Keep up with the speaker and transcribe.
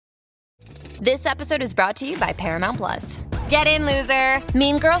This episode is brought to you by Paramount Plus. Get in, loser!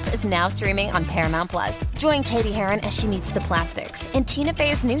 Mean Girls is now streaming on Paramount Plus. Join Katie Heron as she meets the plastics in Tina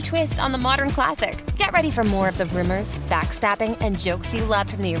Fey's new twist on the modern classic. Get ready for more of the rumors, backstabbing, and jokes you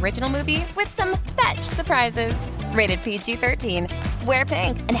loved from the original movie with some fetch surprises. Rated PG-13. Wear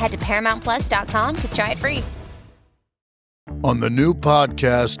pink and head to ParamountPlus.com to try it free. On the new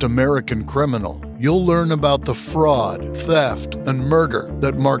podcast, American Criminal, you'll learn about the fraud, theft, and murder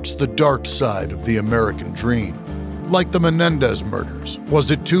that marks the dark side of the American dream. Like the Menendez murders.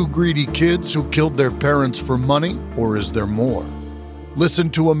 Was it two greedy kids who killed their parents for money, or is there more? Listen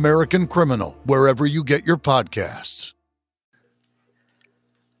to American Criminal wherever you get your podcasts.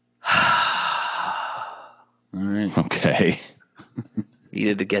 All right. Okay.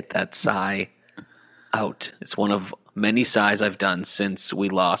 Needed to get that sigh out. It's one of many sighs I've done since we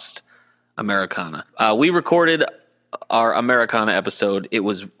lost Americana. We recorded our Americana episode. It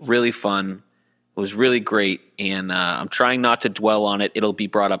was really fun. It was really great, and I'm trying not to dwell on it. It'll be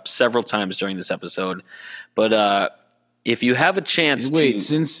brought up several times during this episode. But if you have a chance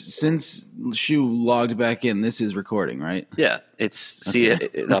since Shu logged back in, this is recording, right? Yeah,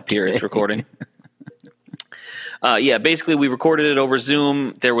 it up here, it's recording. Basically we recorded it over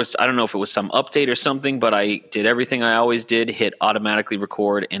Zoom. There was, I don't know if it was some update or something, but I did everything I always did, hit automatically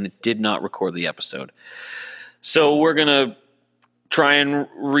record, and it did not record the episode. So we're going to try and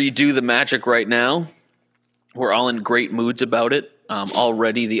redo the magic right now. We're all in great moods about it.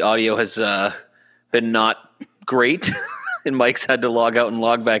 Already the audio has been not great, and Mike's had to log out and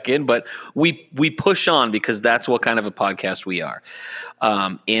log back in, but we push on because that's what kind of a podcast we are.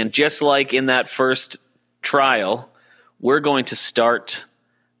 And just like in that first trial, we're going to start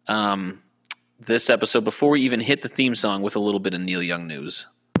this episode before we even hit the theme song with a little bit of Neil Young news.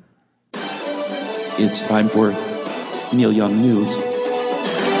 It's time for Neil Young news.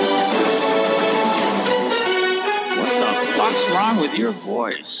 What the fuck's wrong with your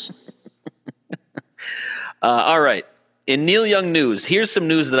voice? All right. In Neil Young news, here's some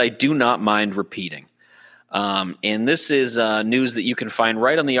news that I do not mind repeating. And this is news that you can find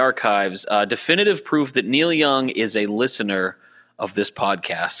right on the archives. Definitive proof that Neil Young is a listener of this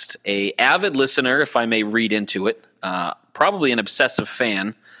podcast. A avid listener, if I may read into it. Probably an obsessive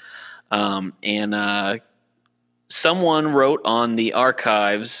fan. And someone wrote on the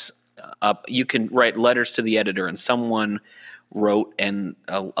archives, you can write letters to the editor, and someone wrote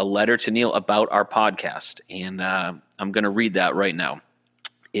a letter to Neil about our podcast. And I'm going to read that right now.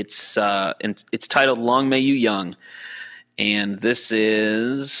 It's titled "Long May You Young," and this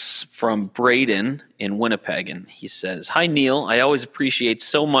is from Braden in Winnipeg, and he says, "Hi Neil, I always appreciate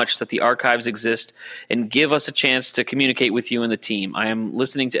so much that the archives exist and give us a chance to communicate with you and the team. I am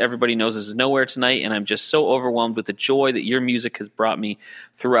listening to Everybody Knows This Is Nowhere tonight, and I'm just so overwhelmed with the joy that your music has brought me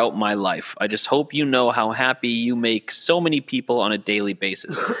throughout my life. I just hope you know how happy you make so many people on a daily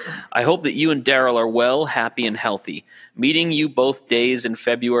basis. I hope that you and Daryl are well, happy, and healthy. Meeting you both days in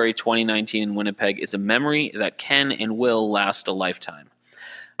February 2019 in Winnipeg is a memory that can and will last a lifetime.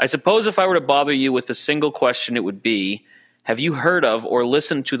 I suppose if I were to bother you with a single question, it would be, have you heard of or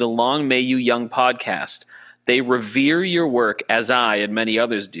listened to the Long May You Young podcast? They revere your work as I and many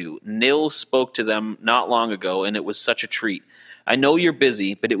others do. Nil spoke to them not long ago, and it was such a treat. I know you're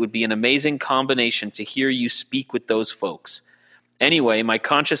busy, but it would be an amazing combination to hear you speak with those folks. Anyway, my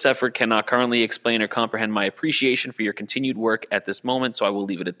conscious effort cannot currently explain or comprehend my appreciation for your continued work at this moment, so I will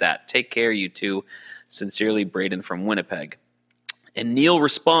leave it at that. Take care, you two. Sincerely, Braden from Winnipeg." And Neil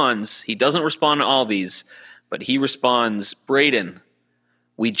responds, he doesn't respond to all these, but he responds, "Braden,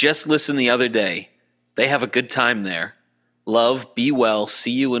 we just listened the other day. They have a good time there. Love, be well,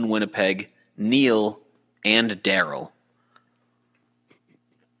 see you in Winnipeg, Neil and Daryl."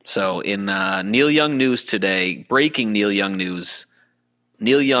 So in Neil Young news today, breaking Neil Young news,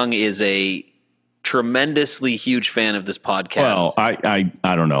 Neil Young is a tremendously huge fan of this podcast. Well,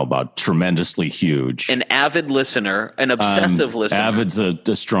 I don't know about tremendously huge. An avid listener, an obsessive listener. Avid's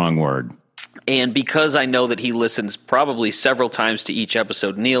a strong word. And because I know that he listens probably several times to each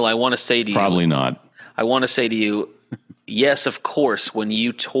episode, Neil, I want to say to you. Probably not. I want to say to you, yes, of course, when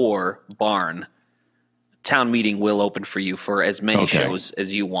you tour Barn, town meeting will open for you for as many shows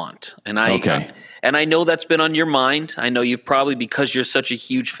as you want. And I know that's been on your mind. I know you've probably, because you're such a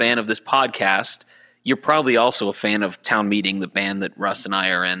huge fan of this podcast, you're probably also a fan of Town Meeting, the band that Russ and I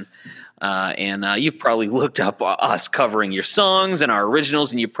are in. And you've probably looked up us covering your songs and our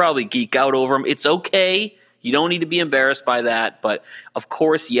originals, and you probably geek out over them. It's okay. You don't need to be embarrassed by that. But, of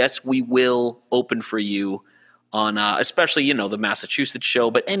course, yes, we will open for you on especially, the Massachusetts show.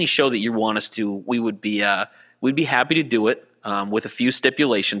 But any show that you want us to, we'd be happy to do it. with a few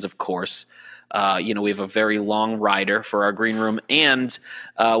stipulations, of course. We have a very long rider for our green room, and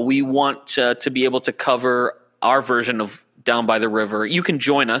we want to be able to cover our version of Down by the River. You can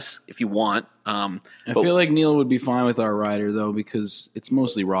join us if you want. I feel like Neil would be fine with our rider, though, because it's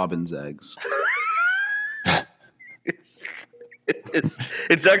mostly robin's eggs.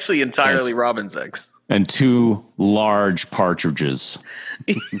 It's actually entirely robin's eggs. And 2 large partridges.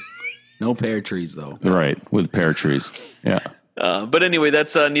 No pear trees, though. Right, with pear trees. Yeah. But anyway,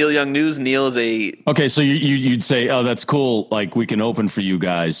 that's Neil Young News. Neil is a... Okay, so you'd say, oh, that's cool. Like, we can open for you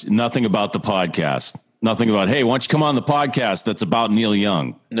guys. Nothing about the podcast. Nothing about, hey, why don't you come on the podcast that's about Neil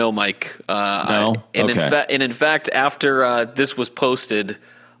Young? No, Mike. No? In fact, after this was posted,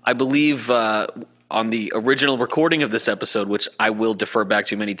 I believe on the original recording of this episode, which I will defer back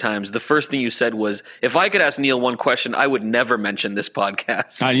to many times, the first thing you said was, if I could ask Neil one question, I would never mention this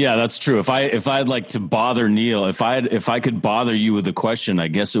podcast. Yeah, that's true. If I'd like to bother Neil, if I could bother you with a question, I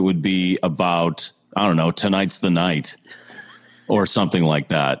guess it would be about, I don't know, tonight's the night or something like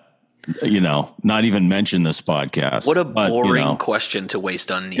that. Not even mention this podcast. What a boring question to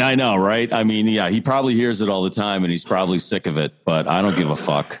waste on Neil. I know, right? I mean, yeah, he probably hears it all the time and he's probably sick of it, but I don't give a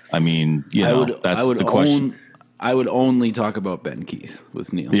fuck. I mean, that's the question. I would only talk about Ben Keith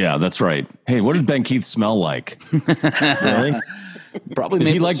with Neil. Yeah, that's right. Hey, what did Ben Keith smell like? Really? Probably did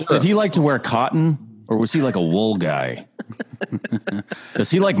he like to wear cotton, or was he like a wool guy?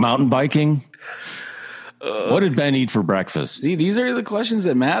 Does he like mountain biking? What did Ben eat for breakfast? See, these are the questions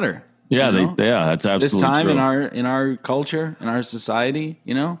that matter. Yeah, that's absolutely this time true. in our culture, in our society,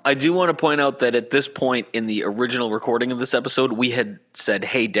 I do want to point out that at this point in the original recording of this episode, we had said,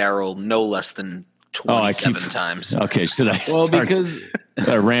 "Hey, Daryl," no less than 27 times. Okay, should I? Because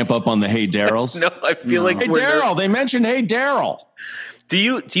ramp up on the "Hey, Daryls"? No, I feel like "Hey, Daryl." They mentioned "Hey, Daryl." Do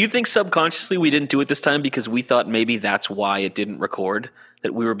you think subconsciously we didn't do it this time because we thought maybe that's why it didn't record?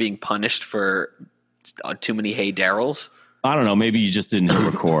 That we were being punished for too many "Hey, Daryls"? I don't know. Maybe you just didn't hit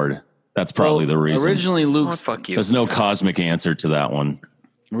record. That's probably the reason. Originally, fuck you. There's no cosmic answer to that one.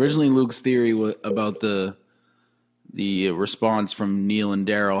 Originally, Luke's theory about the response from Neil and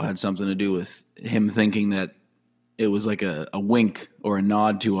Daryl had something to do with him thinking that it was like a wink or a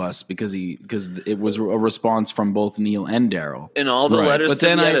nod to us because it was a response from both Neil and Daryl. In all the letters to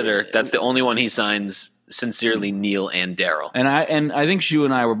the editor, that's the only one he signs. Sincerely, Neil and Daryl. And I think Shu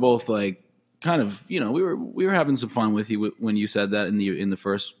and I were both like, kind of, we were having some fun with you when you said that in the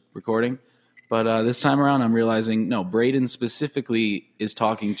first recording, but this time around I'm realizing no, Braden specifically is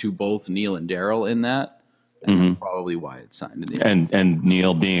talking to both Neil and Daryl in that, and that's probably why it's signed in the and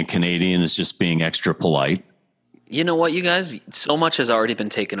Neil, being a Canadian, is just being extra polite. You know what, you guys? So much has already been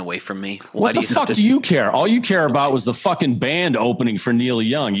taken away from me. What the fuck do you care? All you care about was the fucking band opening for Neil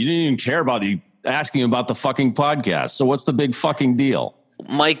Young. You didn't even care about asking about the fucking podcast. So what's the big fucking deal?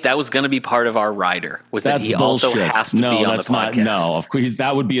 Mike, that was going to be part of our rider. That's he bullshit. Also has to be on the podcast. No, of course,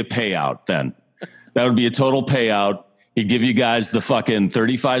 that would be a payout then. That would be a total payout. He'd give you guys the fucking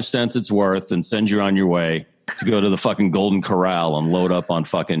 35 cents it's worth and send you on your way to go to the fucking Golden Corral and load up on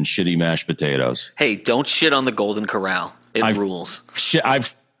fucking shitty mashed potatoes. Hey, don't shit on the Golden Corral. It rules.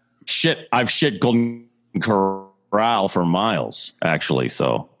 I've shit Golden Corral for miles, actually.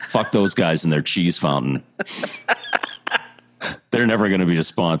 So fuck those guys and their cheese fountain. They're never going to be a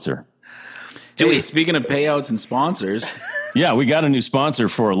sponsor. Speaking of payouts and sponsors, yeah, we got a new sponsor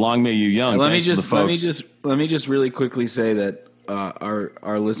for Long May You Young. Let me just really quickly say that our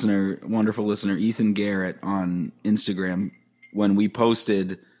wonderful listener Ethan Garrett on Instagram, when we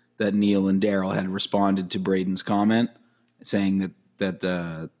posted that Neil and Daryl had responded to Braden's comment saying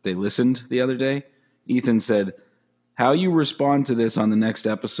that they listened the other day, Ethan said, "How you respond to this on the next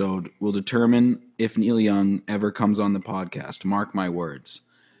episode will determine if Neil Young ever comes on the podcast. Mark my words."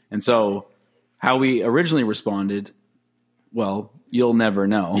 And so how we originally responded, well, you'll never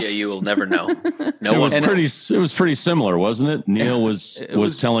know. Yeah, you will never know. It was pretty similar, wasn't it? Neil was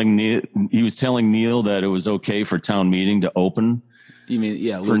telling Neil that it was okay for town meeting to open. You mean,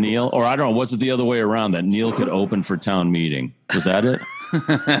 yeah, for Neil? Or I don't know, was it the other way around, that Neil could open for town meeting? Was that it?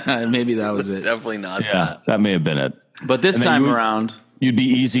 Maybe that was it. Definitely not. Yeah, that may have been it. But this time around, you'd be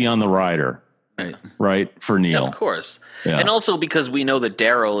easy on the rider, right? For Neil, yeah, of course, yeah. And also because we know that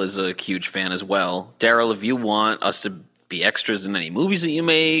Daryl is a huge fan as well. Daryl, if you want us to be extras in any movies that you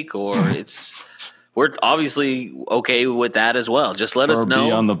make, or we're obviously okay with that as well. Just let us know.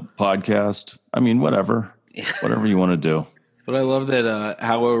 Be on the podcast. I mean, whatever you want to do. But I love that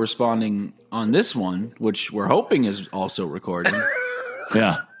how we're responding on this one, which we're hoping is also recording.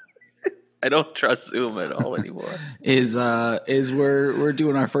 Yeah. I don't trust Zoom at all anymore. is we're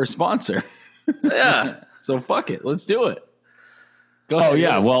doing our first sponsor. Yeah. So fuck it. Let's do it. Go ahead. Oh,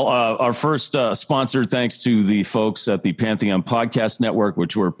 yeah. Well, our first sponsor, thanks to the folks at the Pantheon Podcast Network,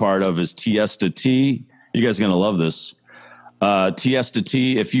 which we're part of, is Tiesta Tea. You guys are going to love this. Tiesta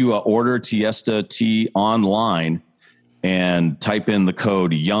Tea, if you order Tiesta Tea online and type in the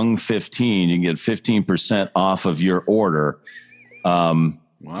code YOUNG15, you can get 15% off of your order. Wow.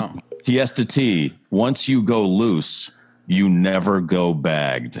 Tiesta Tea, once you go loose, you never go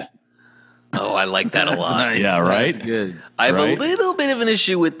bagged. Oh, I like that a lot. Nice. Yeah, right? That's good. I have Right? a little bit of an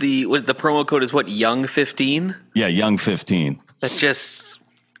issue with the promo code is what, Young15? Yeah, Young15. That's just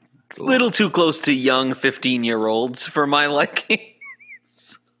a little too close to young 15-year-olds for my liking.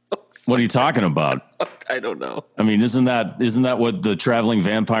 What are you talking about? I don't know. I mean, isn't that what the traveling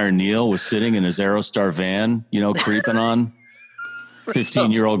vampire Neil was sitting in his Aerostar van, creeping on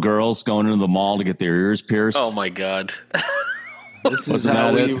 15-year-old girls going into the mall to get their ears pierced? Oh, my God. This is Wasn't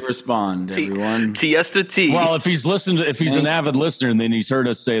how that we it? respond, everyone. Tiesta Tea. Well, if he's an avid listener, then he's heard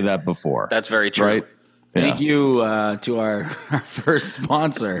us say that before. That's very true. right. Thank you to our first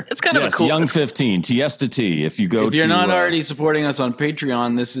sponsor. It's kind of a cool. Young 15, Tiesta Tea. If you go, If you're not already supporting us on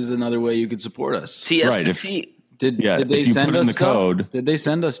Patreon, this is another way you could support us. Tiesta Right, Tea. Did if they you send put in us the stuff? code- Did they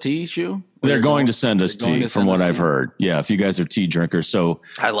send us tea, Shu? they're going to send us They're going tea, to from send what us I've tea. heard. Yeah, if you guys are tea drinkers, so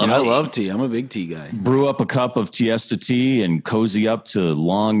I love I tea. love tea. I'm a big tea guy. brew up a cup of Tiesta Tea and cozy up to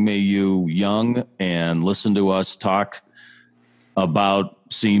Long May You Young and listen to us talk about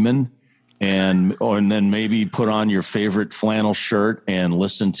semen and then maybe put on your favorite flannel shirt and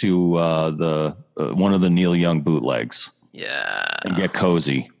listen to the one of the Neil Young bootlegs Yeah. and get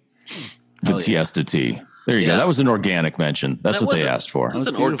cozy with Tiesta Tea. There you Yeah. go. That was an organic mention. That's That what was they a- asked for. It was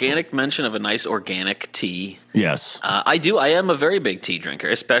an beautiful. organic mention of a nice organic tea. Yes. I am a very big tea drinker,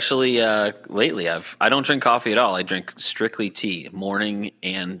 especially lately. I don't drink coffee at all. I drink strictly tea, morning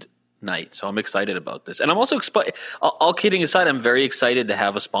and night. So I'm excited about this, and I'm also all kidding aside, I'm very excited to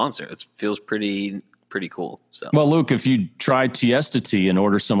have a sponsor. It feels pretty cool. So Well, Luke, if you try Tiesta Tea and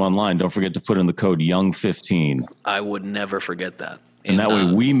order some online, don't forget to put in the code YOUNG15. I would never forget that. And that way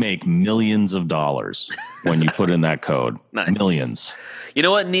we make millions of dollars when you put in that code. Nice. Millions. You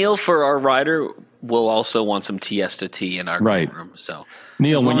know what, Neil? For our rider, we'll also want some Tiesta tea in our Right. room. So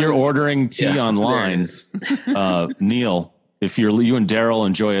Neil, when long you're as- ordering tea Yeah, online, there it Neil, if you and Daryl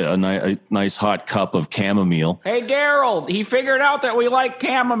enjoy a nice hot cup of chamomile, Hey, Daryl, he figured out that we like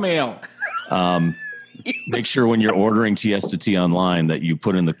chamomile. make sure when you're ordering Tiesta Tea online that you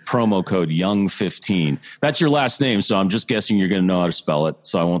put in the promo code YOUNG15. That's your last name, so I'm just guessing you're going to know how to spell it,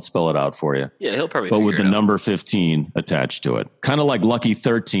 so I won't spell it out for you. yeah, he'll probably. But with figure the it out. number 15 attached to it. Kind of like Lucky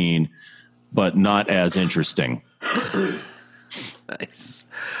 13, but not as interesting. Nice.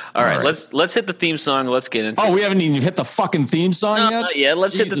 All right, let's hit the theme song. Let's get into. Oh, we haven't even hit the fucking theme song No, yet? not yet.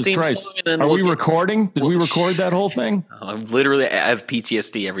 Let's hit the Jesus theme Christ. song and then Are we'll we get- recording? Did we record that whole thing? I'm literally, I have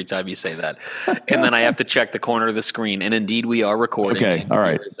PTSD every time you say that, and then I have to check the corner of the screen. And indeed, we are recording. Okay, and all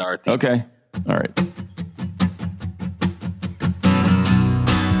right. here is our theme. Okay, all right.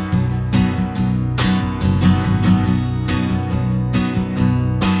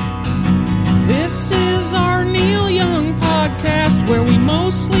 This is our Neil Young podcast where we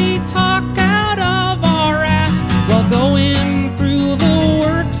mostly talk out of our ass while going through the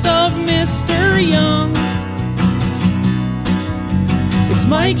works of Mr. Young. It's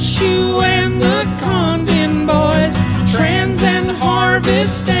Mike Shue and the Condon Boys, Trans and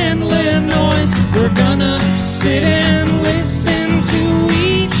Harvest and Illinois. We're gonna sit and listen to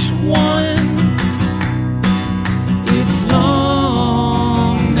each one. It's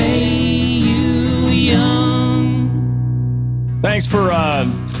long may you young. Thanks for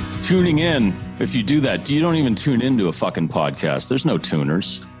tuning in. If you do that, you don't even tune into a fucking podcast. There's no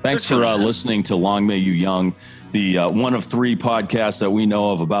tuners. Thanks for listening to Long May You Young, the one of three podcasts that we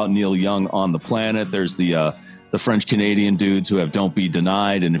know of about Neil Young on the planet. There's the French-Canadian dudes who have Don't Be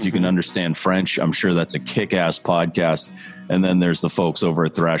Denied, and if you can understand French, I'm sure that's a kick-ass podcast. And then there's the folks over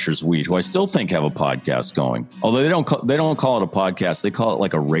at Thrasher's Wheat, who I still think have a podcast going. Although they don't call it a podcast, they call it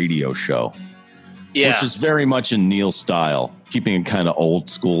like a radio show. Yeah. Which is very much in Neil's style, keeping it kind of old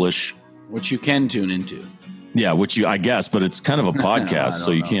schoolish. Which you can tune into. Yeah, I guess, but it's kind of a podcast,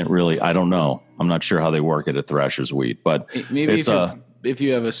 so you can't really, I don't know. I'm not sure how they work it at Thrasher's Wheat, but Maybe it's if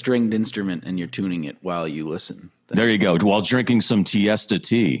you have a stringed instrument and you're tuning it while you listen. there you go. While drinking some Tiesta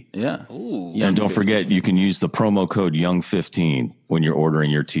tea. Yeah. Ooh. Young And don't 15. forget, you can use the promo code YOUNG15 when you're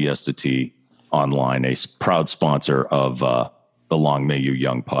ordering your Tiesta tea online, a proud sponsor of the Long May You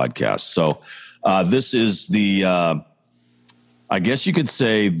Young podcast. So this is the, I guess you could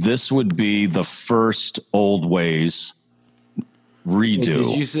say this would be the first Old Ways redo.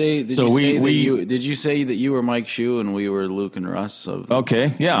 Did you say? Did you say that you were Mike Shue and we were Luke and Russ?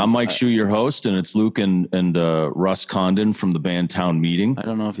 Okay, yeah, I'm Mike Shue, your host, and it's Luke and Russ Condon from the band Town Meeting. I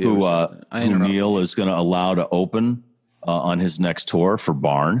don't know if you who Neil is going to allow to open on his next tour for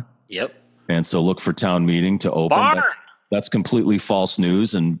Barn. Yep. And so look for Town Meeting to open. Barn! That's completely false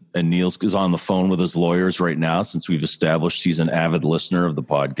news, and Neil is on the phone with his lawyers right now since we've established he's an avid listener of the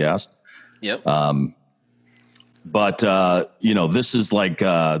podcast. Yep. But this is like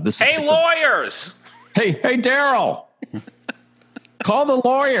this. Hey, lawyers! Hey, Daryl! Call the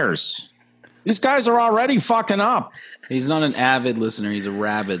lawyers. These guys are already fucking up. He's not an avid listener; he's a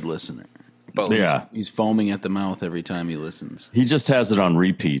rabid listener. Both. Yeah, he's foaming at the mouth every time he listens. He just has it on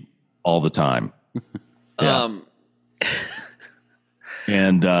repeat all the time. Yeah.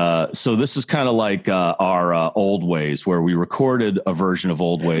 And so this is kind of like our Old Ways, where we recorded a version of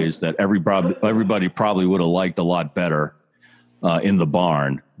Old Ways that everybody probably would have liked a lot better in the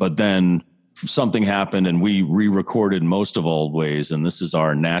barn. But then something happened and we re-recorded most of Old Ways. And this is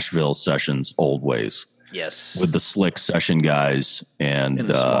our Nashville sessions Old Ways. Yes. With the slick session guys and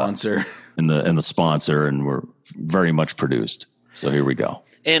the sponsor. And the sponsor. And we're very much produced. So here we go.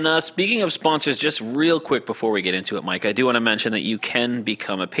 And speaking of sponsors, just real quick before we get into it, Mike, I do want to mention that you can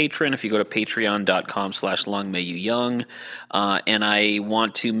become a patron if you go to patreon.com/longmayyouyoung. And I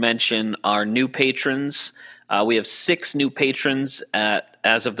want to mention our new patrons. We have 6 new patrons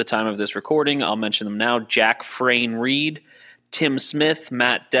as of the time of this recording. I'll mention them now. Jack Frayne Reed, Tim Smith,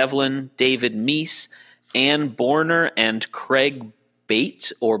 Matt Devlin, David Meese, Ann Borner, and Craig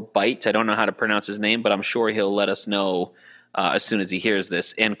Bate or Bite. I don't know how to pronounce his name, but I'm sure he'll let us know as soon as he hears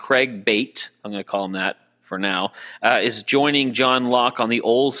this. And Craig Bate, I'm going to call him that for now, is joining John Locke on the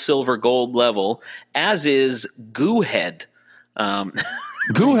old silver gold level, as is Goohead.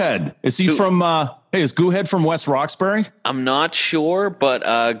 Goohead. Is he from, is Goohead from West Roxbury? I'm not sure, but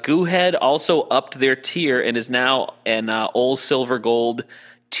Goohead also upped their tier and is now an old silver gold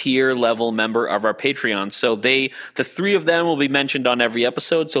tier level member of our Patreon. So the 3 of them will be mentioned on every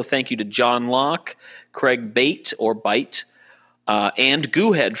episode. So thank you to John Locke, Craig Bate or Bite, and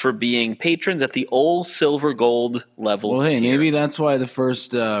Goohead for being patrons at the old silver gold level. Well, hey, tier. maybe that's why the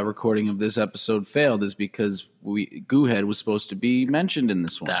first recording of this episode failed, is because Goohead was supposed to be mentioned in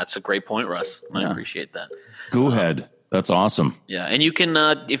this one. That's a great point, Russ. I appreciate that. Goohead. That's awesome. Yeah, and you can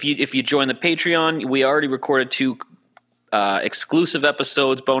if you join the Patreon, we already recorded 2 exclusive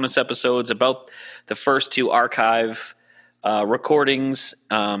episodes, bonus episodes about the first 2 archive recordings,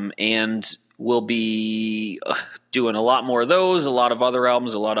 and we'll be doing a lot more of those, a lot of other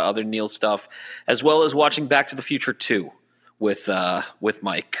albums, a lot of other Neil stuff, as well as watching Back to the Future 2 with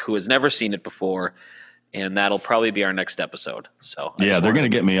Mike, who has never seen it before, and that'll probably be our next episode. So they're going to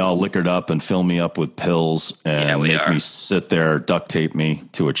get me all liquored up and fill me up with pills and make me sit there, duct tape me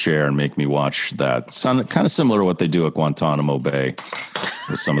to a chair and make me watch that. Sound kind of similar to what they do at Guantanamo Bay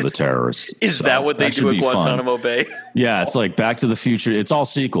with some of the terrorists. Is that what they do at Guantanamo Bay? Yeah, it's like Back to the Future. It's all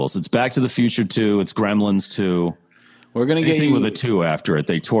sequels. It's Back to the Future 2. It's Gremlins 2. We're going to get you with a 2 after it.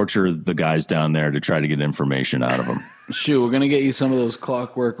 They torture the guys down there to try to get information out of them. Shoot, we're going to get you some of those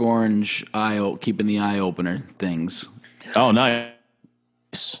Clockwork Orange keeping the eye opener things. Oh, nice.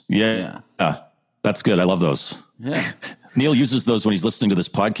 Yeah. That's good. I love those. Yeah. Neil uses those when he's listening to this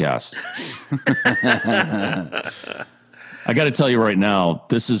podcast. I got to tell you right now,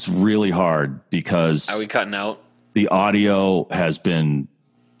 this is really hard because... Are we cutting out? The audio has been...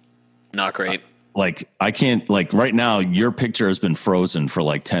 Not great. I can't... right now, your picture has been frozen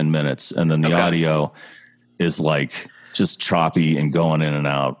for 10 minutes, and then the audio is just choppy and going in and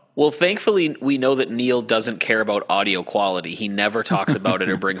out. Well, thankfully, we know that Neil doesn't care about audio quality. He never talks about it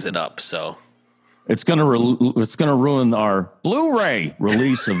or brings it up, so... It's gonna ruin our Blu-ray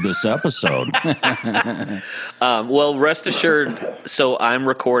release of this episode. Well, rest assured. So I'm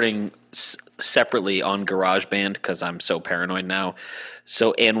recording separately on GarageBand because I'm so paranoid now.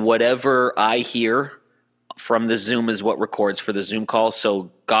 So and whatever I hear from the Zoom is what records for the Zoom call.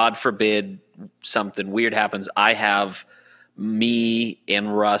 So God forbid something weird happens. I have me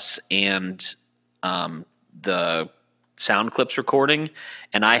and Russ and the sound clips recording,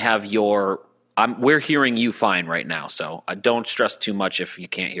 and I have your. We're hearing you fine right now, so I don't stress too much if you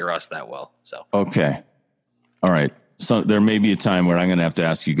can't hear us that well. So okay, all right. So there may be a time where I'm going to have to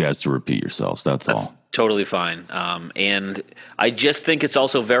ask you guys to repeat yourselves. That's all. Totally fine. And I just think it's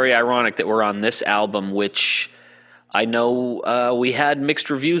also very ironic that we're on this album, which I know we had mixed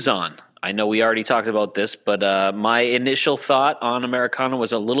reviews on. I know we already talked about this, but my initial thought on Americana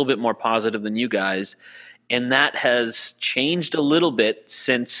was a little bit more positive than you guys, and that has changed a little bit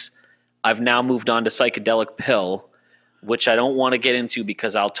since I've now moved on to Psychedelic Pill. which I don't want to get into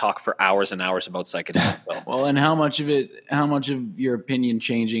because I'll talk for hours and hours about psychedelic. Well, and how much of your opinion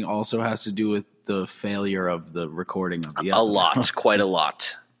changing also has to do with the failure of the recording of the episode? A lot, quite a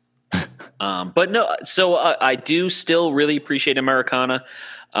lot. But no, so I do still really appreciate Americana.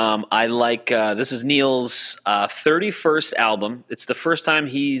 I like this is Neil's 31st album. It's the first time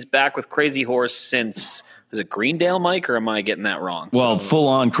he's back with Crazy Horse since, is it Greendale, Mike, or am I getting that wrong? Well, full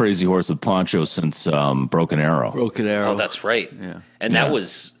on Crazy Horse with Poncho since Broken Arrow. Broken Arrow. Oh, that's right. Yeah. And that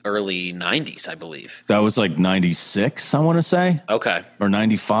was early 90s, I believe. That was like 96, I want to say. Okay. Or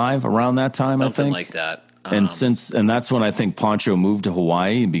 95, around that time, Something I think. like that. And that's when I think Poncho moved to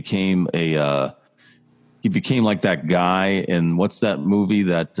Hawaii and became he became like that guy in, what's that movie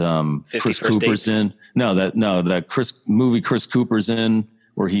that Chris Cooper's in? That Chris Cooper's in,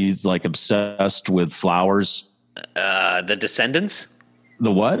 where he's like obsessed with flowers. The Descendants?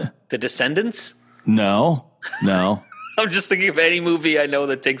 The what? The Descendants? No. I'm just thinking of any movie I know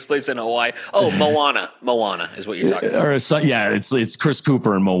that takes place in Hawaii. Oh, Moana. Moana is what you're talking about. It's Chris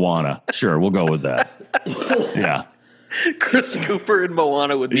Cooper and Moana. Sure, we'll go with that. Yeah. Chris Cooper and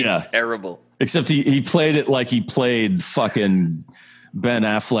Moana would be terrible. Except he played it like he played fucking Ben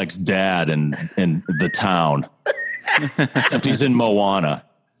Affleck's dad in The Town. Except he's in Moana.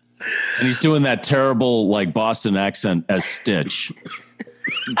 And he's doing that terrible like Boston accent as Stitch.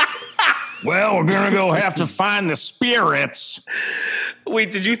 Well, we're going to have to find the spirits.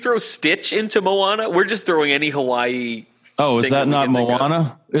 Wait, did you throw Stitch into Moana? We're just throwing any Hawaii. Oh, is that not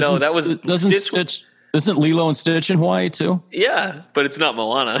Moana? No, that was Stitch. Isn't Lilo and Stitch in Hawaii too? Yeah, but it's not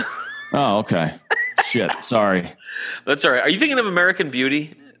Moana. Oh, okay. Shit, sorry. That's all right. Are you thinking of American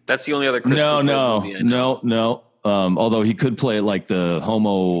Beauty? That's the only other Chris Cooper movie I know. No. Although he could play like the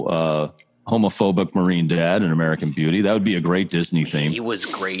homophobic Marine dad in American Beauty. That would be a great Disney theme. He was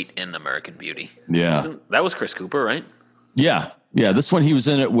great in American Beauty. Yeah. That was Chris Cooper, right? Yeah. This one he was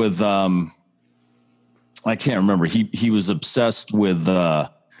in it with I can't remember. He was obsessed with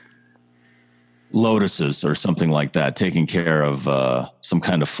lotuses or something like that, taking care of some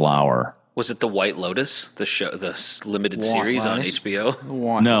kind of flower. Was it The White Lotus, the show, the limited series on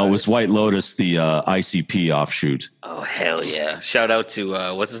HBO? No, it was White Lotus, the ICP offshoot. Oh, hell yeah. Shout out to,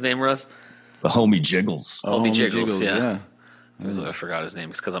 what's his name, Russ? The homie Jiggles. Homie Jiggles, yeah. I forgot his name.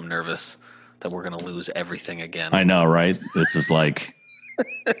 It's because I'm nervous that we're going to lose everything again. I know, right? This is like...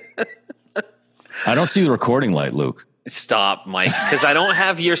 I don't see the recording light, Luke. Stop, Mike, because I don't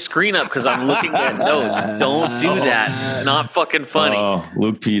have your screen up because I'm looking at notes. Don't do that. It's not fucking funny. Oh,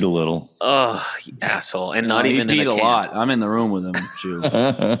 Luke peed a little. Oh, you asshole. And not even he in peed a can. lot. I'm in the room with him. Shoot.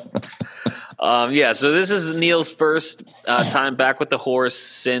 So this is Neil's first time back with the horse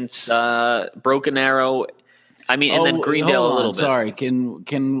since Broken Arrow. I mean, and then Greendale a little bit. Sorry, can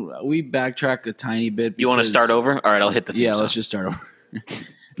we backtrack a tiny bit? You want to start over? All right, I'll hit the theme song. Let's just start over.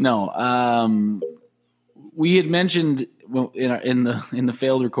 No, we had mentioned in the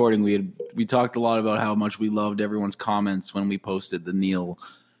failed recording we talked a lot about how much we loved everyone's comments when we posted the Neil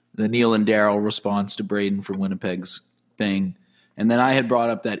and Daryl response to Braden from Winnipeg's thing, and then I had brought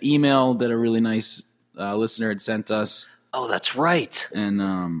up that email that a really nice listener had sent us. Oh, that's right. And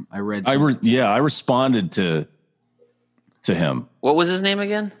I read. I responded to him. What was his name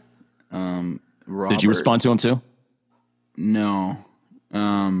again? Robert. Did you respond to him too? No,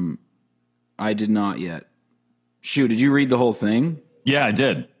 I did not yet. Shoot, did you read the whole thing? Yeah, I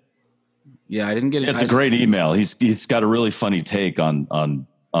did. Yeah, I didn't get it. It's a great email. He's got a really funny take on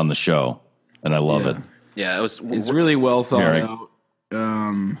the show, and I love it. Yeah, it's really well thought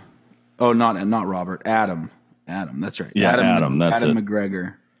out. Not Robert. Adam. That's right. Yeah, Adam. That's Adam it.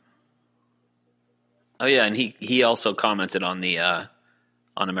 McGregor. Oh yeah, and he also commented on the on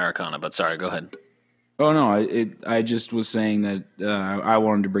Americana. But sorry, go ahead. Oh no, I just was saying that I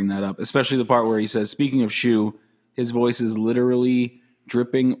wanted to bring that up, especially the part where he says, "Speaking of shoe, his voice is literally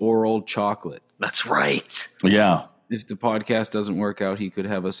dripping oral chocolate." That's right. Yeah. If the podcast doesn't work out, he could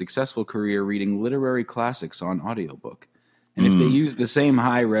have a successful career reading literary classics on audiobook. And if they use the same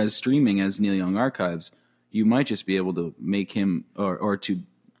high-res streaming as Neil Young Archives, you might just be able to make him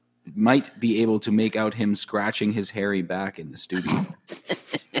might be able to make out him scratching his hairy back in the studio.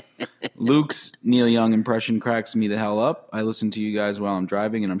 Luke's Neil Young impression cracks me the hell up. I listen to you guys while I'm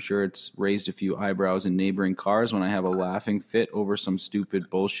driving, and I'm sure it's raised a few eyebrows in neighboring cars when I have a laughing fit over some stupid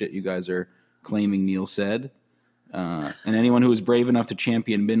bullshit you guys are claiming Neil said. And anyone who is brave enough to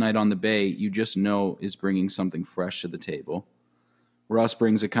champion Midnight on the Bay, you just know is bringing something fresh to the table. Russ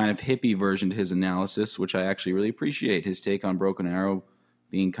brings a kind of hippie version to his analysis, which I actually really appreciate. His take on Broken Arrow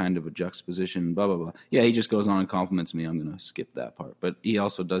being kind of a juxtaposition, blah, blah, blah. Yeah, he just goes on and compliments me. I'm going to skip that part. But he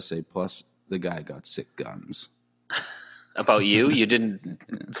also does say, plus the guy got sick guns. About you? You didn't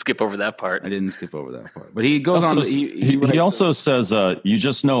skip over that part. I didn't skip over that part. But he goes on. He also says, you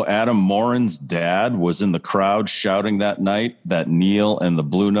just know Adam Morin's dad was in the crowd shouting that night that Neil and the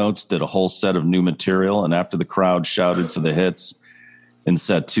Blue Notes did a whole set of new material. And after the crowd shouted for the hits in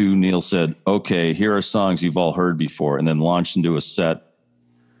set 2, Neil said, okay, here are songs you've all heard before, and then launched into a set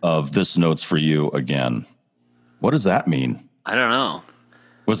of This Note's for You again. What does that mean? I don't know.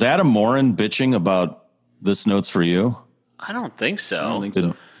 Was Adam Morin bitching about This Note's for You? I don't think so. I don't think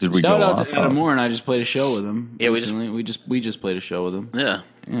so. Did we Shout go out off? to Adam Morin. I just played a show with him. Yeah, recently. we just played a show with him. Yeah,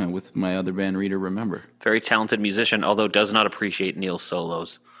 with my other band, Reader Remember. Very talented musician, although does not appreciate Neil's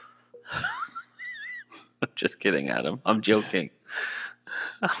solos. I'm just kidding, Adam. I'm joking.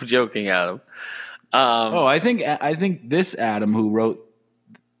 Adam. I think this Adam who wrote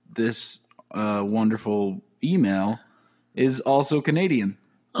this wonderful email is also Canadian.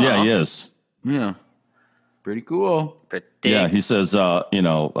 Yeah, he is. Yeah. Pretty cool. Yeah, he says,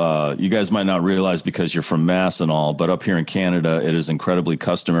 you guys might not realize because you're from Mass and all, but up here in Canada, it is incredibly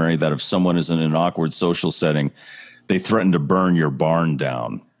customary that if someone is in an awkward social setting, they threaten to burn your barn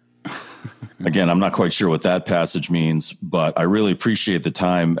down. Again, I'm not quite sure what that passage means, but I really appreciate the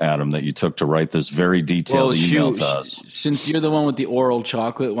time, Adam, that you took to write this very detailed email to us. Since you're the one with the oral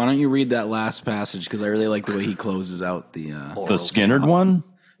chocolate, why don't you read that last passage? Because I really like the way he closes out the Skinnerd one?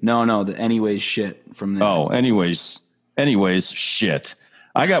 No, the anyways shit from there. Oh, anyways, shit.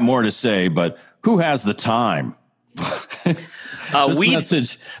 I got more to say, but who has the time?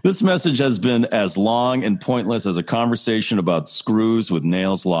 This message has been as long and pointless as a conversation about screws with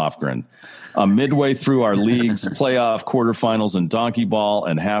Nails Lofgren. Midway through our league's playoff quarterfinals and donkey ball,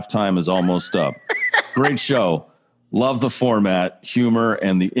 and halftime is almost up. Great show. Love the format, humor,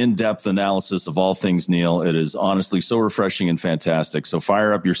 and the in-depth analysis of all things Neil. It is honestly so refreshing and fantastic. So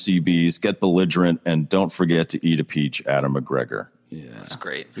fire up your CBs, get belligerent, and don't forget to eat a peach, Adam McGregor. Yeah, that's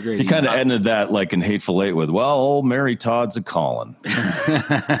great. It's a great. He kind of ended that like in Hateful Eight with, well, old Mary Todd's a calling.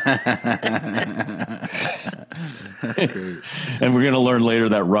 That's great. And we're going to learn later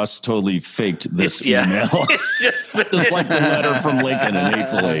that Russ totally faked this email. It's just like the letter from Lincoln in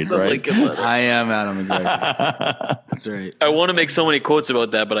Hateful Eight, right? I am Adam McGregor. That's right. I want to make so many quotes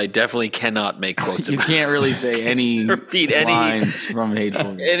about that, but I definitely cannot make quotes you about can't really say any repeat lines from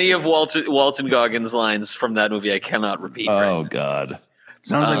Hateful Eight. Any of Walton Goggins' lines from that movie I cannot repeat. Oh, God.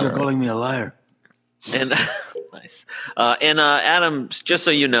 Sounds like you're calling me a liar. And nice. Adam, just so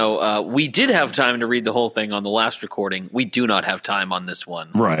you know, we did have time to read the whole thing on the last recording. We do not have time on this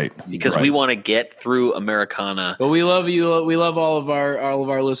one, right? Because we want to get through Americana. But we love you. We love all of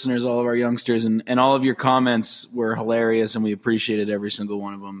our listeners, all of our youngsters, and all of your comments were hilarious, and we appreciated every single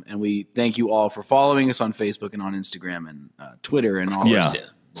one of them. And we thank you all for following us on Facebook and on Instagram and Twitter and all. Yeah.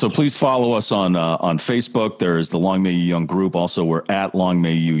 So please follow us on Facebook. There is the Long May You Young group. Also, we're at Long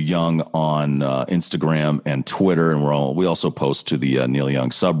May You Young on Instagram and Twitter, and we also post to the Neil Young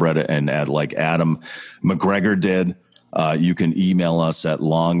subreddit. And like Adam McGregor did, you can email us at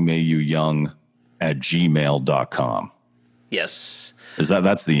longmayyouyoung@gmail.com. Yes.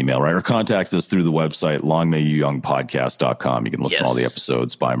 That's the email, right? Or contact us through the website longmayyouyoungpodcast.com. You can listen to all the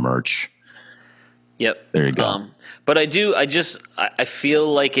episodes, buy merch. Yep. There you go. But I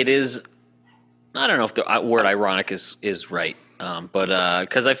feel like it is, I don't know if the word ironic is right. But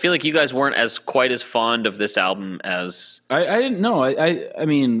because I feel like you guys weren't quite as fond of this album as I didn't know. I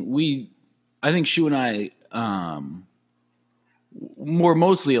mean, I think Shu and I were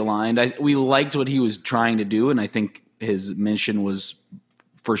mostly aligned. We liked what he was trying to do, and I think his mission was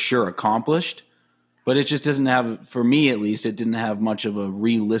for sure accomplished. But it just doesn't have, for me at least, it didn't have much of a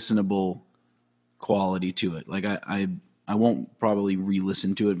re-listenable quality to it. Like I won't probably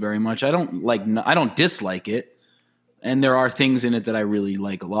re-listen to it very much. I don't dislike it, and there are things in it that I really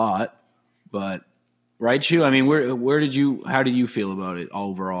like a lot. But right, Shu? I mean, how did you feel about it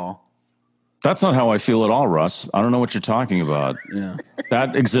overall? That's not how I feel at all, Russ. I don't know what you're talking about. Yeah,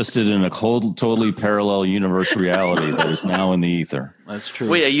 that existed in a totally parallel universe reality that is now in the ether. That's true.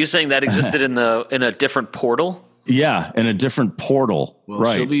 Wait, are you saying that existed in a different portal? Yeah, in a different portal. Well,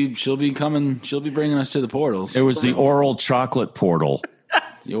 right. She'll be coming. She'll be bringing us to the portals. It was the oral chocolate portal.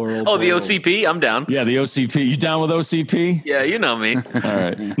 The oral. Oh, the OCP. I'm down. Yeah, the OCP. You down with OCP? Yeah, you know me. All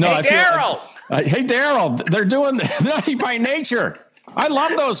right. No, hey, Daryl. Hey, Daryl. They're doing Naughty by Nature. I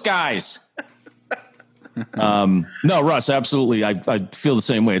love those guys. No, Russ, absolutely. I feel the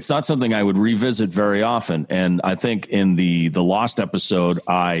same way. It's not something I would revisit very often, and I think in the Lost episode,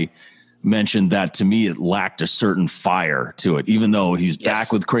 I mentioned that to me it lacked a certain fire to it, even though he's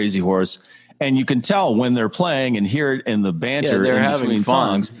back with Crazy Horse and you can tell when they're playing and hear it in the banter they're in having between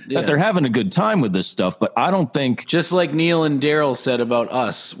fun. songs that they're having a good time with this stuff. But I don't think, just like Neil and Daryl said about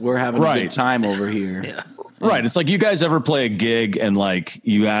us, we're having a good time over here. Yeah. right. It's like, you guys ever play a gig and like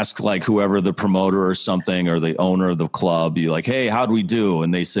you ask like whoever the promoter or something or the owner of the club, you like, hey, how'd we do?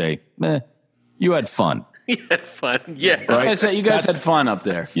 And they say, you had fun. You had fun. Yeah. Right? You guys had fun up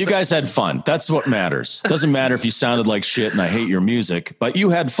there. You guys had fun. That's what matters. Doesn't matter if you sounded like shit and I hate your music, but you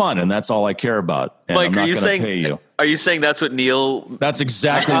had fun, and that's all I care about. And Mike, I'm not are you going saying? to pay you. Are you saying that's what Neil? That's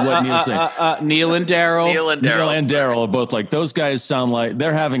exactly what Neil's saying. Neil and Daryl. Neil and Daryl are both like, those guys sound like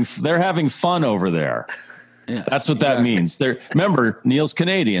they're having fun over there. Yes, that's what that means. Remember, Neil's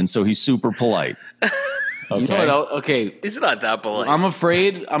Canadian, so he's super polite. Okay. You know what, okay. He's not that polite. I'm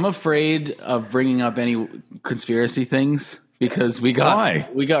afraid of bringing up any conspiracy things because we got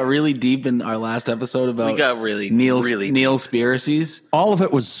really deep in our last episode about Neil conspiracies. All of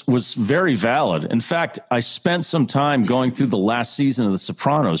it was very valid. In fact, I spent some time going through the last season of The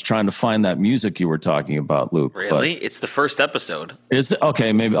Sopranos trying to find that music you were talking about, Luke. Really? It's the first episode. Is it?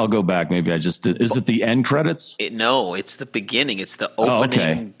 Okay, maybe I'll go back. Maybe I just did. Is it the end credits? No, it's the beginning. It's the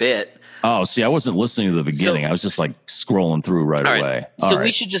opening bit. Oh, see, I wasn't listening to the beginning. I was just like scrolling through right away.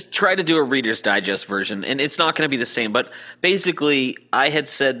 We should just try to do a Reader's Digest version, and it's not going to be the same. But basically, I had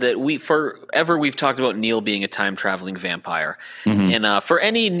said that we've talked about Neil being a time-traveling vampire. Mm-hmm. And for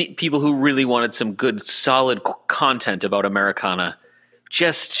any people who really wanted some good, solid content about Americana,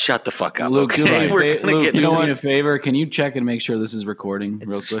 just shut the fuck up. Luke, okay? do me a favor. Can you check and make sure this is recording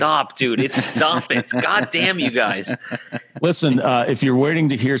real quick? Stop, dude. Stop it. God damn you guys. Listen, if you're waiting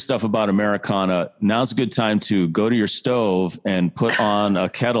to hear stuff about Americana, now's a good time to go to your stove and put on a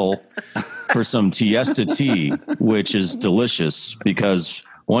kettle for some Tiesta tea, which is delicious because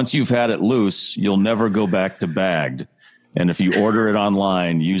once you've had it loose, you'll never go back to bagged. And if you order it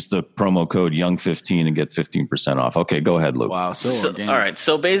online, use the promo code Young15 and get 15% off. Okay, go ahead, Luke. Wow, so all right.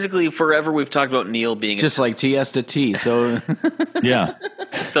 So basically, forever we've talked about Neil being just like Tiesta tea. So yeah.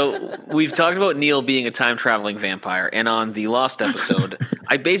 So we've talked about Neil being a time traveling vampire, and on the Lost episode,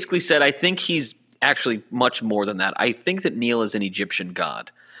 I basically said I think he's actually much more than that. I think that Neil is an Egyptian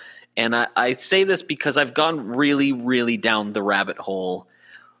god, and I say this because I've gone really, really down the rabbit hole.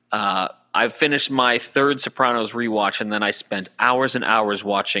 I've finished my third Sopranos rewatch, and then I spent hours and hours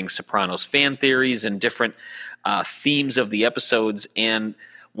watching Sopranos fan theories and different themes of the episodes. And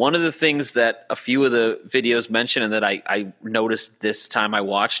one of the things that a few of the videos mention and that I noticed this time I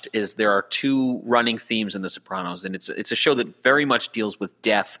watched is there are two running themes in The Sopranos. And it's a show that very much deals with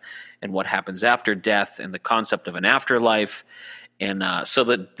death and what happens after death and the concept of an afterlife. And so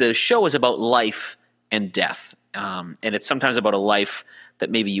the show is about life and death. And it's sometimes about a life that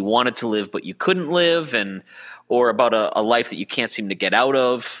maybe you wanted to live but you couldn't live, or about a life that you can't seem to get out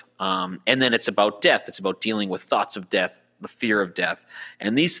of. And then it's about death. It's about dealing with thoughts of death, the fear of death.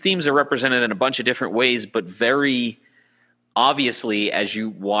 And these themes are represented in a bunch of different ways, but very obviously as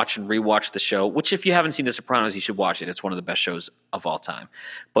you watch and rewatch the show, which if you haven't seen The Sopranos, you should watch it. It's one of the best shows of all time.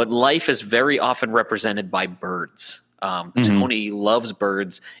 But life is very often represented by birds. Tony loves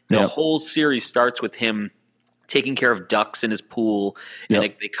birds. The whole series starts with him taking care of ducks in his pool, and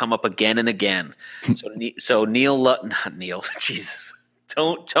they come up again and again. So not Neil, Jesus.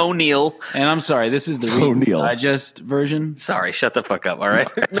 Tone Neil. And I'm sorry, this is the Reader's Digest version. Sorry, shut the fuck up, all right?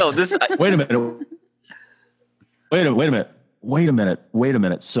 No, this... Wait a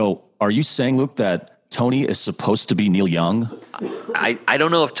minute. So are you saying, Luke, that Tony is supposed to be Neil Young? I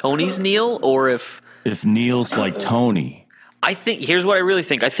don't know if Tony's Neil or if Neil's like Tony. I think, here's what I really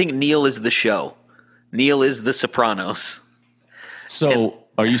think. I think Neil is the show. Neil is The Sopranos. So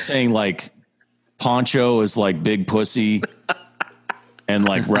are you saying like Poncho is like Big Pussy and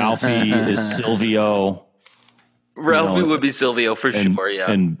like Ralphie is Silvio? Ralphie would be Silvio for sure, yeah.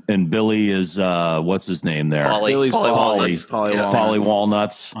 And Billy is what's his name there? Billy's Polly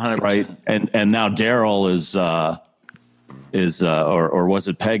Walnuts, 100%. right? And now Daryl is or was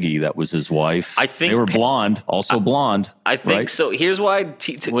it Peggy that was his wife? I think they were blonde, blonde. I think right? so. Here's why.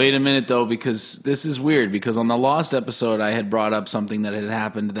 Wait a minute though, because this is weird. Because on the Lost episode, I had brought up something that had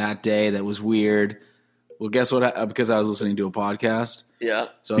happened that day that was weird. Well, guess what? Because I was listening to a podcast. Yeah.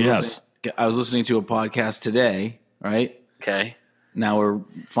 So I was listening to a podcast today. Right. Okay. Now we're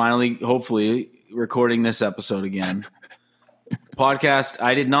finally, hopefully, recording this episode again. Podcast.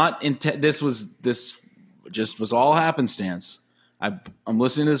 I did not intend. This just was all happenstance. I'm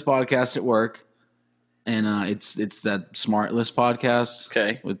listening to this podcast at work, and it's that Smartless podcast.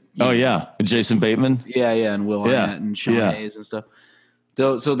 Okay. With Jason Bateman. Yeah, and Will Arnett and Sean Hayes and stuff.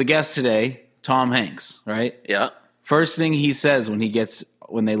 So the guest today, Tom Hanks, right? Yeah. First thing he says when he gets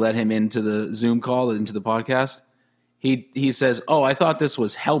when they let him into the Zoom call, into the podcast, he says, "Oh, I thought this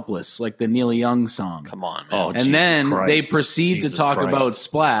was Helpless, like the Neil Young song." Come on, man. Oh, And Jesus then Christ. they proceed Jesus to talk Christ. about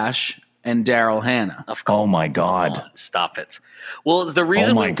Splash and Daryl Hannah. Oh my God. Come on, stop it. Well, the Oh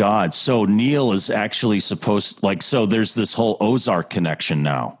reason my God. So Neil is actually supposed, like, so there's this whole Ozark connection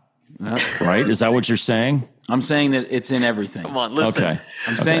now, right? Is that what you're saying? I'm saying that it's in everything. Come on, listen. Okay.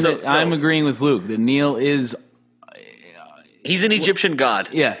 I'm saying that I'm agreeing with Luke that Neil is, He's an Egyptian god.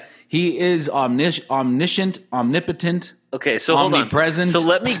 yeah, he is omniscient, omnipotent. Okay, so hold on. Omnipresent. So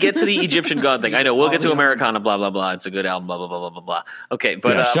let me get to the Egyptian god thing. I know we'll get to Americana, blah blah blah. It's a good album, blah blah blah blah blah blah. Okay,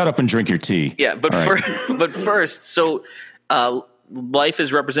 but Yeah, shut up and drink your tea. yeah, but All right. but first, so life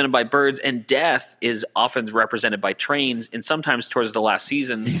is represented by birds, and death is often represented by trains, and sometimes towards the last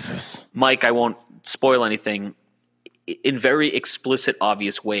seasons. Jesus. Mike, I won't spoil anything. In very explicit,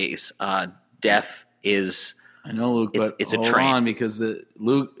 obvious ways, death is. I know, Luke, but It's a hold train. on because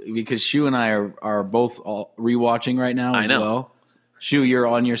Shu and I are both all rewatching right now as I know. well. Shu, you're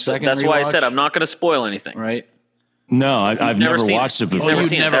on your second. That's why I rewatch, said I'm not going to spoil anything. right. No, I've never seen watched it You've before. never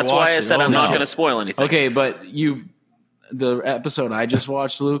you've seen never it. That's why I watched it. said Oh, I'm not no. going to spoil anything. Okay, but the episode I just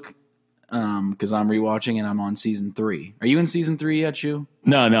watched, Luke, because I'm rewatching and I'm on season 3. Are you in season 3 yet, Shu?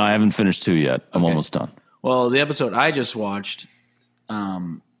 No, I haven't finished 2 yet. I'm almost done. Well, the episode I just watched,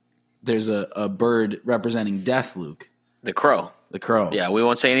 there's a bird representing death, Luke, The Crow. the crow. Yeah, we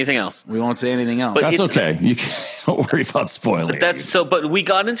won't say anything else. We won't say anything else. But That's it's- okay. You don't worry about spoiling. That's so. But we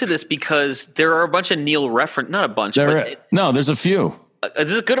got into this because there are a bunch of Neil not a bunch, but no, there's a few.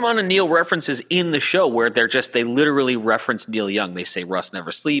 there's a good amount of Neil references in the show where they literally reference Neil Young. They say Russ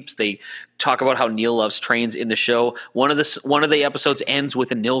never sleeps. They talk about how Neil loves trains in the show. One of the episodes ends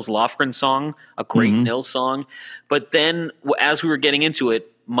with a Nils Lofgren song, a great Nils song. But then as we were getting into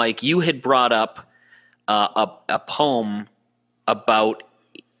it, Mike, you had brought up a poem about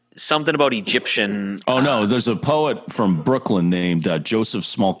something about Egyptian. Oh, no, there's a poet from Brooklyn named Joseph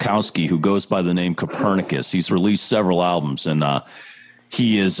Smolkowski who goes by the name Copernicus. He's released several albums, and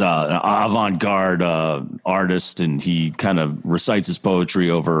he is an avant-garde artist, and he kind of recites his poetry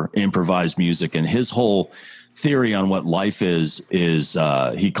over improvised music. And his whole theory on what life is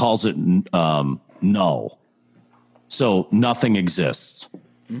he calls it null. So nothing exists.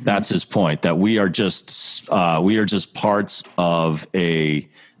 That's his point, that we are just parts of a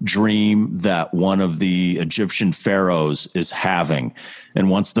dream that one of the Egyptian pharaohs is having. And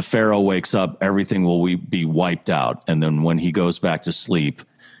once the pharaoh wakes up, everything will be wiped out. And then when he goes back to sleep,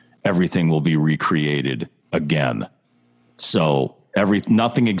 everything will be recreated again. So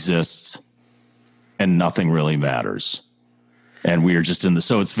nothing exists and nothing really matters. And we are just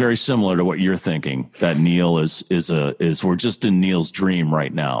so it's very similar to what you're thinking, that Neil is we're just in Neil's dream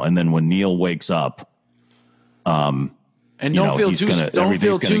right now. And then when Neil wakes up, and don't feel too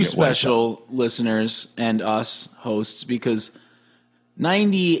everything's gonna get special, listeners and us hosts, because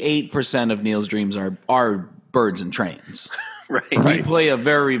 98% of Neil's dreams are birds and trains. Right. We play a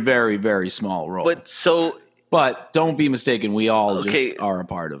very, very, very small role. But don't be mistaken, we all just are a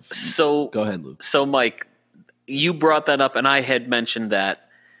part of. So go ahead, Luke. So Mike, you brought that up, and I had mentioned that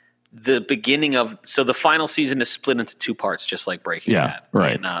the final season is split into 2 parts, just like Breaking Bad.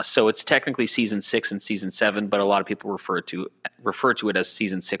 Right. And, so it's technically season 6 and season 7, but a lot of people refer to it as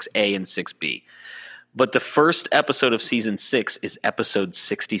season 6A and 6B. But the first episode of season 6 is episode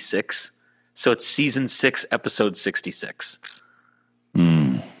 66, so it's season 6, episode 66.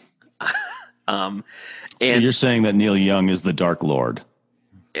 So you're saying that Neil Young is the Dark Lord?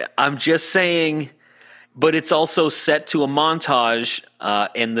 I'm just saying. But it's also set to a montage,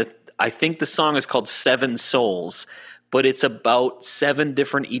 and I think the song is called 7 Souls, but it's about 7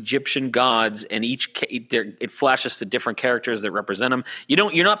 different Egyptian gods, and it flashes to different characters that represent them.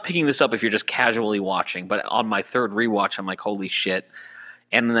 You're not picking this up if you're just casually watching, but on my third rewatch, I'm like, holy shit.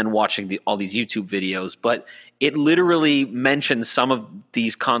 And then watching all these YouTube videos, but it literally mentions some of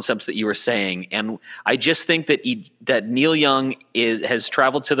these concepts that you were saying, and I just think that Neil Young has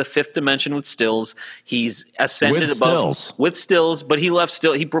traveled to the 5th dimension with Stills. He's ascended with Stills, but he left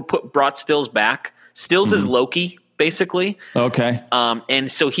Stills. He brought Stills back. Stills is Loki, basically. Okay.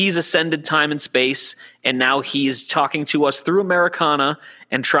 And so he's ascended time and space, and now he's talking to us through Americana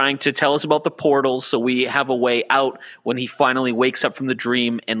and trying to tell us about the portals so we have a way out when he finally wakes up from the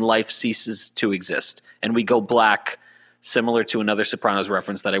dream and life ceases to exist. And we go black, similar to another Sopranos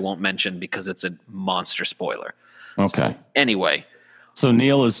reference that I won't mention because it's a monster spoiler. Okay. So, anyway. So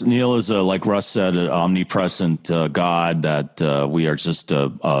Neil is like Russ said, an omnipresent God, that we are just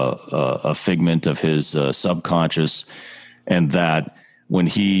a figment of his subconscious, and that when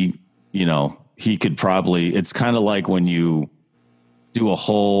he could probably, it's kind of like when you do a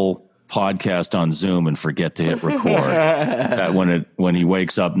whole podcast on Zoom and forget to hit record. That when he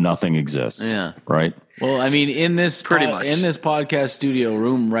wakes up, nothing exists. Yeah. Right. Well, I mean, in this Pretty much. in this podcast studio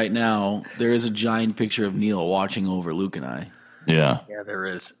room right now, there is a giant picture of Neil watching over Luke and I. Yeah. Yeah, there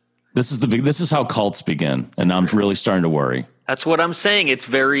is. This is how cults begin, and I'm really starting to worry. That's what I'm saying. It's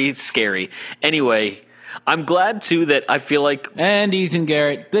very scary. Anyway, I'm glad too that I feel like. And Ethan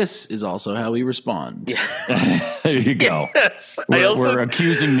Garrett, this is also how we respond. There you go. Yes, We're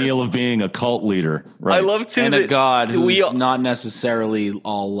accusing Neil of being a cult leader. Right. I love too And that a God who's we not necessarily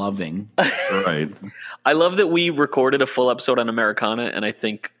all loving. Right. I love that we recorded a full episode on Americana, and I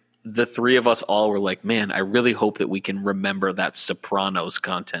think the three of us all were like, man, I really hope that we can remember that Sopranos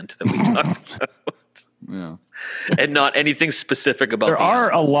content that we talked about. Yeah. And not anything specific about There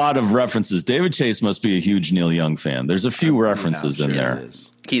are a lot of references. David Chase must be a huge Neil Young fan. There's a few references in there.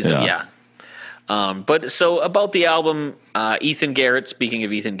 He's yeah. But so about the album, Ethan Garrett, speaking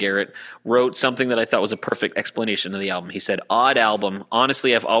of Ethan Garrett, wrote something that I thought was a perfect explanation of the album. He said, odd album.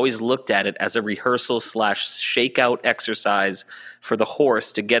 Honestly, I've always looked at it as a rehearsal / shakeout exercise for the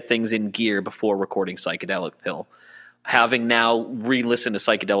horse to get things in gear before recording Psychedelic Pill. Having now re-listened to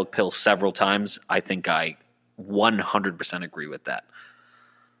Psychedelic Pill several times, I think I 100% agree with that.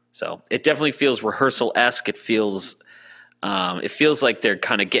 So it definitely feels rehearsal-esque. It feels like they're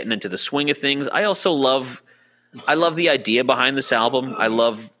kind of getting into the swing of things. I love the idea behind this album. I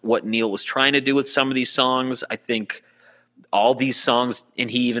love what Neil was trying to do with some of these songs. I think all these songs,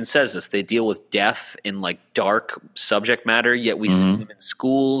 and he even says this, they deal with death in like dark subject matter, yet we see them in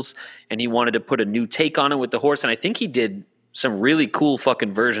schools, and he wanted to put a new take on it with the horse, and I think he did some really cool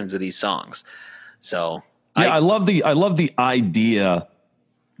fucking versions of these songs. So I love the idea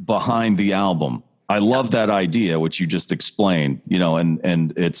behind the album. I love that idea, which you just explained,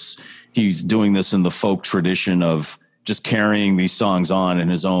 and he's doing this in the folk tradition of just carrying these songs on in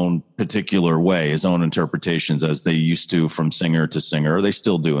his own particular way, his own interpretations, as they used to from singer to singer, or they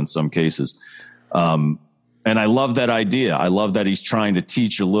still do in some cases. And I love that idea. I love that he's trying to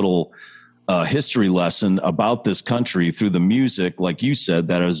teach a little history lesson about this country through the music, like you said,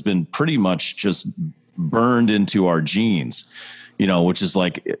 that has been pretty much just burned into our genes. Which is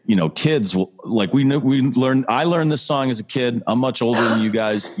like, kids, like I learned this song as a kid. I'm much older than you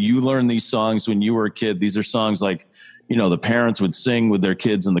guys. You learned these songs when you were a kid. These are songs like, the parents would sing with their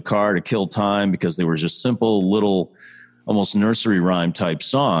kids in the car to kill time because they were just simple little, almost nursery rhyme type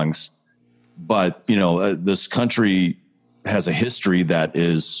songs. But, this country has a history that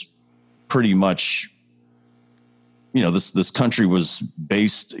is pretty much, this country was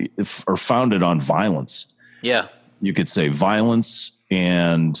based or founded on violence. Yeah. You could say violence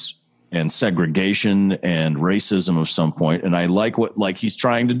and segregation and racism of some point. And I like what he's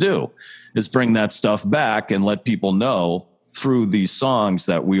trying to do is bring that stuff back and let people know through these songs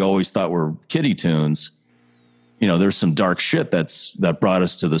that we always thought were kiddie tunes. There's some dark shit that brought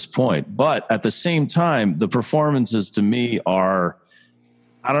us to this point. But at the same time, the performances to me are,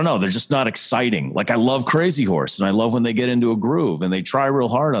 I don't know, they're just not exciting. Like I love Crazy Horse, and I love when they get into a groove, and they try real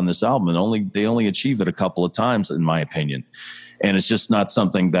hard on this album, and they only achieve it a couple of times, in my opinion. And it's just not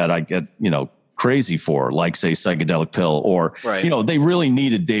something that I get, crazy for, like say Psychedelic Pill, or right. They really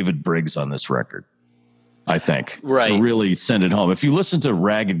needed David Briggs on this record, I think, right, to really send it home. If you listen to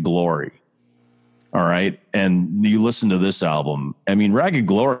Ragged Glory, all right, and you listen to this album, I mean, Ragged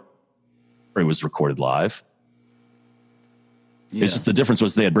Glory was recorded live. Yeah. It's just the difference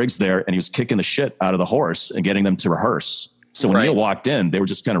was they had Briggs there, and he was kicking the shit out of the horse and getting them to rehearse. So when Neil walked in, they were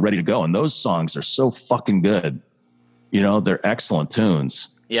just kind of ready to go. And those songs are so fucking good. They're excellent tunes.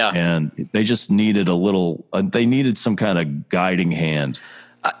 Yeah. And they just needed they needed some kind of guiding hand.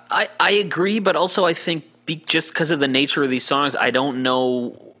 I agree, but also I think just because of the nature of these songs, I don't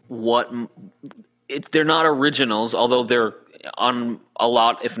know they're not originals, although they're on a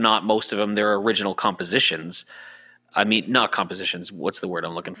lot, if not most of them, they're original compositions. I mean, not compositions. What's the word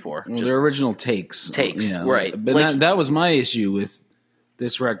I'm looking for? Well, they're original takes. Right. But that was my issue with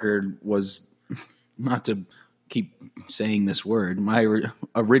this record was, not to keep saying this word,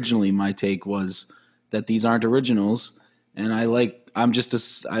 originally my take was that these aren't originals, and I like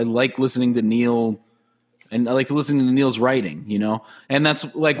listening to Neil, and I like listening to Neil's writing, and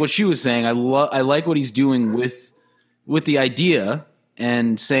that's like what she was saying. I like what he's doing with the idea.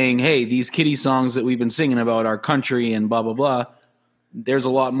 And saying, hey, these kiddie songs that we've been singing about our country and blah, blah, blah, there's a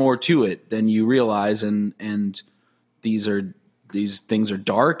lot more to it than you realize. And these things are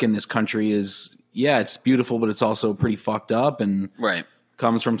dark, and this country is, it's beautiful, but it's also pretty fucked up and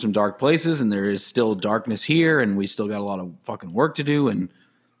comes from some dark places, and there is still darkness here, and we still got a lot of fucking work to do, and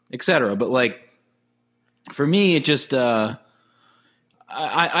et cetera. But like, for me, it just,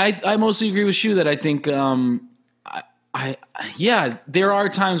 I mostly agree with Shu that I think there are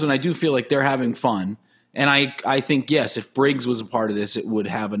times when I do feel like they're having fun. And I think, yes, if Briggs was a part of this, it would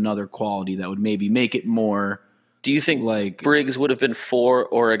have another quality that would maybe make it more. Do you think like Briggs would have been for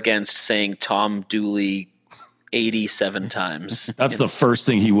or against saying Tom Dooley 87 times? That's the first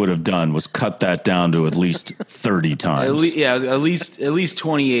thing he would have done was cut that down to at least 30 times. At least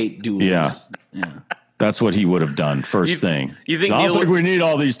 28 Dooleys. Yeah. That's what he would have done first thing. You think I don't think we need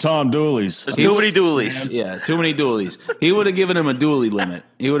all these Tom Dooleys. There's too many Dooleys. Yeah, too many Dooleys. He would have given him a Dooley limit.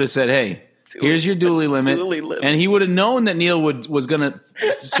 He would have said, hey, here's your Dooley limit. And he would have known that Neil was going to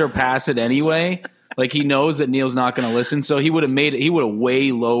surpass it anyway. Like, he knows that Neil's not going to listen. So he would have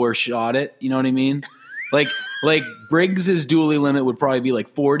way lower shot it. You know what I mean? Like Briggs's Dooley limit would probably be like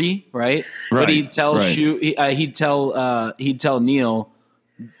 40, right? But he'd tell he'd tell Neil,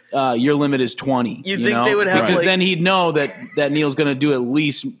 your limit is 20. You think they would have because then he'd know that Neil's going to do at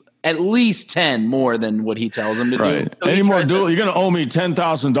least 10 more than what he tells him to do. So any more Dooley, you're going to owe me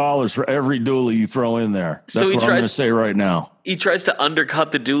 $10,000 for every Dooley you throw in there. That's what I'm going to say right now. He tries to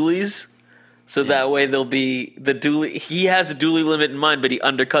undercut the Doolies. So that way there'll be the Dooley. He has a Dooley limit in mind, but he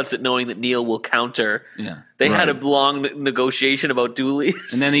undercuts it knowing that Neil will counter. Yeah, they had a long negotiation about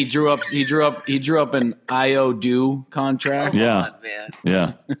Doolies, and then he drew up an IO do contract. Come on, man.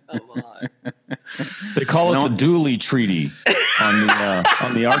 Yeah. Come on. They call it the Dooley Treaty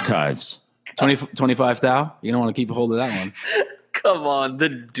on the archives. 25 thou. You don't want to keep a hold of that one. Come on, the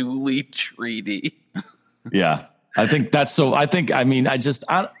Dooley Treaty. Yeah. It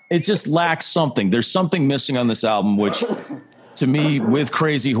just lacks something. There's something missing on this album, which to me, with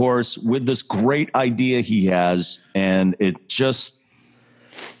Crazy Horse, with this great idea he has, and it just,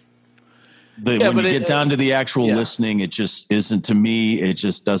 when you get down to the actual listening, it just isn't, to me, it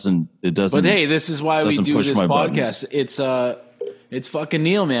doesn't. But hey, this is why we do this podcast. Buttons. It's fucking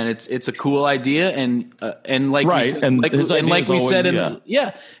Neil, man. It's a cool idea, and like right, and as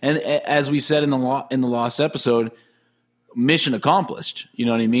we said in the lost episode, mission accomplished. You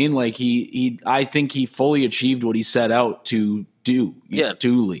know what I mean? Like I think he fully achieved what he set out to do. Yeah,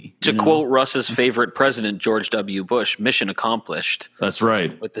 Dooley. To quote Russ's favorite president, George W. Bush, mission accomplished. That's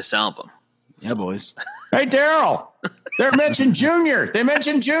right. With this album. Yeah, boys. Hey, Daryl, they mentioned Junior. They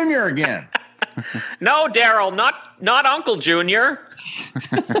mentioned Junior again. No, Daryl, not Uncle Junior.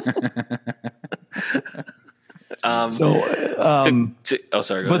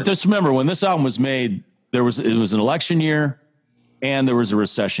 Sorry. But just remember, when this album was made, it was an election year, and there was a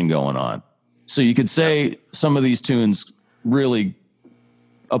recession going on. So you could say some of these tunes really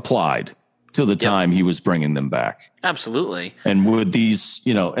applied to the time he was bringing them back. Absolutely. And with these,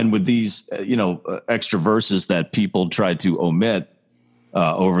 extra verses that people tried to omit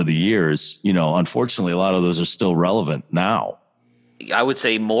over the years, unfortunately, a lot of those are still relevant now. I would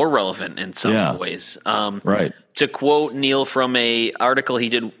say more relevant in some ways. Right. To quote Neil from a article he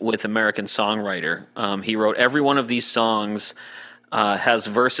did with American Songwriter, he wrote, "Every one of these songs has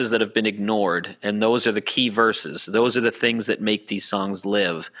verses that have been ignored, and those are the key verses. Those are the things that make these songs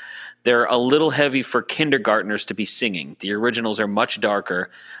live. They're a little heavy for kindergartners to be singing. The originals are much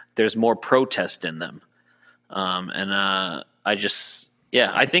darker. There's more protest in them." I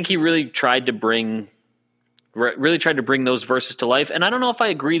think he really tried to bring those verses to life. And I don't know if I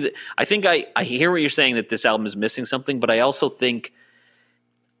agree that I think I hear what you're saying, that this album is missing something, but I also think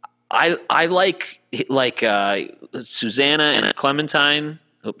I like Susanna and Clementine.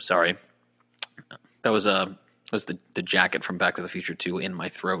 Oops, sorry. That was the jacket from Back to the Future 2 in my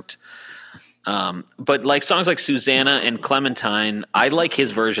throat. But like songs like Susanna and Clementine, I like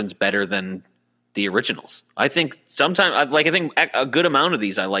his versions better than the originals. I think sometimes, I think a good amount of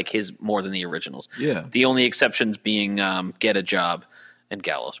these I like his more than the originals. Yeah. The only exceptions being Get a Job and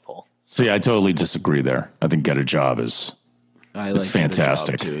Gallows Pole. See, I totally disagree there. I think Get a Job is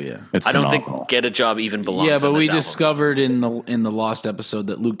fantastic. Get a Job too, yeah. It's I don't phenomenal. think Get a Job even belongs. Yeah, but we album. discovered in the lost episode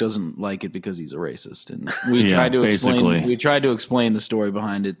that Luke doesn't like it because he's a racist, and we tried to explain the story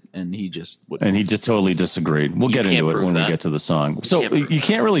behind it, and he just wouldn't. And he just totally disagreed. We'll get into it when we get to the song. So you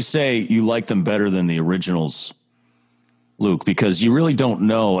can't really say you like them better than the originals, Luke, because you really don't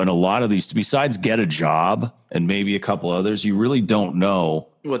know. And a lot of these, besides Get a Job and maybe a couple others, you really don't know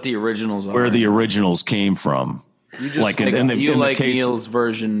what the originals are, where the originals came from. You just Neil's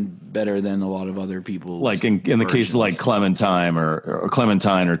version better than a lot of other people's. Like in the case of like Clementine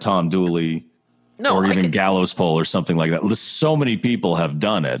or Tom Dooley, or even Gallows Pole or something like that. So many people have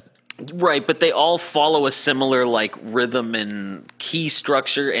done it. Right, but they all follow a similar like rhythm and key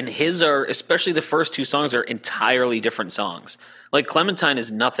structure, and his are, especially the first two songs, are entirely different songs. Like Clementine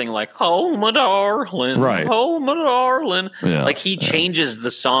is nothing like "Oh my darling," Right. "Oh my darling." Yeah, Like he changes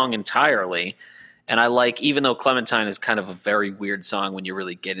the song entirely, and I like, even though Clementine is kind of a very weird song when you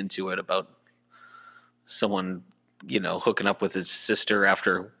really get into it, about someone, hooking up with his sister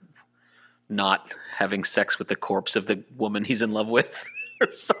after not having sex with the corpse of the woman he's in love with. Or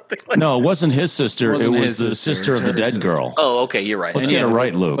something like No, it wasn't his sister. It was the sister of the dead girl. Oh, okay, you're right. Let's get it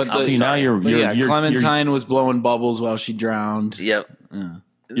right, Luke. See, now you're Clementine was blowing bubbles while she drowned. Yep.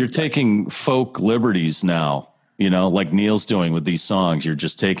 You're taking folk liberties now. Like Neil's doing with these songs. You're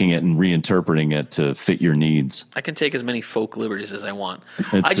just taking it and reinterpreting it to fit your needs. I can take as many folk liberties as I want.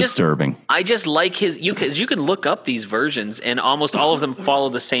 It's disturbing. I just like because you can look up these versions, and almost all of them follow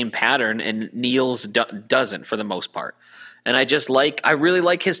the same pattern, and Neil's doesn't for the most part. And I really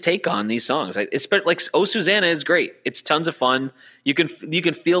like his take on these songs. It's like "Oh Susanna" is great. It's tons of fun. You can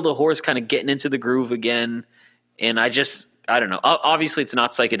feel the horse kind of getting into the groove again. And I don't know. Obviously, it's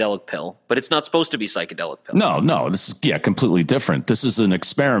not Psychedelic Pill, but it's not supposed to be Psychedelic Pill. No, this is completely different. This is an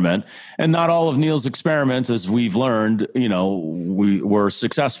experiment, and not all of Neil's experiments, as we've learned, we were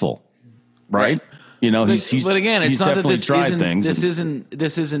successful, right? But again, it's not that this tried isn't things.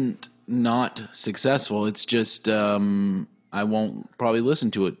 This isn't not successful. It's just I won't probably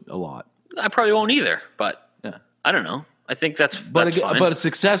listen to it a lot. I probably won't either, but yeah. I don't know. I think that's fine. But it's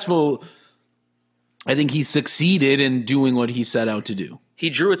successful. I think he succeeded in doing what he set out to do. He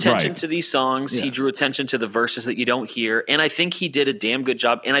drew attention to these songs. Yeah. He drew attention to the verses that you don't hear. And I think he did a damn good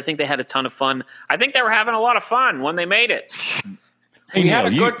job. And I think they had a ton of fun. I think they were having a lot of fun when they made it. We had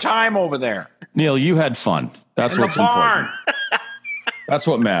a good time over there. Neil, you had fun. That's what's important. That's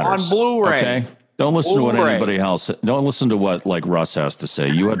what matters. On Blu-ray. Okay? Don't listen to what anybody else. Don't listen to what Russ has to say.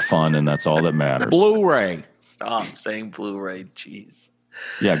 You had fun, and that's all that matters. Blu-ray. Stop saying Blu-ray. Jeez.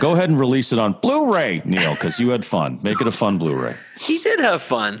 Yeah, go ahead and release it on Blu-ray, Neil, because you had fun. Make it a fun Blu-ray. He did have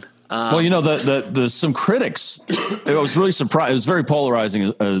fun. Well, the some critics. I was really surprised. It was very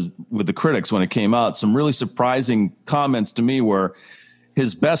polarizing with the critics when it came out. Some really surprising comments to me were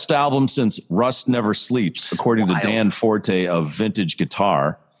his best album since Rust Never Sleeps, according to Dan Forte of Vintage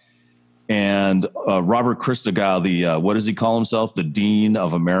Guitar. And Robert Christgau, what does he call himself? The Dean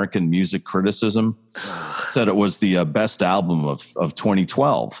of American Music Criticism, said it was the best album of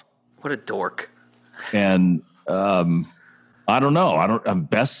 2012. What a dork. And I don't know.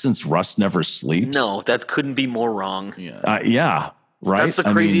 Best since Rust Never Sleeps? No, that couldn't be more wrong. Yeah, right? That's the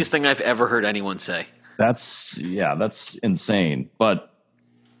craziest thing I've ever heard anyone say. That's insane. But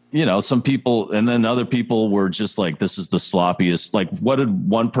some people, and then other people were just like, this is the sloppiest. Like, what did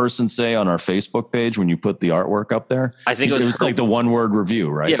one person say on our Facebook page when you put the artwork up there? I think it was like the one word review,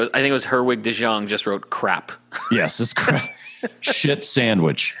 right? Yeah, I think it was Herwig de Jong just wrote crap. Yes, it's crap. Shit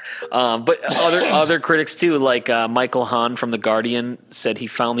sandwich. But other critics too, like Michael Hahn from The Guardian, said he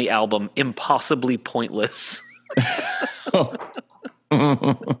found the album impossibly pointless.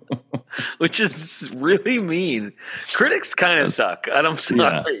 Which is really mean. Critics kind of suck. I'm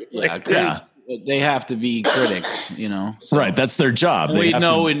sorry. They have to be critics, So. Right, that's their job. We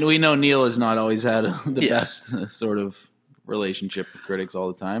know Neil has not always had the best sort of relationship with critics all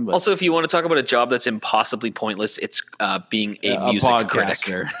the time. But also, if you want to talk about a job that's impossibly pointless, it's being a music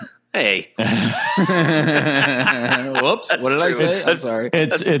podcaster. Critic. Hey. Whoops. What did I say? I'm sorry.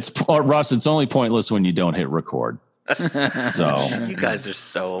 It's Russ, it's only pointless when you don't hit record. So you guys are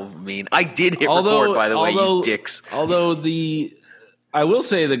so mean. I did hit record, by the way, you dicks. Although I will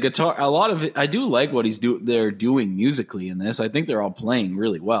say the guitar, a lot of it, I do like what they're doing musically in this. I think they're all playing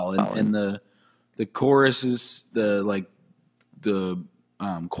really well, and the chorus is the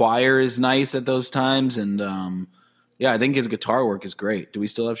choir is nice at those times, and I think his guitar work is great. Do we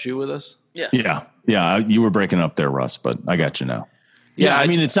still have Shu with us? Yeah. You were breaking up there, Russ, but I got you now. Yeah, I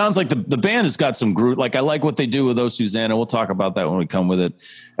mean, it sounds like the band has got some groove. Like, I like what they do with "Oh Susanna." We'll talk about that when we come with it.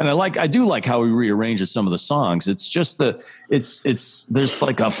 And I do like how he rearranges some of the songs. It's just there's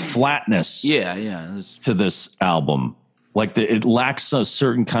like a flatness. To this album. Like it lacks a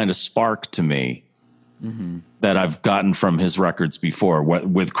certain kind of spark to me that I've gotten from his records before,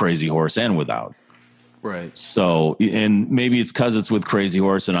 with Crazy Horse and without. Right. So, and maybe it's because it's with Crazy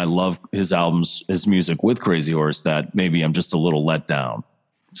Horse and I love his music with Crazy Horse, that maybe I'm just a little let down.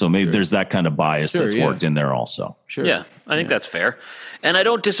 So maybe there's that kind of bias that's worked in there also. Sure. Yeah, I think that's fair. And I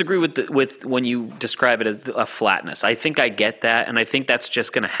don't disagree with when you describe it as a flatness. I think I get that. And I think that's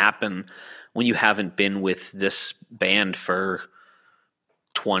just going to happen when you haven't been with this band for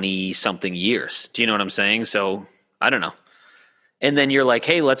 20 something years. Do you know what I'm saying? So I don't know. And then you're like,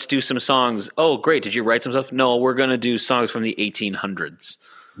 hey, let's do some songs. Oh, great. Did you write some stuff? No, we're going to do songs from the 1800s.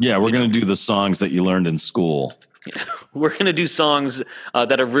 Yeah, we're going to do the songs that you learned in school. We're going to do songs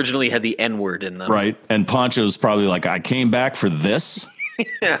that originally had the N-word in them. Right. And Poncho's probably like, I came back for this?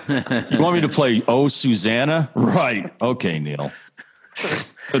 You want me to play Oh, Susanna? Right. Okay, Neil.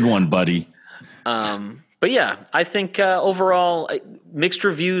 Good one, buddy. But yeah, I think overall, mixed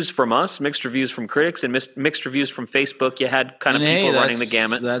reviews from us, mixed reviews from critics, and mixed reviews from Facebook. You had kind of people running the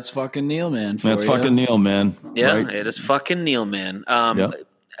gamut. That's fucking Neil, man. That's fucking Neil, man. Yeah, right? It is fucking Neil, man. Yep.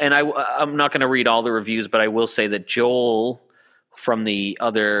 And I'm not going to read all the reviews, but I will say that Joel from the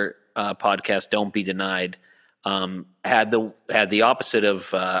other podcast, Don't Be Denied, had the opposite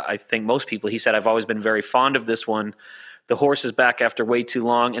of I think most people. He said, I've always been very fond of this one. The horse is back after way too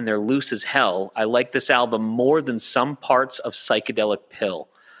long, and they're loose as hell. I like this album more than some parts of Psychedelic Pill.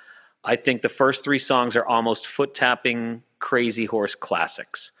 I think the first 3 songs are almost foot-tapping, crazy horse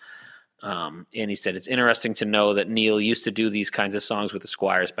classics. And he said, it's interesting to know that Neil used to do these kinds of songs with the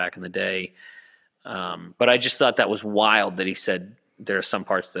Squires back in the day. But I just thought that was wild that he said there are some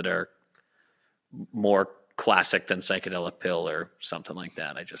parts that are more classic than Psychedelic Pill or something like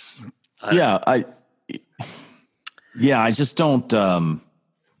that. I just don't,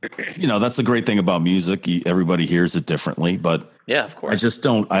 that's the great thing about music. Everybody hears it differently, but yeah, of course.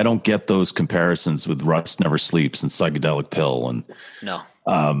 I don't get those comparisons with Rust Never Sleeps and Psychedelic Pill. And no,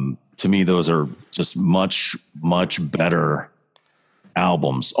 to me, those are just much, much better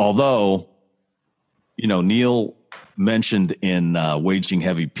albums. Although, Neil mentioned in Waging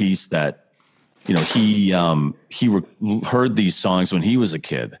Heavy Peace that, he heard these songs when he was a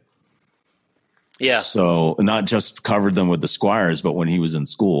kid. Yeah. So not just covered them with the Squires, but when he was in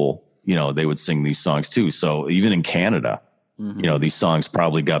school, they would sing these songs too. So even in Canada, these songs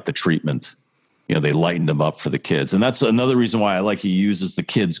probably got the treatment. They lightened them up for the kids. And that's another reason why I like he uses the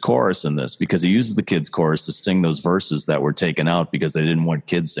kids chorus in this, because he uses the kids chorus to sing those verses that were taken out because they didn't want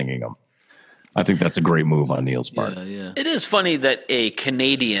kids singing them. I think that's a great move on Neil's part. Yeah. It is funny that a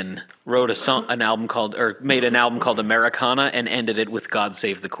Canadian wrote made an album called Americana and ended it with God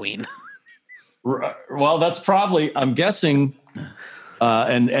Save the Queen. Well, that's probably, I'm guessing,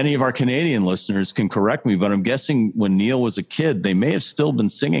 and any of our Canadian listeners can correct me, but I'm guessing when Neil was a kid, they may have still been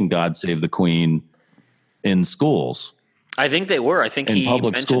singing God Save the Queen in schools. I think they were. I think he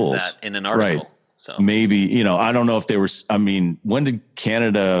public mentions schools. that in an article. Right. So maybe, I don't know if they were, when did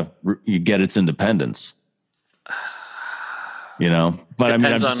Canada get its independence? But I'm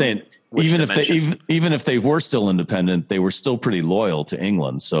just saying, even if they were still independent, they were still pretty loyal to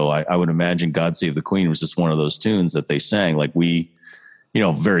England. So I would imagine God Save the Queen was just one of those tunes that they sang. Like we,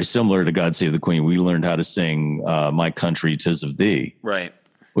 very similar to God Save the Queen, we learned how to sing My Country 'Tis of Thee. Right.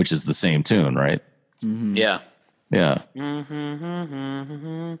 Which is the same tune, right? Mm-hmm. Yeah. Yeah.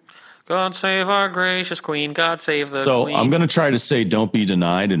 God save our gracious queen. God save the queen. So I'm going to try to say Don't Be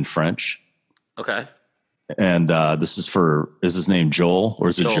Denied in French. Okay. And this is is his name Joel or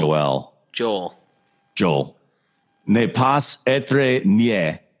is it Joel? Joel. Ne pas être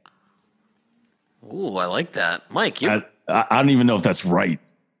niais. Ooh, I like that. Mike, I don't even know if that's right.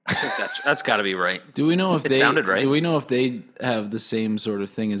 I think that's got to be right. Do we know if it sounded right? Do we know if they have the same sort of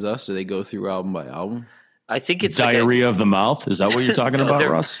thing as us? Do they go through album by album? I think it's diarrhea of the mouth. Is that what you're talking about,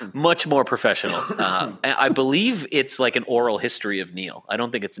 Russ? Much more professional. I believe it's like an oral history of Neil. I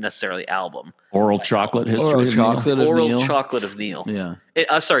don't think it's necessarily album. Oral chocolate history. Oral chocolate of Neil.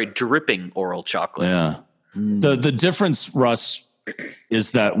 Yeah. Sorry, dripping oral chocolate. Yeah. The difference, Russ,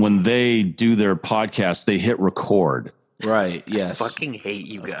 is that when they do their podcast, they hit record. Right. Yes. I fucking hate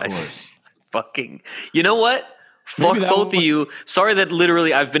you guys. Fucking. You know what? Fuck both of you. Sorry that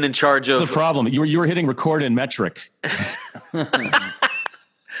literally I've been in charge of. That's the problem. You were hitting record in metric.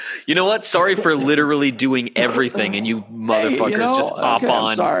 You know what? Sorry for literally doing everything, and you motherfuckers just hop on.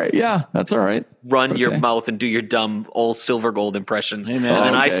 I'm sorry. Yeah, that's all right. Run your mouth and do your dumb old Silver Gold impressions. Hey, and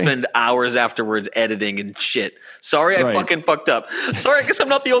then I spend hours afterwards editing and shit. Sorry I fucking fucked up. Sorry, I guess I'm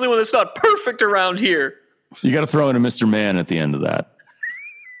not the only one that's not perfect around here. You got to throw in a Mr. Man at the end of that.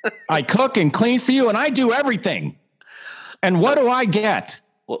 I cook and clean for you, and I do everything. And what do I get?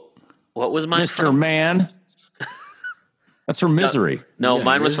 What was mine Mr. From? Man. That's from Misery. No,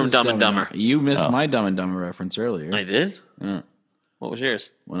 mine was from Dumb and Dumber. You missed my Dumb and Dumber reference earlier. I did? Yeah. What was yours?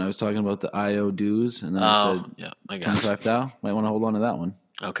 When I was talking about the IO dues, and then I said, I got 25 thou. Might want to hold on to that one.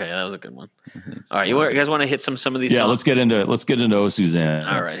 Okay, that was a good one. All right, you guys want to hit some of these songs? Yeah, let's get into it. Let's get into Oh, Suzanne.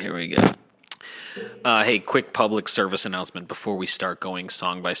 All right, here we go. Hey, quick public service announcement before we start going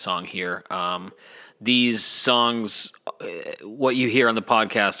song by song here. these songs, what you hear on the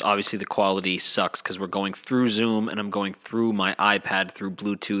podcast, obviously the quality sucks because we're going through Zoom and I'm going through my iPad through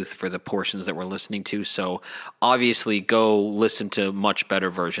Bluetooth for the portions that we're listening to. So obviously go listen to much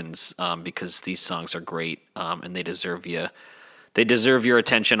better versions because these songs are great and they deserve you. They deserve your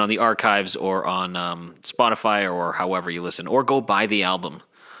attention on the archives or on Spotify or however you listen, or go buy the album.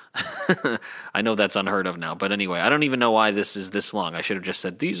 I know that's unheard of now, but anyway, I don't even know why this is this long. I should have just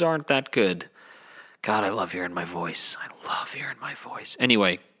said, these aren't that good. God, I love hearing my voice.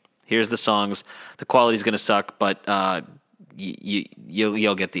 Anyway, here's the songs. The quality's going to suck, but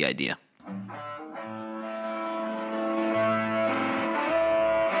you'll get the idea.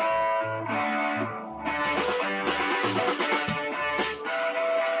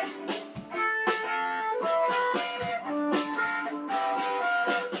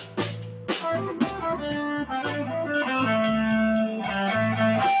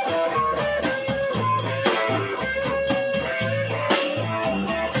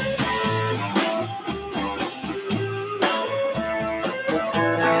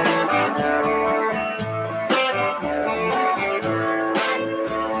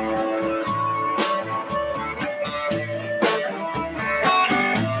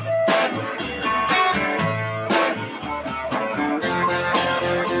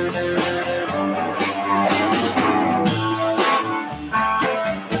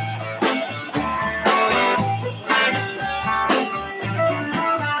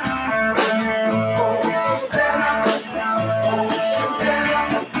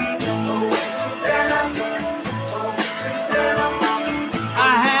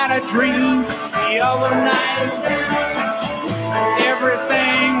 Dream the other night,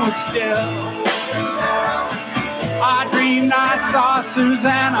 everything was still. I dreamed I saw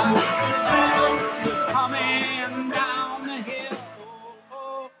Susanna was coming down the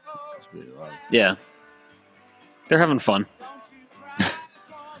hill. Yeah, they're having fun.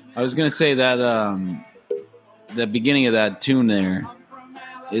 I was gonna say that the beginning of that tune there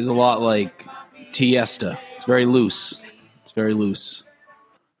is a lot like Tiesta. It's very loose.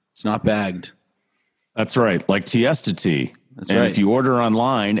 It's not bagged. That's right, like Tiesta Tea. That's and right. if you order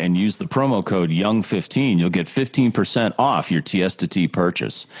online and use the promo code YOUNG15, you'll get 15% off your Tiesta Tea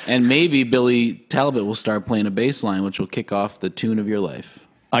purchase. And maybe Billy Talbot will start playing a bass line, which will kick off the tune of your life.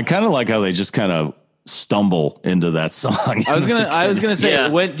 I kind of like how they just kind of stumble into that song. I was gonna say, Yeah.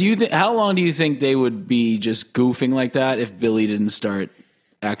 what do you how long do you think they would be just goofing like that if Billy didn't start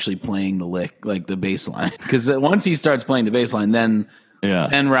actually playing the lick, like the bass line? Because once he starts playing the bass line, then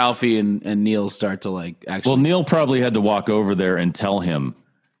Ralphie and Neil start to like actually. Well, Neil probably had to walk over there and tell him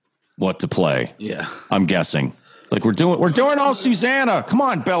what to play. Yeah, I'm guessing. Like we're doing all Susanna. Come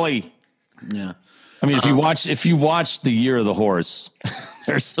on, Billy. Yeah. I mean, if you watch The Year of the Horse,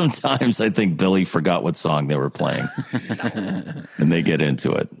 there's sometimes I think Billy forgot what song they were playing, and they get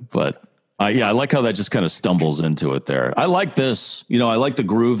into it. But I like how that just kind of stumbles into it there. I like this. I like the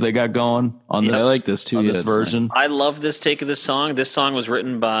groove they got going on this. I like this too. On this version. I love this take of this song. This song was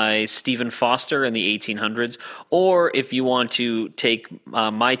written by Stephen Foster in the 1800s. Or if you want to take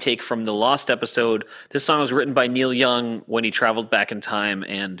my take from the Lost episode, this song was written by Neil Young when he traveled back in time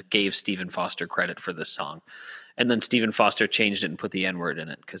and gave Stephen Foster credit for this song. And then Stephen Foster changed it and put the N-word in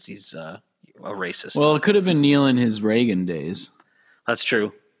it because he's a racist. Well, it could have been Neil in his Reagan days. That's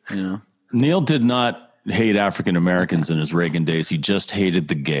true. Neil did not hate African Americans in his Reagan days. He just hated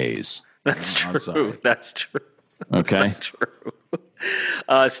the gays. That's true. That's true. Okay. That's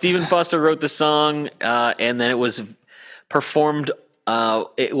true. Stephen Foster wrote the song, and then it was performed.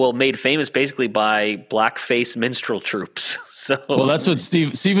 Made famous basically by blackface minstrel troops. Well, that's what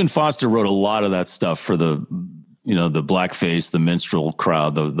Stephen Foster wrote a lot of that stuff for the blackface, the minstrel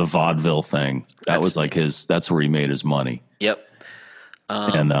crowd, the vaudeville thing. Was like that's where he made his money. Yep.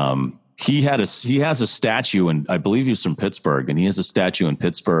 And he has a statue, and I believe he was from Pittsburgh, and he has a statue in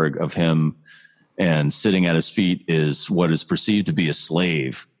Pittsburgh of him, and sitting at his feet is what is perceived to be a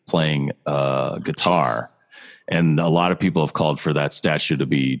slave playing guitar. And a lot of people have called for that statue to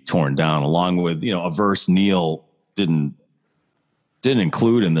be torn down, along with a verse Neil didn't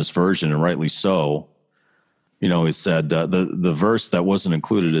include in this version, and rightly so. He said the verse that wasn't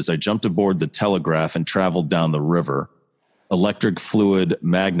included is, "I jumped aboard the telegraph and traveled down the river. Electric fluid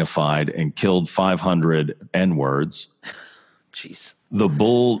magnified and killed 500 N-words. Jeez. The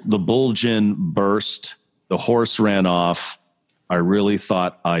bull gin burst. The horse ran off. I really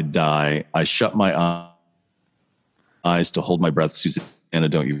thought I'd die. I shut my eyes to hold my breath. Susanna,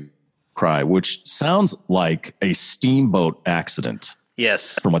 don't you cry," which sounds like a steamboat accident.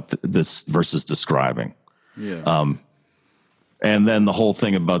 Yes. From what this verse is describing. Yeah. And then the whole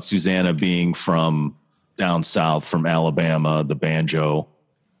thing about Susanna being from down south, from Alabama, the banjo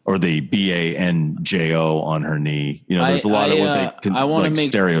or the BANJO on her knee. You know, there's a lot of what they can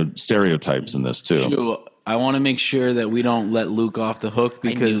like stereotypes in this too. Sure, I want to make sure that we don't let Luke off the hook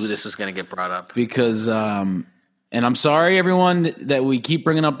because I knew this was going to get brought up. Because, and I'm sorry, everyone, that we keep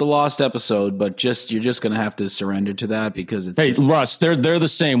bringing up the Lost episode, but you're just going to have to surrender to that because it's. Russ, they're the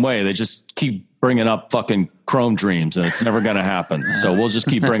same way. They just keep bringing up fucking Chrome Dreams, and it's never going to happen. So we'll just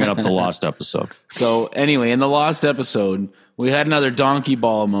keep bringing up the Lost episode. So anyway, in the Lost episode, we had another donkey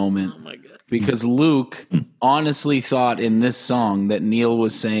ball moment. Oh my God. Because Luke honestly thought in this song that Neil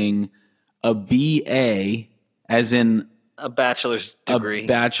was saying a BA, as in a bachelor's degree. A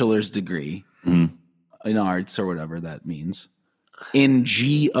bachelor's degree in arts or whatever that means. In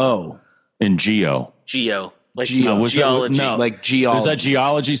GO. In Geo. Geo. Like geology. Like geology. Is that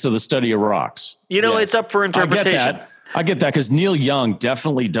geology? So the study of rocks. You know, it's up for interpretation. I get that because Neil Young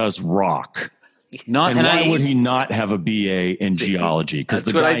definitely does rock. Why would he not have a BA in geology? Because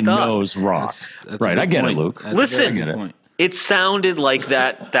the guy knows rock. That's right. I get it, Luke. Listen, it sounded like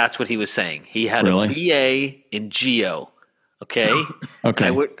that. That's what he was saying. He had a BA in geo. Okay.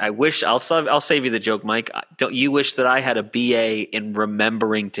 Okay. I wish I'll save you the joke, Mike. Don't you wish that I had a BA in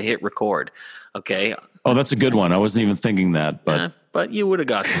remembering to hit record? Okay. Oh, that's a good one. I wasn't even thinking that, but you would have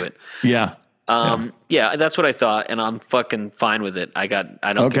got to it. Yeah. Yeah, that's what I thought, and I'm fucking fine with it. I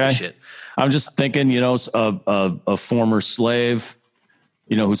don't give a shit. I'm just thinking, you know, a former slave,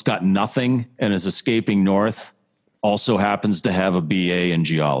 you know, who's got nothing and is escaping north, also happens to have a BA in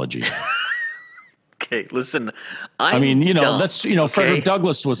geology. Okay, listen. I mean, you know, that's, you know, Frederick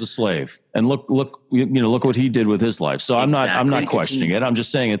Douglass was a slave, and look what he did with his life. So I'm not questioning it. I'm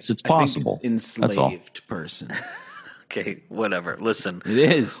just saying it's possible. Enslaved person. Okay, whatever. Listen, it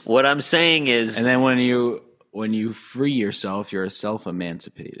is. What I'm saying is, and then when you free yourself, you're a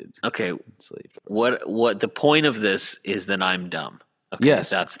self-emancipated. Okay, enslaved person. What the point of this is that I'm dumb. Okay, yes,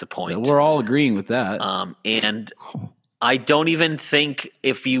 that's the point. We're all agreeing with that. And I don't even think,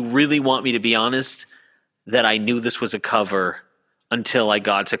 if you really want me to be honest, that I knew this was a cover until I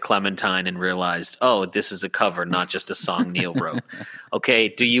got to Clementine and realized, oh, this is a cover, not just a song Neil wrote. Okay,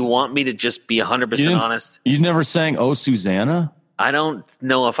 do you want me to just be 100% honest? You never sang "Oh Susanna"? I don't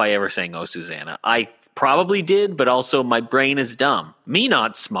know if I ever sang "Oh Susanna." I probably did, but also my brain is dumb. Me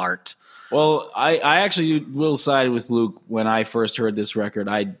not smart. Well, I actually will side with Luke. When I first heard this record,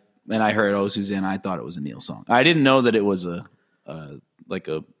 I heard "Oh Susanna," I thought it was a Neil song. I didn't know that it was an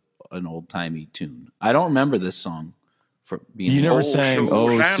old timey tune. I don't remember this song. You never sang "Oh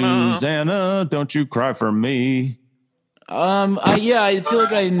Susanna, don't you cry for me"? I feel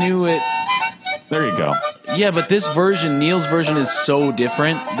like I knew it. There you go. Yeah, but this version, Neil's version, is so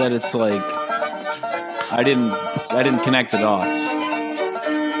different that it's like I didn't connect the dots.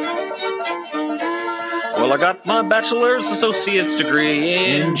 Well, I got my bachelor's associate's degree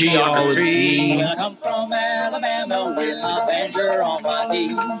in geography. I come from Alabama with my banjo on my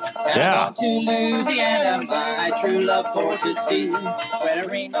knee. Yeah. To Louisiana, my true love for to see. Where it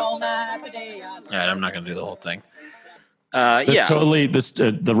rained all night today. All right, I'm not going to do the whole thing.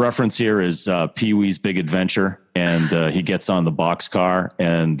 The reference here is Pee-wee's Big Adventure, and he gets on the boxcar,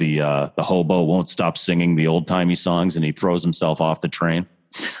 and the hobo won't stop singing the old-timey songs, and he throws himself off the train.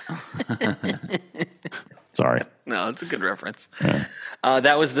 Sorry. No, it's a good reference. Yeah.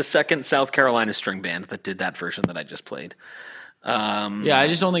 That was the second South Carolina string band that did that version that I just played. I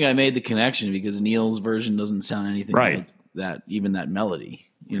just don't think I made the connection because Neil's version doesn't sound anything like that, even that melody.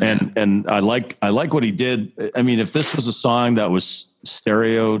 You know? And I like what he did. I mean, if this was a song that was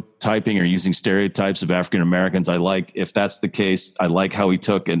stereotyping or using stereotypes of African Americans, if that's the case, I like how he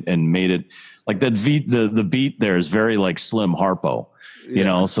took and made it like that. The beat there is very like Slim Harpo. You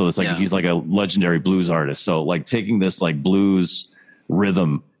know, so it's like he's like a legendary blues artist. So like taking this like blues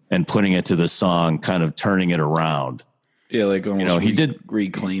rhythm and putting it to this song, kind of turning it around. Yeah, like almost he did